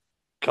 likes to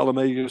Callum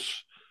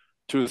Agus,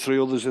 2 or 3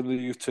 others in the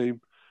youth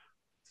team,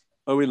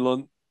 Owen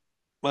Lunt,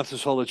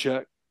 Matas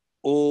Holacek,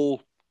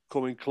 all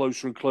coming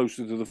closer and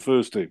closer to the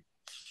first team.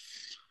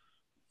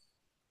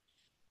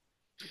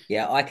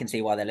 Yeah, I can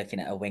see why they're looking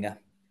at a winger.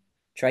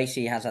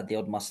 Tracy has had the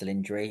odd muscle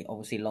injury.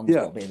 Obviously, Long's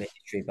got a bit of a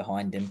history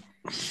behind him.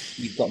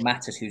 You've got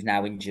Matas, who's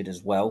now injured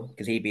as well,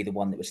 because he'd be the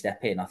one that would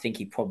step in. I think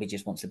he probably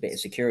just wants a bit of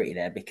security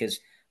there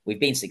because we've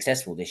been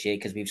successful this year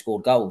because we've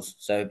scored goals.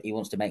 So he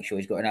wants to make sure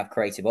he's got enough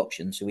creative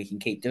options so we can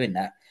keep doing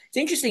that. It's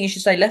interesting you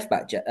should say left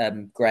back,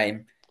 Graham.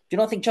 Do you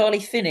not think Charlie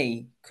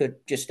Finney could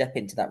just step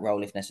into that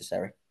role if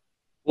necessary?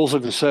 All I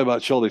can say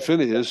about Charlie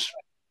Finney is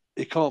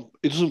he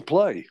doesn't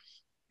play.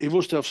 He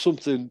must have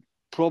something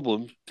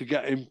problem to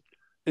get him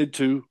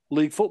into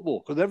league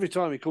football because every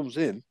time he comes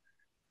in,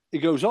 he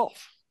goes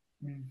off.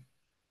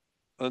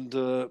 And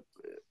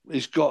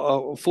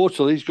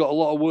unfortunately, he's got a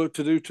lot of work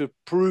to do to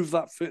prove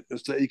that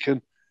fitness that he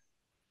can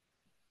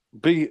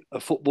be a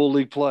football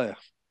league player.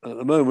 At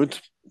the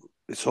moment,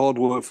 it's hard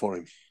work for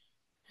him.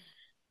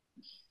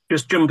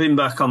 Just jumping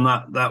back on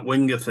that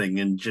winger thing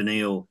and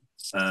Janelle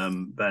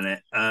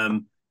Bennett,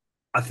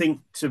 I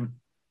think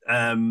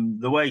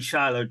the way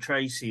Shiloh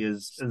Tracy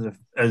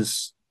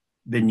has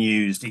been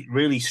used, it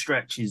really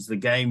stretches the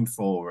game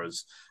for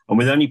us. And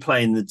with only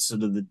playing the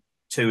sort of the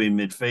 2 in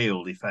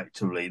midfield,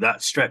 effectively,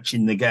 that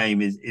stretching the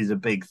game is a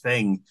big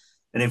thing.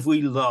 And if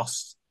we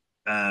lost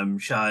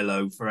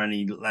Shiloh for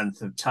any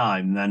length of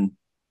time, then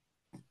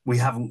we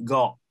haven't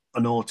got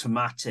an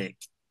automatic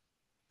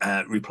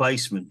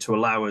replacement to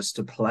allow us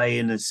to play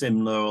in a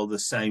similar or the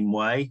same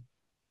way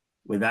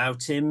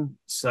without him.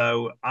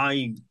 So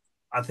I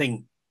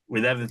think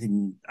with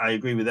everything, I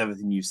agree with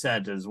everything you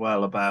said as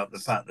well about the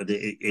fact that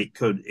it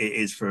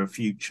is for a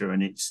future,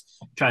 and it's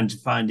trying to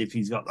find if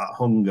he's got that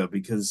hunger,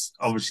 because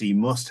obviously he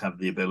must have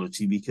the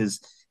ability, because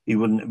he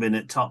wouldn't have been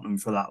at Tottenham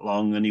for that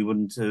long, and he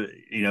wouldn't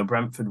have,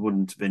 Brentford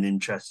wouldn't have been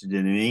interested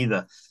in him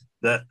either.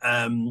 That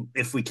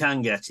if we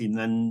can get him,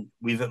 then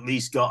we've at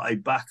least got a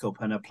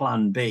backup and a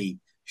plan B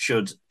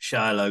should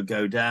Shiloh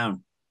go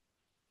down.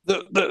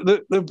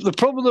 The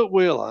problem that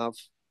we'll have,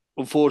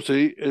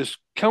 unfortunately, is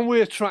can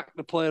we attract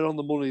the player on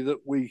the money that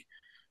we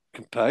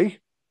can pay?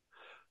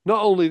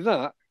 Not only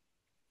that,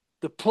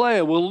 the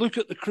player will look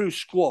at the Crewe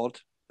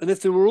squad, and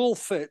if they were all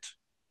fit,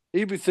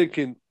 he'd be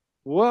thinking,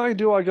 why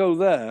do I go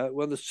there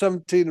when there's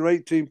 17 or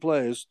 18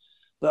 players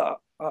that,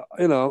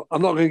 I'm not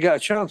going to get a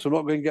chance, I'm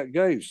not going to get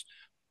games.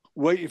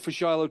 Waiting for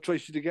Shiloh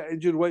Tracy to get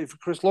injured, waiting for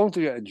Chris Long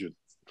to get injured.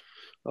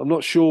 I'm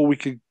not sure we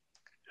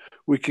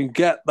can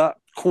get that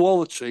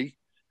quality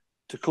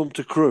to come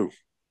to Crewe.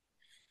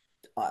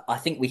 I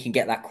think we can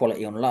get that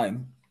quality on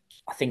loan.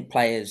 I think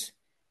Premier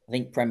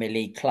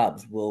League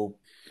clubs will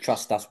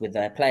trust us with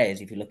their players.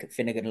 If you look at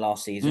Finnegan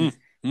last season,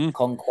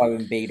 Conquo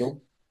and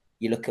Beadle,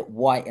 you look at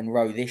White and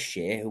Rowe this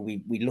year, who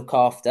we look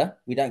after.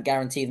 We don't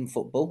guarantee them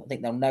football. I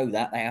think they'll know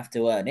that. They have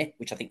to earn it,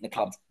 which I think the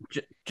clubs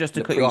just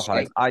to cut you off,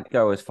 I'd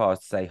go as far as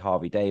to say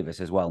Harvey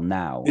Davis as well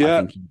now. Yeah,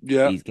 I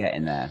think he's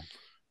getting there.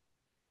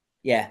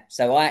 Yeah,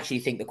 so I actually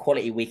think the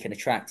quality we can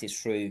attract is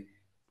through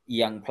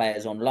young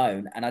players on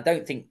loan. And I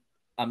don't think,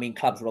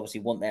 clubs would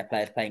obviously want their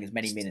players playing as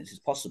many minutes as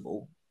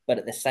possible, but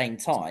at the same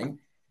time,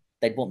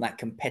 they'd want that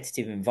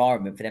competitive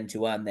environment for them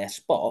to earn their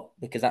spot,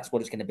 because that's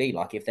what it's going to be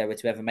like if they were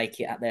to ever make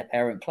it at their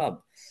parent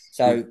club.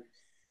 So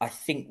I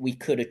think we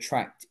could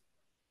attract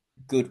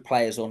good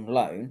players on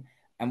loan,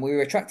 and we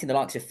were attracting the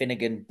likes of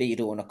Finnegan,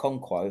 Beadle and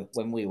Okonkwo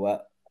when we were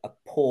a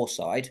poor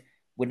side.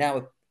 We're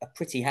now a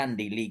pretty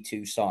handy League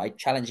Two side,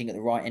 challenging at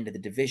the right end of the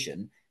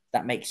division.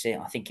 That makes it,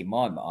 I think, in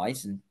my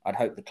eyes, and I'd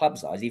hope the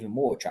club's eyes, even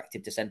more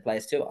attractive to send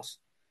players to us.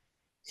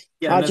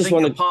 Yeah, I think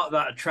a part of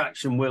that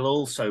attraction will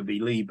also be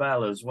Lee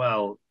Bell as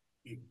well.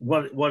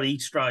 What he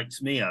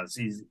strikes me as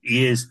is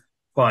he is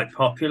quite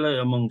popular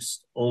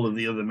amongst all of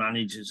the other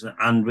managers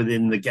and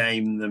within the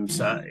game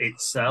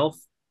itself.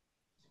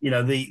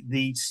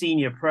 The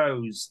senior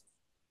pros,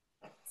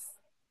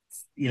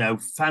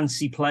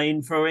 fancy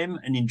playing for him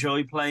and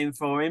enjoy playing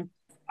for him.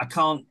 I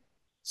can't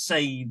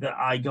say that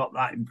I got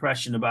that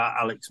impression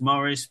about Alex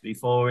Morris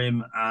before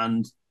him,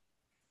 and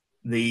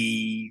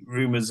the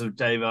rumours of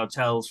Dave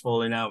Artell's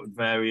falling out with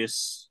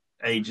various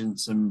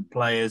agents and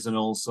players and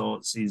all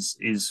sorts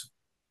is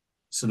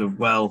sort of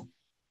well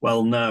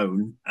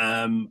known.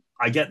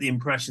 I get the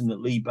impression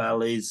that Lee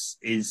Bell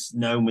is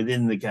known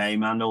within the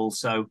game and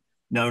also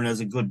known as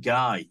a good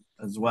guy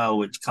as well,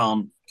 which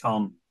can't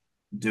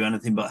do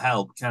anything but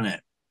help, can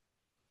it?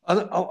 I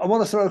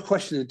want to throw a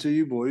question into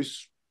you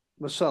boys.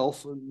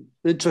 myself, and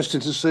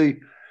interested to see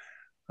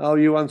how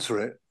you answer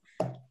it.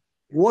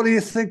 What do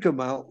you think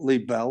about Lee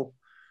Bell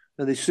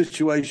and his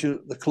situation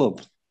at the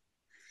club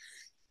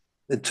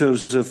in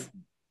terms of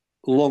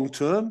long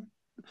term?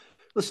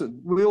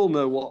 Listen, we all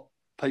know what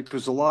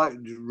papers are like,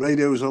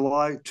 radios are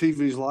like,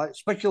 TV's like.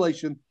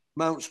 Speculation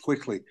mounts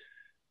quickly.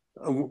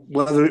 And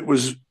whether it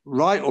was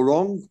right or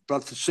wrong,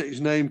 Bradford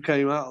City's name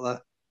came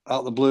out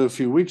of the blue a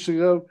few weeks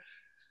ago.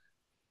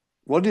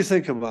 What do you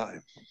think about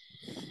him?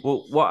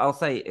 Well, what I'll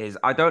say is,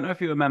 I don't know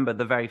if you remember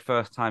the very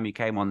first time you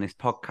came on this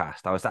podcast.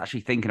 I was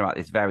actually thinking about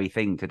this very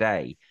thing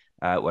today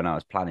when I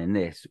was planning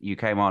this. You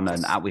came on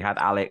and we had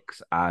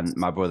Alex and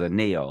my brother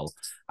Neil,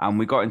 and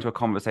we got into a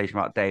conversation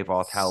about Dave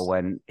Artell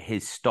when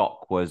his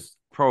stock was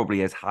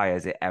probably as high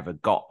as it ever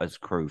got as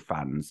Crewe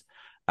fans.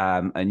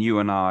 And you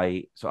and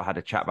I sort of had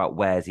a chat about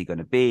where's he going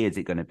to be? Is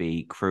it going to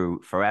be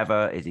Crewe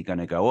forever? Is he going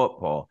to go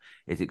up, or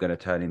is it going to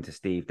turn into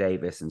Steve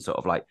Davis? And sort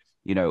of like,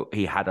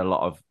 he had a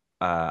lot of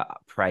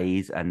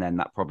praise, and then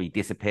that probably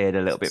disappeared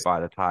a little bit by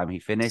the time he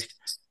finished.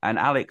 And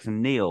Alex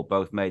and Neil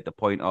both made the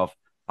point of,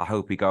 I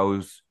hope he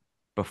goes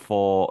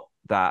before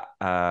that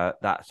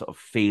sort of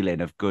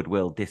feeling of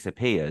goodwill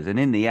disappears. And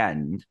in the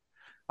end,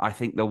 I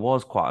think there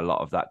was quite a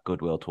lot of that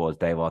goodwill towards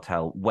Dave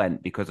Artell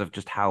went because of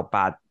just how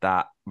bad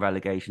that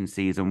relegation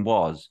season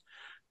was.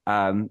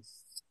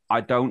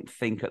 I don't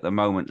think at the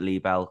moment Lee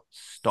Bell's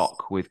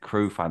stock with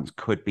Crewe fans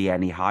could be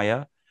any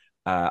higher.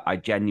 I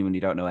genuinely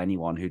don't know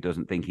anyone who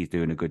doesn't think he's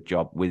doing a good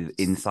job with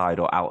inside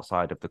or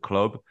outside of the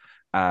club.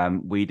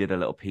 We did a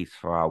little piece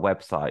for our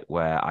website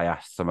where I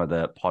asked some of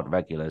the pod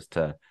regulars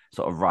to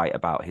sort of write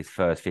about his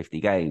first 50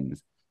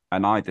 games.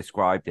 And I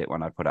described it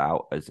when I put it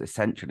out as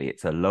essentially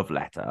it's a love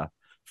letter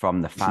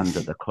from the fans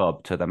of the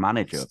club to the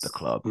manager of the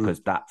club,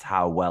 because that's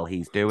how well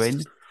he's doing.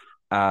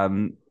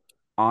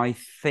 I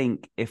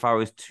think if I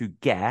was to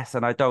guess,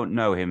 and I don't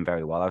know him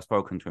very well, I've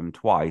spoken to him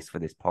twice for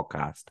this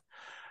podcast,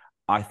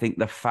 I think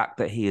the fact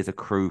that he is a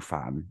Crewe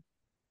fan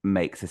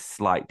makes a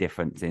slight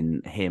difference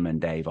in him and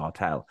Dave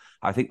Artell.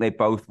 I think they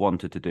both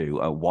wanted to do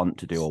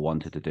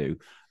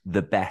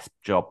the best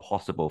job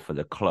possible for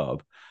the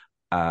club.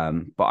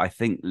 But I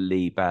think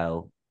Lee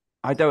Bell,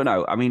 I don't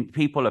know. I mean,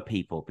 people are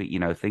people, but,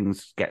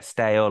 things get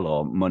stale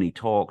or money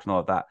talks and all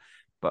of that.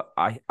 But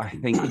I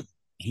think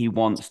he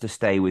wants to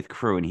stay with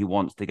Crewe and he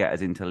wants to get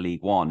us into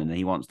League One and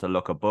he wants to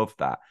look above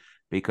that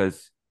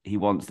because he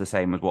wants the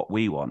same as what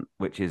we want,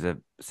 which is a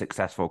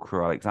successful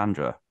Crewe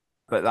Alexandra.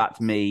 But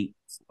that's me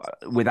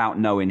without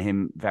knowing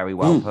him very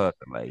well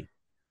personally.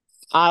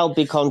 I'll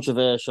be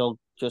controversial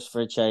just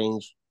for a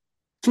change.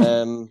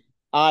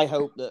 I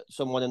hope that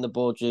someone in the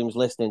boardroom's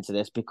listening to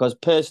this because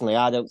personally,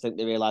 I don't think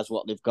they realise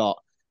what they've got.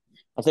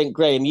 I think,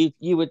 Graham, you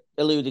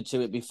alluded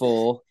to it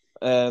before.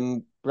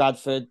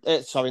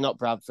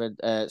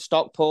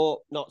 Stockport,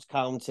 Notts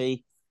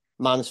County,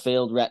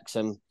 Mansfield,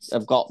 Wrexham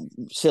have got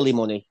silly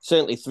money,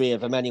 certainly three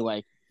of them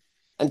anyway.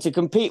 And to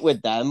compete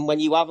with them, when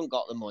you haven't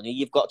got the money,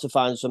 you've got to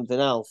find something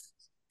else.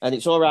 And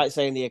it's all right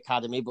saying the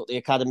academy, but the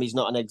academy's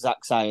not an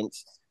exact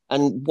science.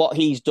 And what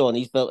he's done,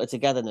 he's built a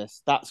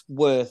togetherness. That's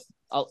worth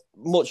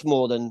much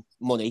more than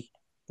money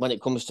when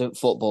it comes to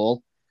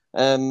football.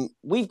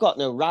 We've got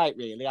no right,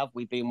 really, have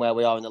we, been where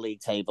we are in the league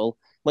table?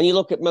 When you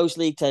look at most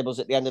league tables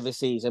at the end of the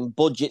season,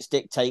 budgets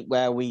dictate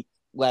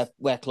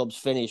where clubs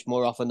finish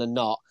more often than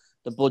not.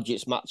 The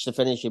budgets match the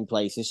finishing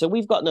places. So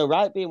we've got no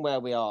right being where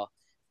we are.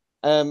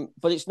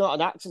 But it's not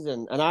an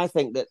accident. And I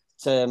think that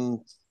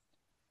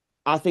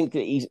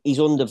he's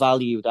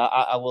undervalued.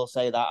 I will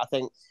say that. I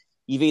think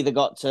you've either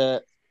got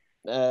to...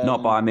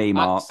 not by me,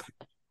 Mark.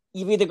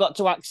 You've either got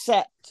to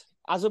accept,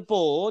 as a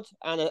board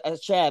and a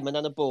chairman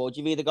and a board,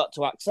 you've either got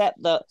to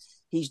accept that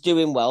he's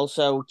doing well.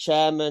 So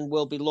chairman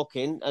will be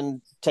looking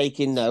and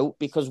taking note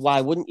because why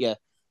wouldn't you?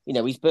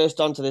 He's burst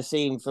onto the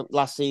scene from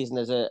last season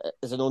as an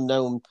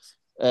unknown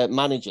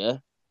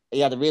manager. He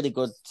had a really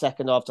good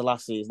second half to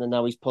last season, and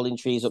now he's pulling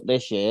trees up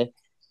this year.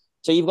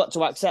 So you've got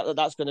to accept that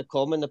that's going to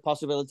come, and the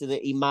possibility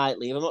that he might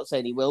leave. I'm not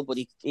saying he will, but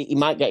he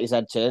might get his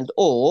head turned.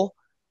 Or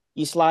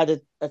you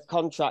slide a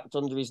contract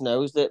under his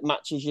nose that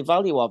matches your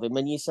value of him,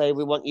 and you say,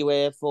 we want you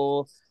here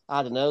for,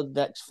 I don't know,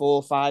 the next 4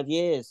 or 5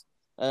 years.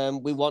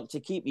 We want to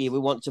keep you. We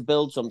want to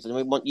build something.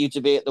 We want you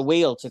to be at the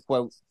wheel, to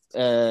quote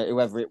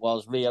whoever it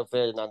was, Rio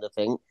Ferdinand, I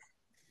think.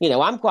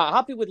 I'm quite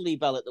happy with Lee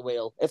Bell at the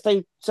wheel. If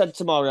they said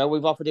tomorrow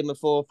we've offered him a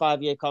 4 or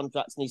 5 year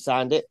contract and he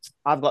signed it,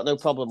 I've got no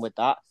problem with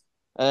that.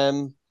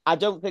 I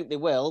don't think they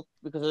will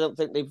because I don't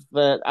think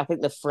I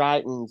think they're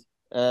frightened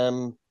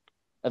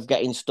of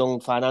getting stung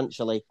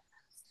financially.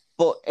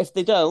 But if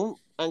they don't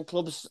and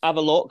clubs have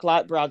a look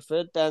like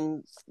Bradford,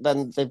 then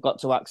they've got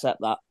to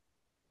accept that.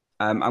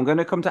 I'm going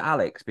to come to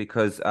Alex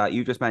because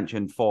you just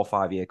mentioned 4 or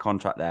 5 year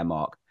contract there,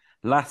 Mark.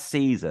 Last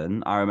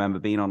season, I remember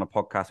being on a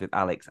podcast with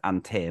Alex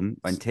and Tim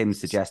when Tim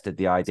suggested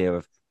the idea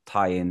of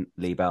tying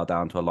Lee Bell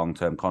down to a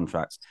long-term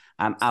contract.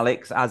 And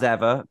Alex, as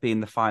ever,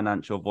 being the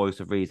financial voice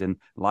of reason,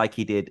 like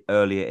he did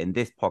earlier in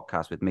this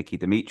podcast with Mickey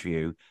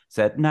Demetriou,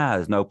 said, nah,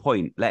 there's no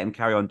point. Let him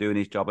carry on doing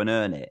his job and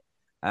earn it.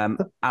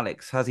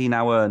 Alex, has he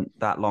now earned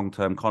that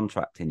long-term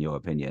contract, in your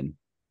opinion?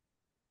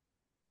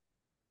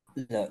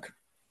 Look,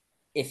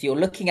 if you're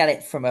looking at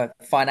it from a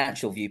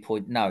financial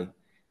viewpoint, no.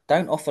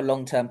 Don't offer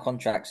long-term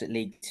contracts at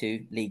League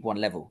Two, League One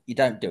level. You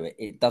don't do it.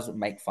 It doesn't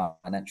make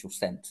financial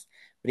sense.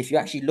 But if you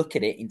actually look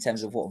at it in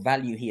terms of what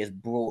value he has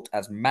brought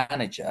as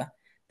manager,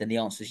 then the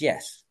answer is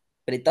yes.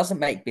 But it doesn't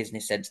make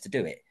business sense to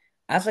do it.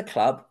 As a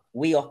club,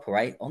 we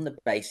operate on the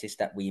basis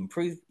that we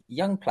improve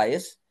young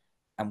players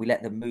and we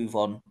let them move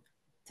on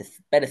to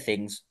better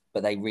things,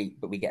 but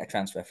we get a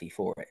transfer fee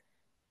for it.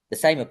 The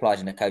same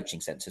applies in a coaching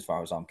sense, as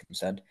far as I'm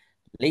concerned.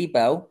 Lee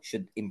Bell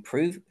should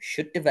improve,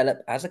 should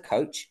develop as a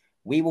coach.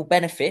 We will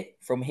benefit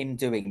from him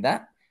doing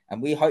that,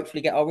 and we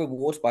hopefully get our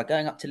rewards by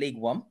going up to League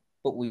One.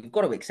 But we've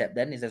got to accept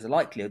then is there's a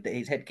likelihood that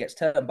his head gets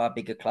turned by a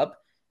bigger club,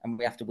 and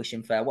we have to wish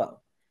him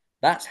farewell.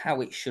 That's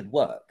how it should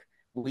work.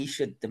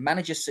 The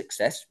manager's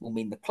success will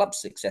mean the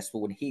club's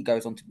successful when he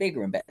goes on to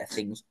bigger and better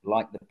things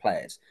like the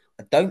players.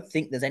 I don't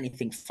think there's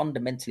anything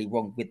fundamentally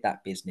wrong with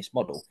that business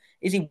model.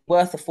 Is he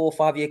worth a 4 or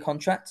 5 year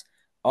contract?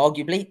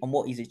 Arguably, on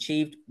what he's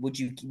achieved,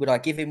 would I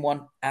give him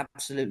one?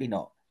 Absolutely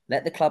not.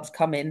 Let the clubs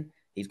come in.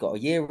 He's got a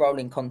year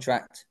rolling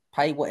contract,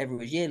 pay whatever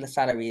his yearly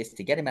salary is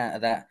to get him out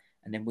of that,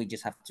 and then we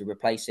just have to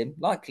replace him,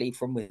 likely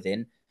from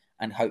within,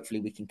 and hopefully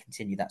we can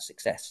continue that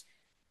success.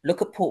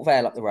 Look at Port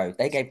Vale up the road.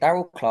 They gave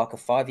Darryl Clark a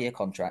 5-year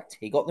contract.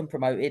 He got them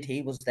promoted.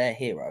 He was their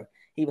hero.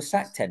 He was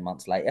sacked 10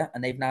 months later,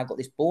 and they've now got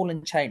this ball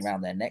and chain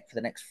around their neck for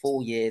the next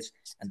 4 years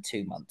and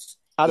 2 months.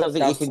 I don't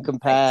think you can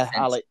compare,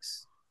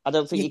 Alex. I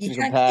don't think you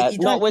can compare.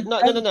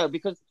 No,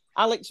 because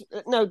Alex,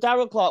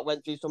 Darryl Clark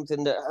went through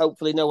something that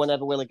hopefully no one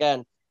ever will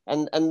again,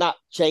 and that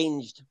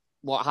changed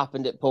what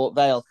happened at Port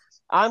Vale.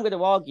 I'm going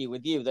to argue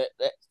with you that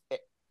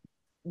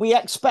we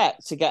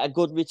expect to get a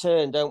good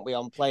return, don't we,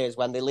 on players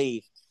when they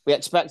leave? We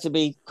expect to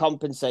be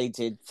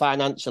compensated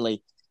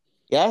financially.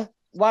 Yeah?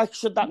 Why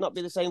should that not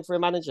be the same for a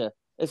manager?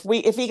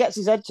 If he gets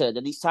his head turned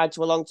and he's tied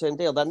to a long-term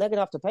deal, then they're going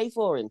to have to pay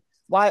for him.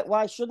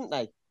 Why shouldn't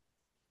they?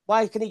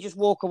 Why can he just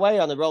walk away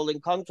on a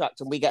rolling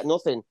contract and we get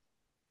nothing?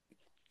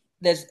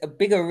 There's a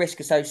bigger risk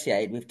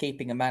associated with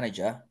keeping a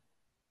manager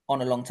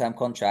on a long-term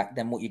contract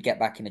than what you'd get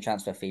back in a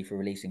transfer fee for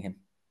releasing him.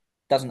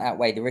 Doesn't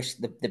outweigh the risk.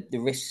 The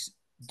risks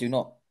do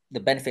not. The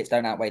benefits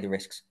don't outweigh the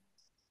risks,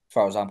 as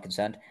far as I'm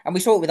concerned. And we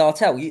saw it with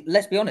Artell.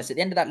 Let's be honest. At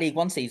the end of that League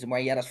One season, where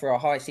he had us for our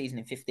highest season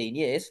in 15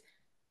 years,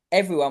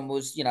 everyone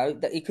was,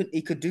 that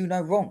he could do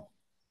no wrong.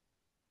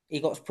 He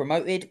got us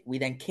promoted. We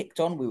then kicked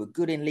on. We were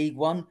good in League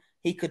One.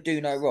 He could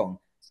do no wrong.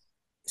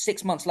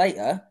 6 months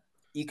later,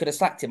 you could have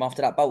sacked him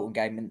after that Bolton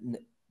game,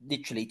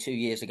 literally 2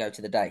 years ago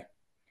to the day.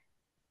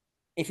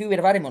 If we would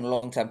have had him on a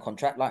long-term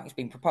contract like it's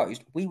been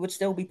proposed, we would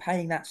still be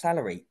paying that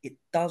salary. It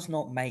does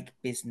not make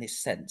business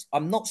sense.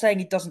 I'm not saying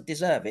he doesn't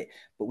deserve it,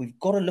 but we've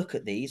got to look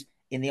at these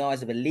in the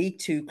eyes of a League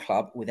Two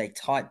club with a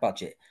tight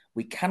budget.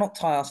 We cannot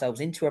tie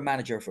ourselves into a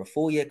manager for a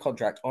 4-year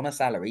contract on a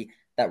salary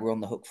that we're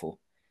on the hook for.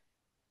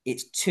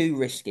 It's too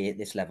risky at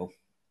this level.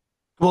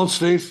 Come on,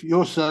 Steve,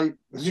 your say.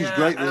 This is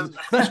great.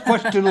 Best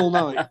question all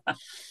night.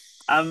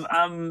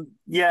 I'm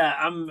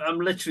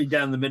literally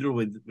down the middle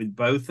with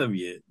both of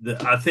you.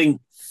 I think,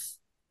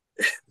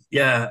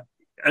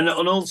 and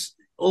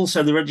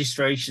also the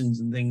registrations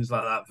and things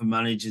like that for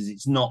managers,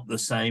 it's not the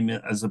same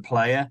as a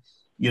player.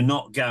 You're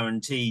not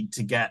guaranteed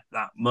to get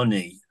that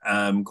money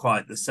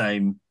quite the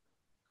same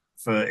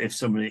for if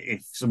somebody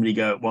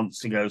wants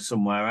to go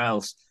somewhere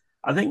else.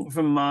 I think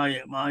from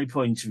my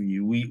point of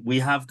view, we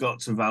have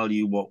got to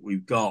value what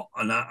we've got,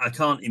 and I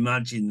can't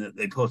imagine that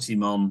they put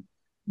him on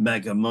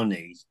mega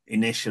money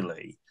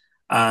initially.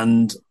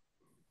 And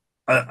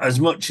as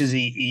much as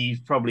he's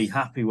probably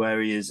happy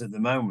where he is at the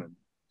moment,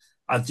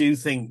 I do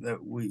think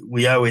that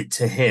we owe it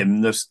to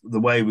him the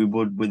way we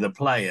would with a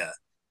player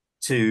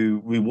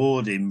to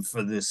reward him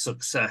for the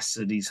success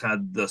that he's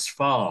had thus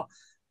far.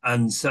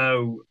 And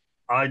so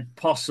I'd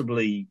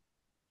possibly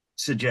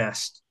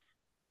suggest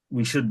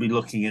we should be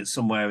looking at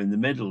somewhere in the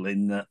middle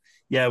in that,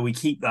 we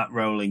keep that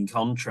rolling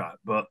contract,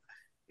 but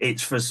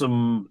it's for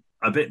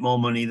a bit more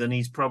money than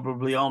he's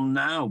probably on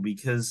now,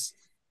 because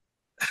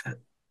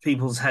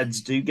people's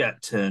heads do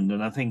get turned.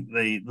 And I think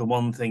the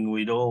one thing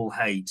we'd all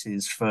hate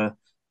is for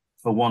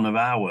one of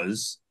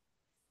ours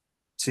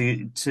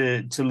to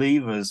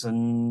leave us.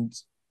 And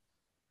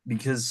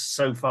because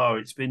so far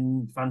it's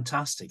been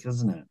fantastic,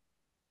 hasn't it?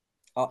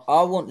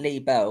 I want Lee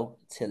Bell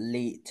to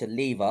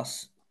leave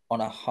us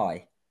on a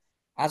high.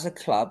 As a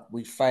club,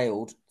 we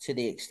failed to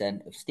the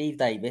extent of Steve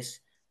Davis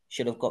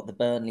should have got the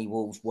Burnley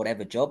Wolves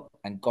whatever job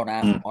and gone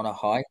out on a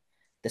high.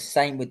 The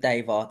same with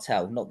Dave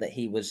Artell. Not that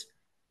he was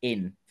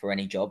in for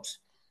any jobs,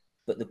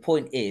 but the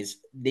point is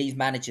these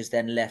managers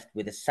then left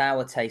with a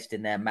sour taste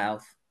in their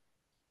mouth,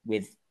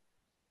 with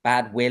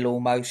bad will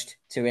almost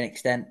to an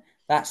extent.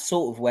 That's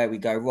sort of where we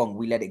go wrong.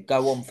 We let it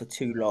go on for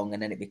too long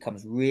and then it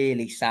becomes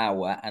really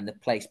sour and the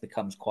place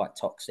becomes quite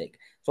toxic.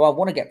 So I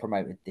want to get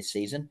promoted this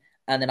season.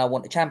 And then I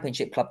want the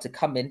Championship club to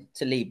come in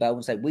to Lee Bell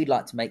and say, we'd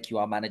like to make you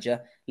our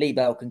manager. Lee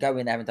Bell can go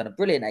in there and done a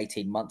brilliant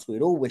 18 months.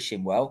 We'd all wish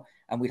him well.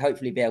 And we'd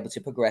hopefully be able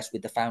to progress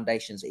with the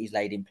foundations that he's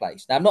laid in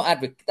place. Now, I'm not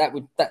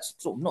that's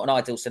sort of not an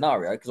ideal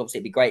scenario, because obviously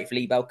it'd be great if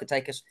Lee Bell could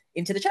take us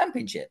into the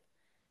Championship.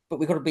 but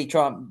we've got to be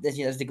trying. There's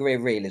a degree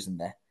of realism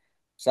there.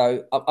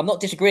 So I'm not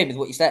disagreeing with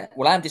what you said.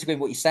 Well, I am disagreeing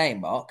with what you're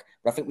saying, Mark.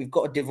 But I think we've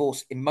got to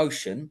divorce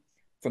emotion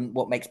from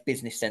what makes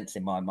business sense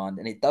in my mind,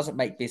 and it doesn't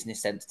make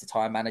business sense to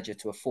tie a manager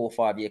to a 4 or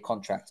 5 year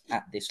contract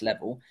at this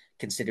level,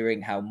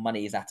 considering how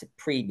money is at a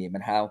premium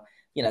and how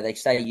they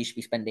say you should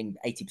be spending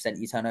 80% of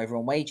your turnover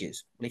on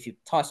wages. Well, if you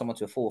tie someone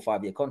to a 4 or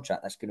 5 year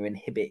contract, that's going to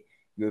inhibit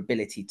your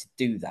ability to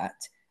do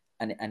that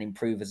and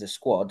improve as a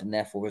squad and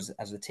therefore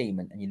as a team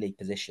and your league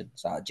position.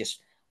 So I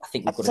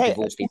think we've got to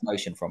divorce the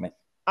emotion from it.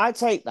 I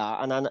take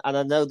that, and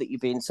I know that you're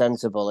being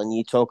sensible and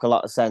you talk a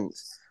lot of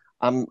sense.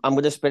 I'm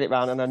going to spin it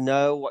round, and I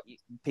know what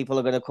people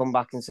are going to come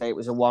back and say it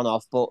was a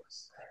one-off, but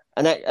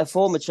a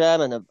former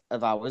chairman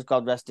of ours,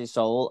 God rest his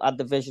soul, had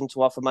the vision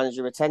to offer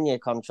manager a 10-year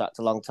contract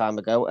a long time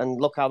ago, and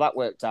look how that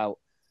worked out.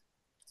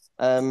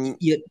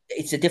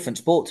 It's a different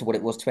sport to what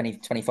it was 20,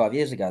 25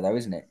 years ago, though,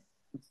 isn't it?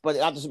 But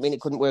that doesn't mean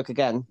it couldn't work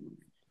again.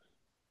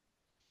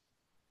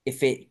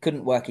 If it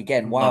couldn't work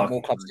again, why aren't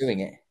more clubs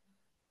doing it?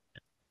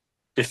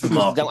 Because they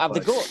don't have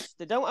the guts.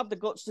 They don't have the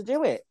guts to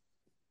do it.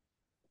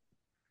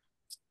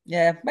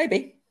 Yeah,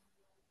 maybe.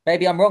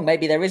 Maybe I'm wrong.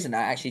 Maybe there isn't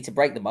actually to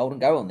break the mold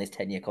and go on this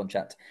 10-year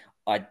contract.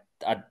 I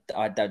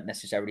don't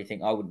necessarily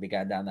think I wouldn't be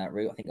going down that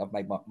route. I think I've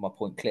made my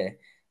point clear.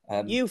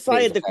 You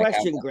fired the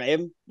question,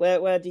 Graham.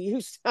 Where do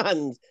you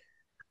stand?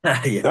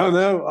 Yeah.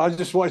 No, I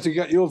just wanted to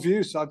get your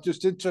views. I'm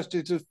just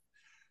interested to,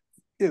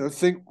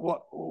 think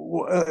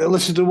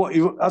listen to what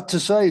you had to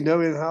say,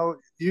 knowing how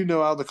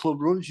how the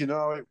club runs,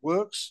 how it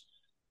works.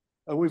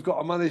 And we've got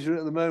a manager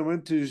at the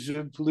moment who's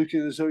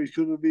looking as though he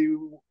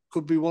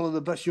could be one of the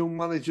best young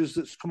managers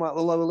that's come out of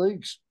the lower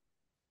leagues.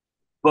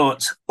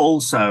 But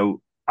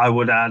also, I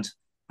would add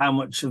how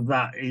much of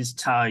that is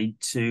tied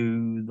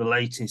to the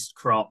latest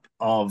crop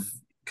of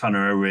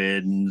Conor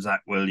O'Riordan,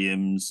 Zach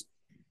Williams,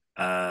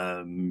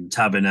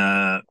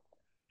 Tabiner,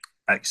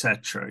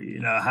 etc.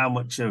 How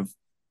much of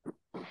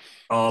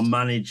our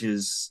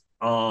managers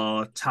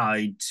are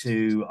tied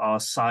to our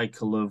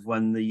cycle of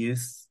when the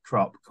youth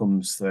crop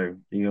comes through,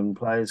 the young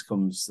players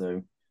comes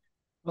through.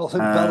 Well, I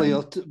think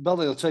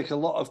Belly will take a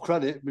lot of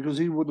credit because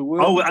he would have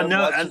worked. Oh,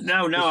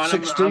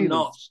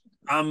 no,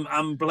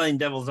 I'm playing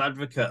devil's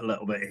advocate a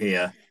little bit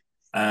here,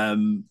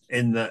 in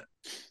that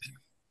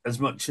as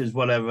much as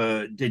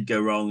whatever did go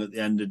wrong at the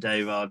end of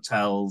Dave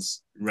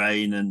Artell's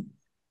reign, and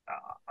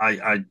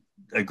I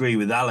agree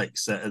with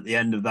Alex that at the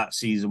end of that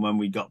season when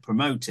we got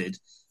promoted,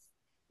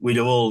 we'd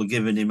have all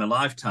given him a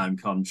lifetime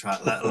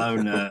contract, let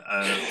alone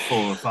a 4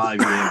 or 5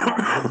 year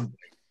one.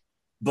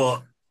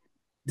 But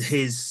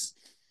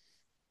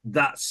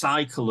that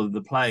cycle of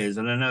the players,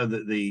 and I know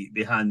that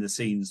behind the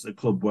scenes, the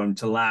club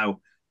won't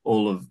allow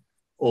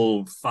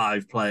all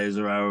 5 players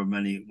or however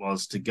many it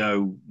was to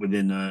go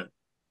within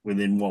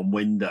one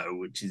window,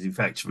 which is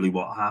effectively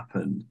what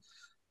happened.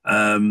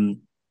 A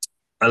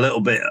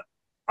little bit,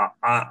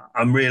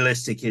 I'm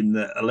realistic in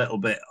that a little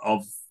bit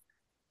of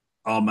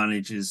our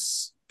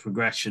managers'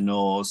 progression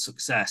or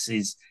success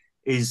is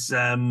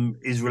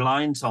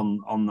reliant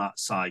on that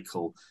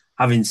cycle.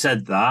 Having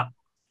said that,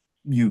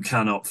 you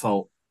cannot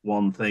fault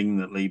one thing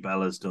that Lee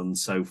Bell has done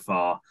so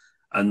far.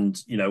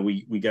 And,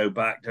 we go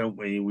back, don't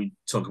we? We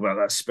talk about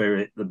that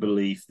spirit, the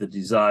belief, the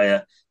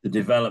desire, the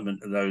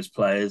development of those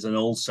players, and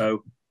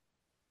also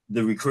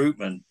the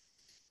recruitment.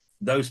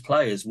 Those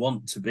players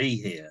want to be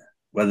here,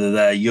 whether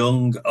they're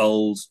young,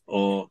 old,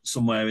 or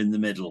somewhere in the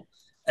middle.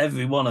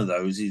 Every one of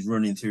those is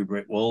running through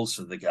brick walls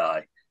for the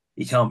guy.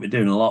 He can't be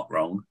doing a lot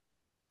wrong.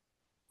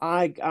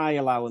 I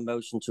allow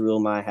emotion to rule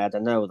my head. I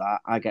know that.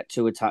 I get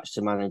too attached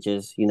to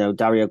managers.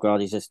 Dario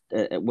Grodi's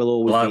will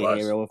always be a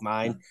hero of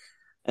mine.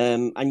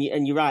 Yeah. And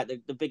you're right.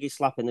 The biggest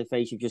slap in the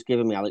face you've just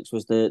given me, Alex,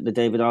 was the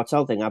David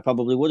Artell thing. I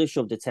probably would have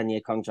shoved a 10-year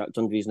contract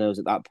under his nose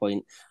at that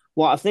point.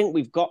 What I think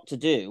we've got to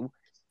do,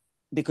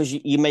 because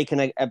you're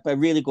making a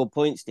really good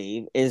point,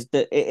 Steve, is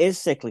that it is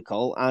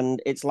cyclical and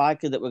it's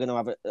likely that we're going to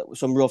have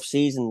some rough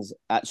seasons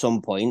at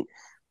some point.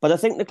 But I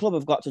think the club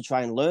have got to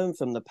try and learn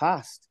from the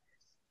past.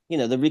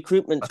 The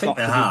recruitment's got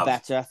to be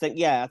better.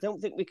 I don't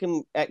think we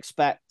can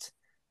expect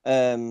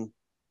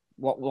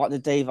what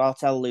did Dave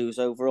Artell lose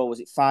overall? Was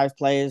it 5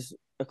 players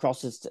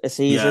across a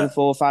season,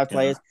 4 or 5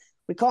 players?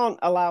 We can't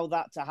allow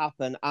that to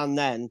happen and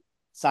then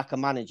sack a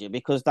manager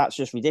because that's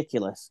just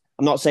ridiculous.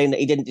 I'm not saying that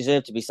he didn't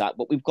deserve to be sacked,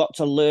 but we've got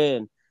to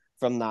learn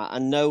from that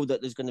and know that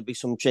there's going to be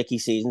some tricky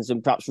seasons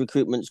and perhaps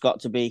recruitment's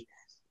got to be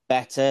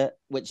better,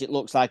 which it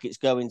looks like it's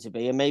going to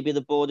be. And maybe the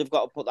board have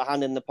got to put their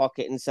hand in the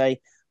pocket and say,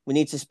 we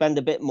need to spend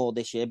a bit more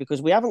this year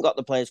because we haven't got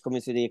the players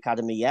coming through the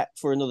academy yet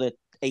for another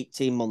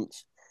 18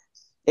 months.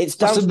 It's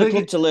down to the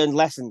club to learn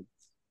lessons.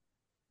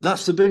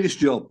 That's the biggest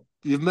job.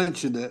 You've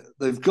mentioned it.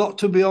 They've got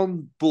to be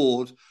on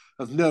board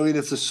of knowing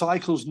if the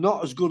cycle's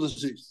not as good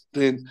as it's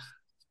been,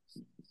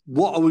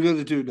 what are we going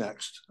to do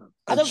next?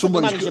 I don't think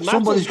the manager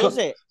matters, does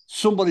it?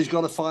 Somebody's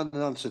got to find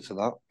an answer to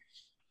that.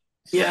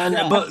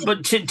 Yeah,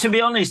 but to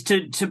be honest,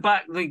 to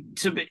back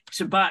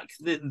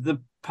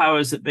the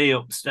powers that be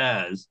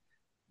upstairs,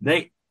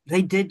 they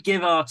did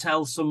give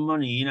Artell some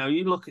money.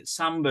 You look at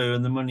Sambu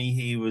and the money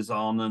he was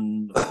on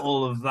and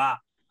all of that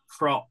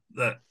crop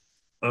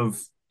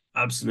of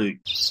absolute,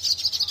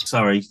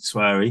 sorry,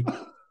 sweary,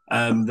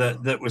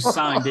 that was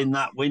signed in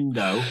that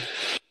window.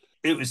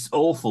 It was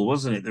awful,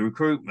 wasn't it? The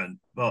recruitment,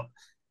 but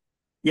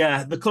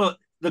yeah, the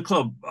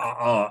club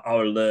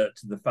are alert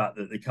to the fact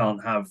that they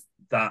can't have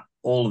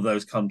all of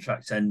those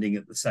contracts ending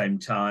at the same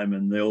time,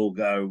 and they all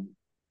go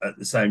at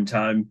the same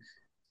time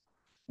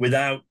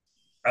without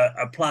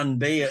a plan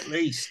B at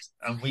least.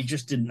 And we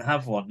just didn't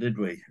have one, did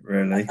we?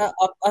 Really?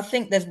 I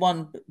think there's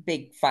one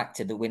big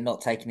factor that we're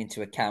not taking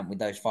into account with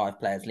those 5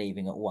 players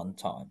leaving at one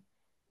time.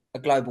 A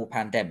global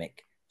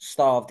pandemic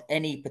starved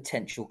any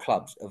potential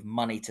clubs of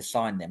money to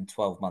sign them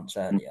 12 months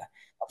earlier.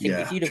 I think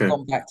if you'd have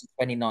gone back to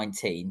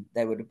 2019,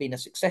 there would have been a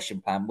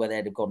succession plan where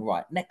they'd have gone,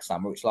 right, next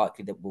summer, it's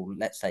likely that we'll,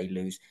 let's say,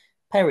 lose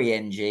Perry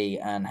Ng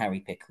and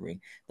Harry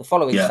Pickering. The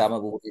following summer,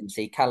 we'll then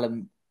see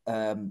Callum,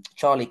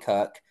 Charlie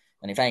Kirk,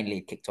 and if Ainley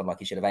had kicked on like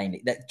he should have,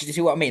 Ainley. Do you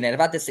see what I mean? They'd have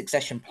had the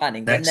succession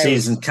planning. Next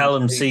season,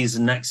 Callum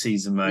season, next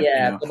season, mate.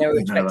 Yeah, when they were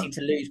expecting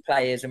to lose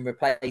players and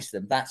replace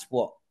them. That's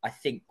what I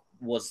think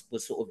was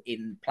sort of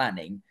in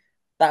planning.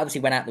 That obviously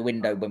went out the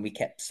window when we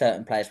kept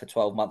certain players for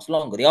 12 months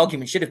longer. The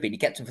argument should have been you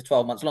kept them for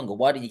 12 months longer.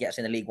 Why didn't you get us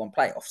in the League One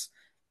playoffs?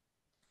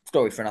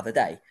 Story for another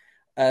day.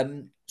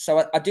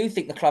 So I do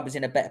think the club is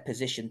in a better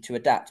position to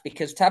adapt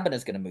because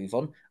Taberner's going to move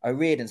on.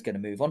 O'Riordan's going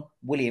to move on.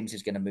 Williams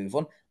is going to move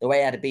on. The way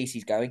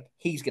Adebisi's going,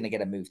 he's going to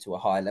get a move to a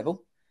higher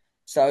level.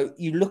 So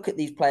you look at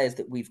these players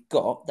that we've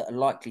got that are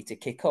likely to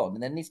kick on,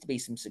 and there needs to be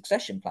some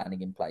succession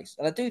planning in place.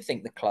 And I do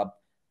think the club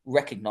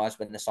recognise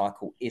when the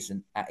cycle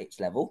isn't at its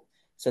level.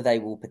 So they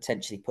will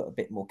potentially put a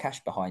bit more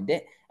cash behind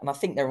it. And I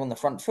think they're on the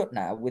front foot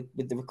now with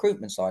the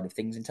recruitment side of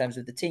things in terms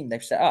of the team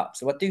they've set up.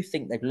 So I do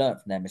think they've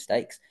learned from their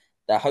mistakes.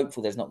 They're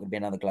hopeful there's not going to be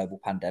another global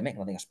pandemic.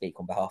 And I think I speak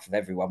on behalf of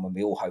everyone when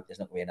we all hope there's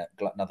not going to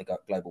be another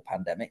global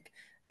pandemic.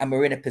 And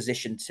we're in a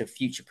position to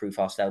future-proof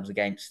ourselves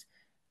against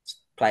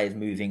players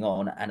moving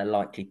on and a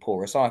likely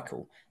poorer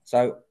cycle.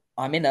 So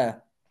I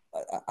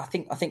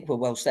think we're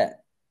well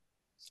set.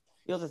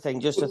 The other thing,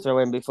 just to throw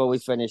in before we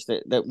finish,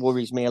 that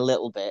worries me a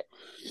little bit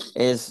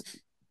is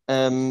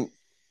I'm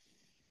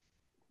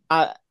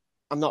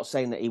not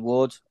saying that he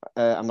would.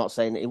 I'm not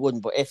saying that he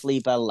wouldn't. But if Lee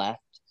Bell left,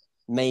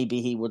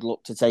 maybe he would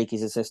look to take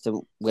his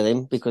assistant with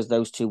him because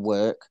those two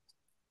work.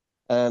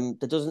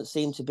 There doesn't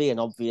seem to be an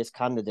obvious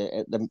candidate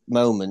at the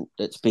moment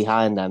that's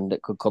behind them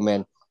that could come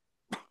in.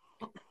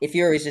 If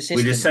you're his assistant,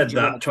 we just said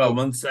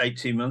that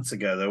 18 months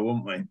ago, though,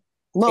 wouldn't we?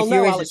 Well,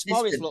 no, Alex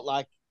Morris looked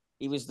like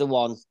he was the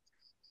one.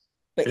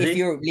 But if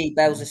you're Lee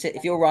Bell's assistant,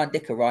 if you're Ryan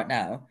Dicker right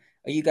now,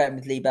 are you going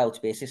with Lee Bell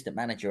to be assistant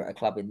manager at a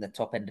club in the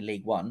top end of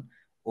League One,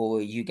 or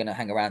are you going to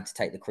hang around to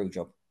take the Crewe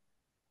job?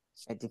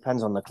 It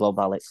depends on the club,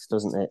 Alex,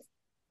 doesn't it?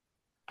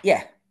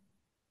 Yeah,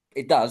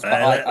 it does.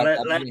 But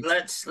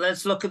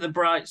let's look at the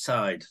bright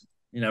side.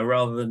 You know,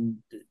 rather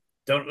than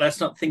let's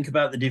not think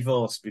about the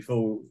divorce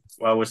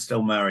while we're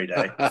still married.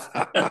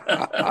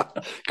 Eh?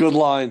 Good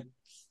line.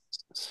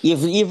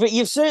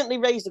 You've certainly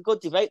raised a good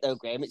debate, though,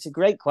 Graham. It's a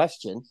great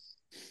question.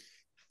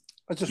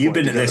 You've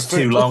been at this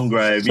too long,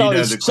 Graham. You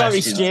know the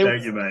questions,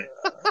 don't you, mate?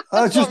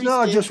 I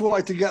just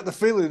wanted to get the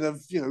feeling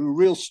of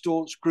real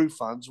staunch Crewe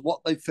fans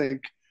what they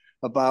think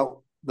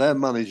about their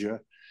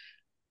manager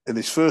in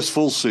his first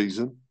full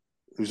season,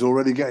 who's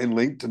already getting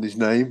linked in his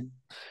name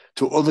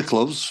to other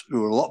clubs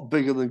who are a lot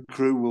bigger than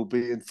Crewe will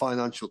be in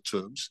financial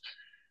terms.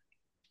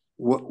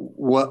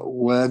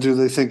 Where do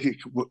they think it?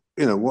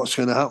 What's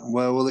going to happen?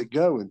 Where will it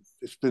go? And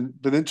it's been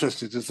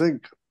interesting to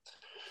think.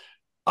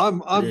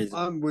 I'm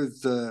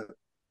with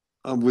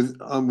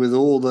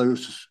all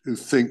those who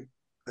think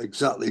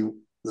exactly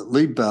that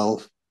Lee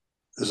Bell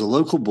is a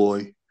local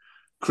boy,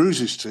 Crewe's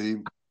his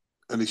team,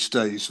 and he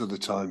stays for the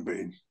time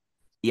being.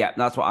 Yeah,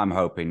 that's what I'm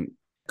hoping.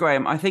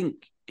 Graham, I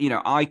think,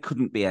 I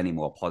couldn't be any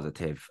more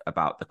positive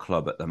about the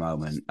club at the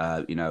moment.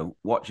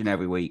 Watching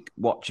every week,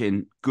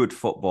 watching good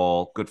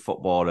football, good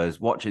footballers,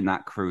 watching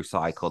that Crewe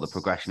cycle, the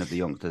progression of the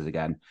youngsters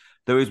again.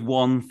 There is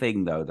one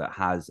thing, though, that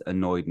has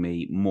annoyed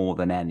me more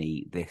than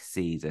any this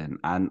season.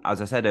 And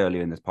as I said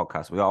earlier in this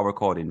podcast, we are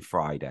recording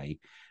Friday.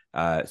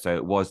 So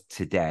it was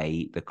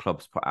today the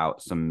club's put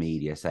out some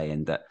media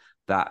saying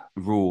that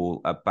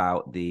rule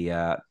about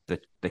the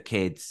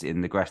kids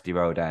in the Gresty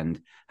Road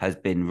end has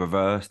been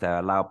reversed. They're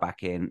allowed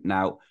back in.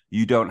 Now,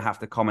 you don't have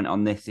to comment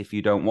on this if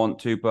you don't want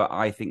to, but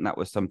I think that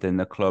was something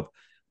the club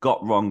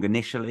got wrong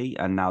initially,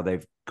 and now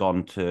they've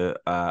gone to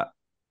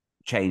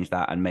change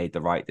that and made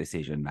the right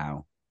decision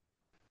now.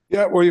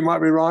 Yeah, well, you might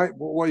be right.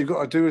 But what you've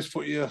got to do is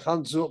put your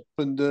hands up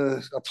and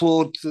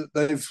applaud that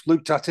they've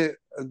looked at it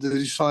and they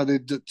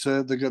decided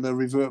that they're going to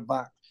revert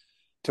back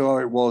to how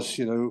it was,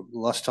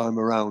 last time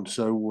around.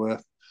 So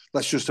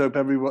let's just hope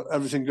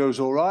everything goes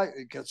all right.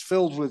 It gets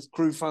filled with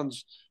Crewe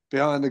fans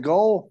behind the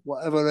goal,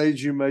 whatever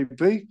age you may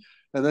be,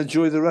 and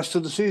enjoy the rest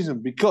of the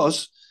season,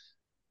 because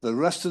the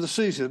rest of the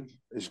season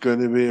is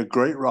going to be a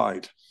great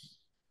ride.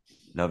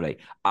 Lovely.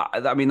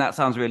 I mean, that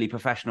sounds a really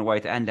professional way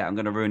to end it. I'm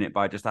going to ruin it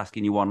by just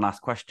asking you one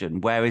last question.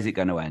 Where is it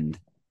going to end?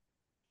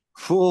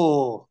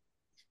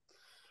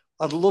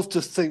 I'd love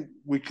to think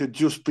we could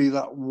just be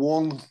that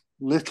one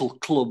little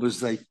club, as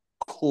they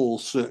call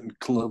certain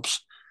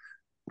clubs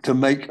to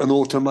make an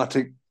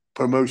automatic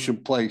promotion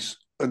place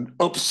and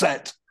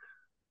upset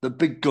the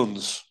big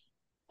guns.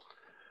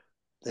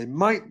 They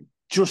might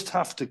just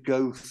have to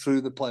go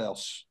through the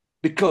playoffs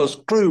because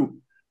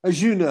Crewe,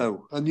 as you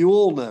know, and you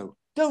all know,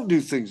 don't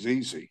do things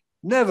easy.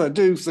 Never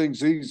do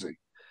things easy.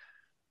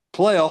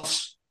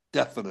 Playoffs,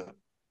 definite.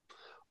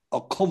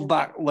 I'll come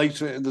back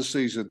later in the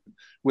season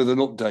with an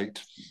update.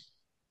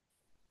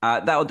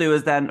 That'll do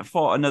us then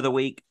for another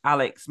week.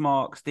 Alex,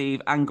 Mark,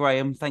 Steve, and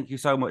Graham, thank you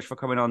so much for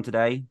coming on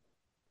today.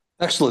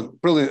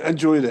 Excellent. Brilliant.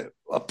 Enjoyed it.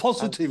 A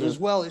positive as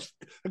well. It's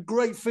a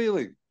great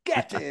feeling.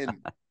 Get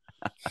in.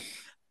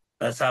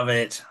 Let's have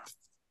it.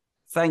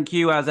 Thank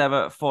you, as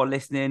ever, for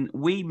listening.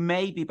 We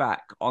may be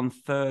back on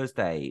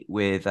Thursday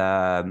with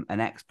an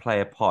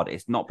ex-player pod.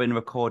 It's not been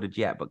recorded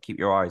yet, but keep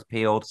your eyes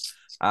peeled.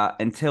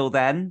 Until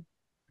then,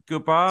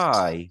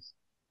 goodbye.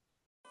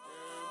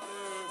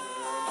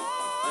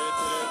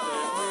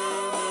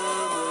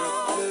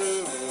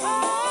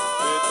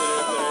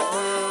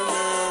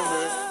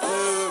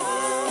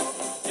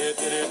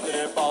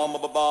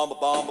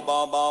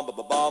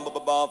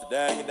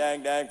 Dang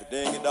dang dang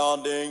ding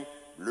dong ding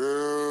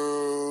blue.